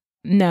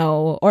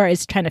know or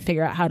is trying to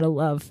figure out how to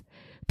love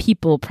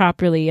people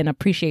properly and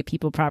appreciate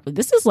people properly.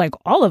 This is like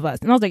all of us.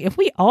 And I was like, if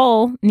we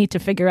all need to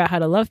figure out how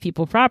to love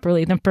people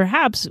properly, then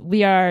perhaps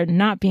we are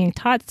not being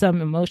taught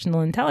some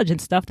emotional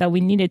intelligence stuff that we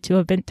needed to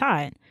have been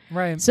taught.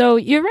 Right. So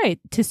you're right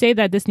to say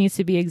that this needs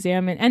to be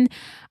examined. And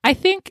I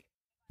think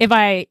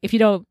if you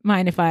don't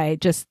mind if I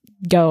just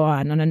go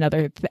on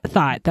another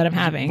thought that I'm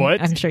having.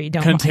 What? I'm sure you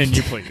don't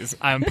Continue, mind. please.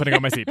 I'm putting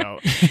on my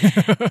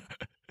seatbelt.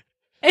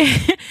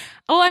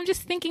 I'm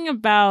just thinking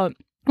about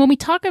when we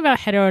talk about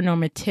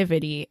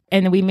heteronormativity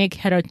and we make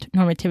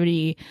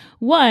heteronormativity,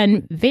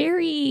 one,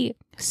 very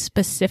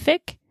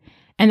specific,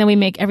 and then we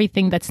make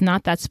everything that's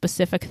not that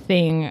specific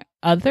thing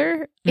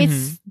other.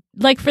 It's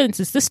like, for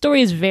instance, this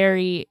story is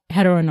very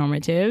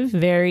heteronormative,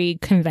 very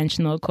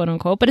conventional, quote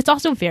unquote, but it's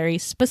also very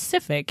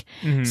specific.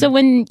 So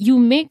when you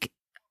make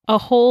a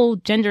whole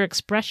gender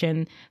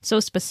expression so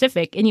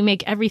specific and you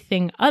make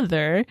everything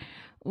other,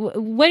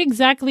 what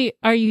exactly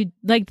are you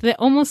like?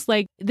 Almost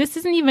like this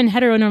isn't even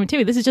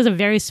heteronormativity. This is just a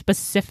very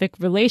specific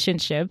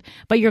relationship,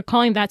 but you're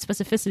calling that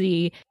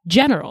specificity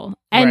general.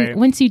 And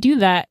once you do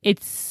that,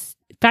 it's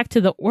back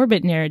to the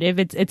orbit narrative.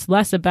 It's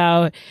less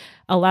about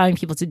allowing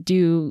people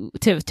to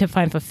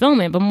find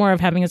fulfillment, but more of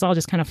having us all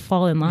just kind of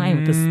fall in line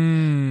with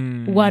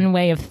this one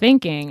way of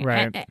thinking,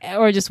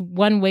 or just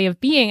one way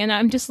of being. And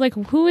I'm just like,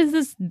 who is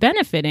this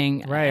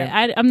benefiting?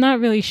 I'm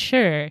not really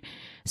sure.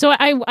 So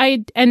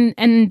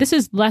and this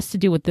is less to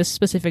do with this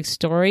specific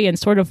story and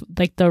sort of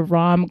like the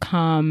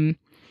rom-com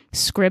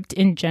script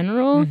in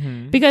general,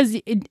 because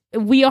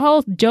we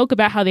all joke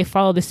about how they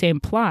follow the same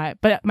plot.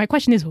 But my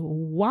question is,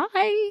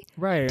 why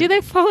do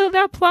they follow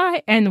that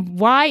plot? And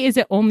why is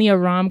it only a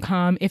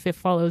rom-com if it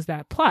follows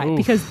that plot? Oof.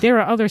 Because there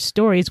are other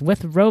stories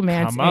with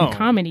romance and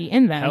comedy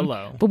in them.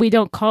 But we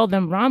don't call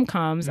them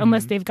rom-coms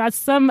unless they've got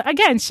some,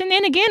 again,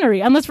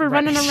 shenaniganery, unless we're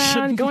running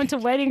around going to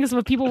weddings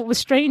with people with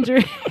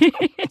strangers.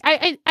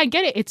 I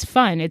get it. It's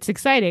fun. It's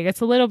exciting.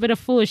 It's a little bit of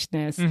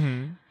foolishness.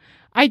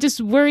 I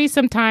just worry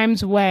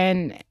sometimes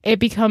when it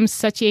becomes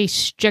such a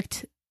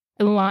strict,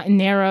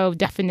 narrow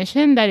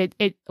definition that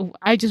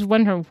I just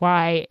wonder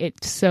why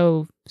it's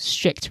so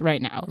strict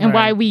right now, and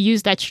why we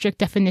use that strict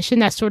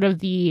definition as sort of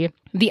the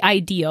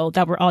ideal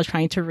that we're all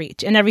trying to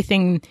reach, and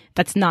everything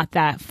that's not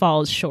that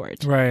falls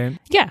short. Right.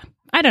 Yeah.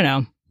 I don't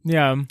know.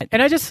 Yeah.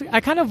 And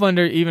I kind of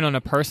wonder, even on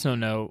a personal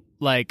note,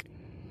 like,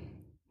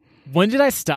 when did I stop?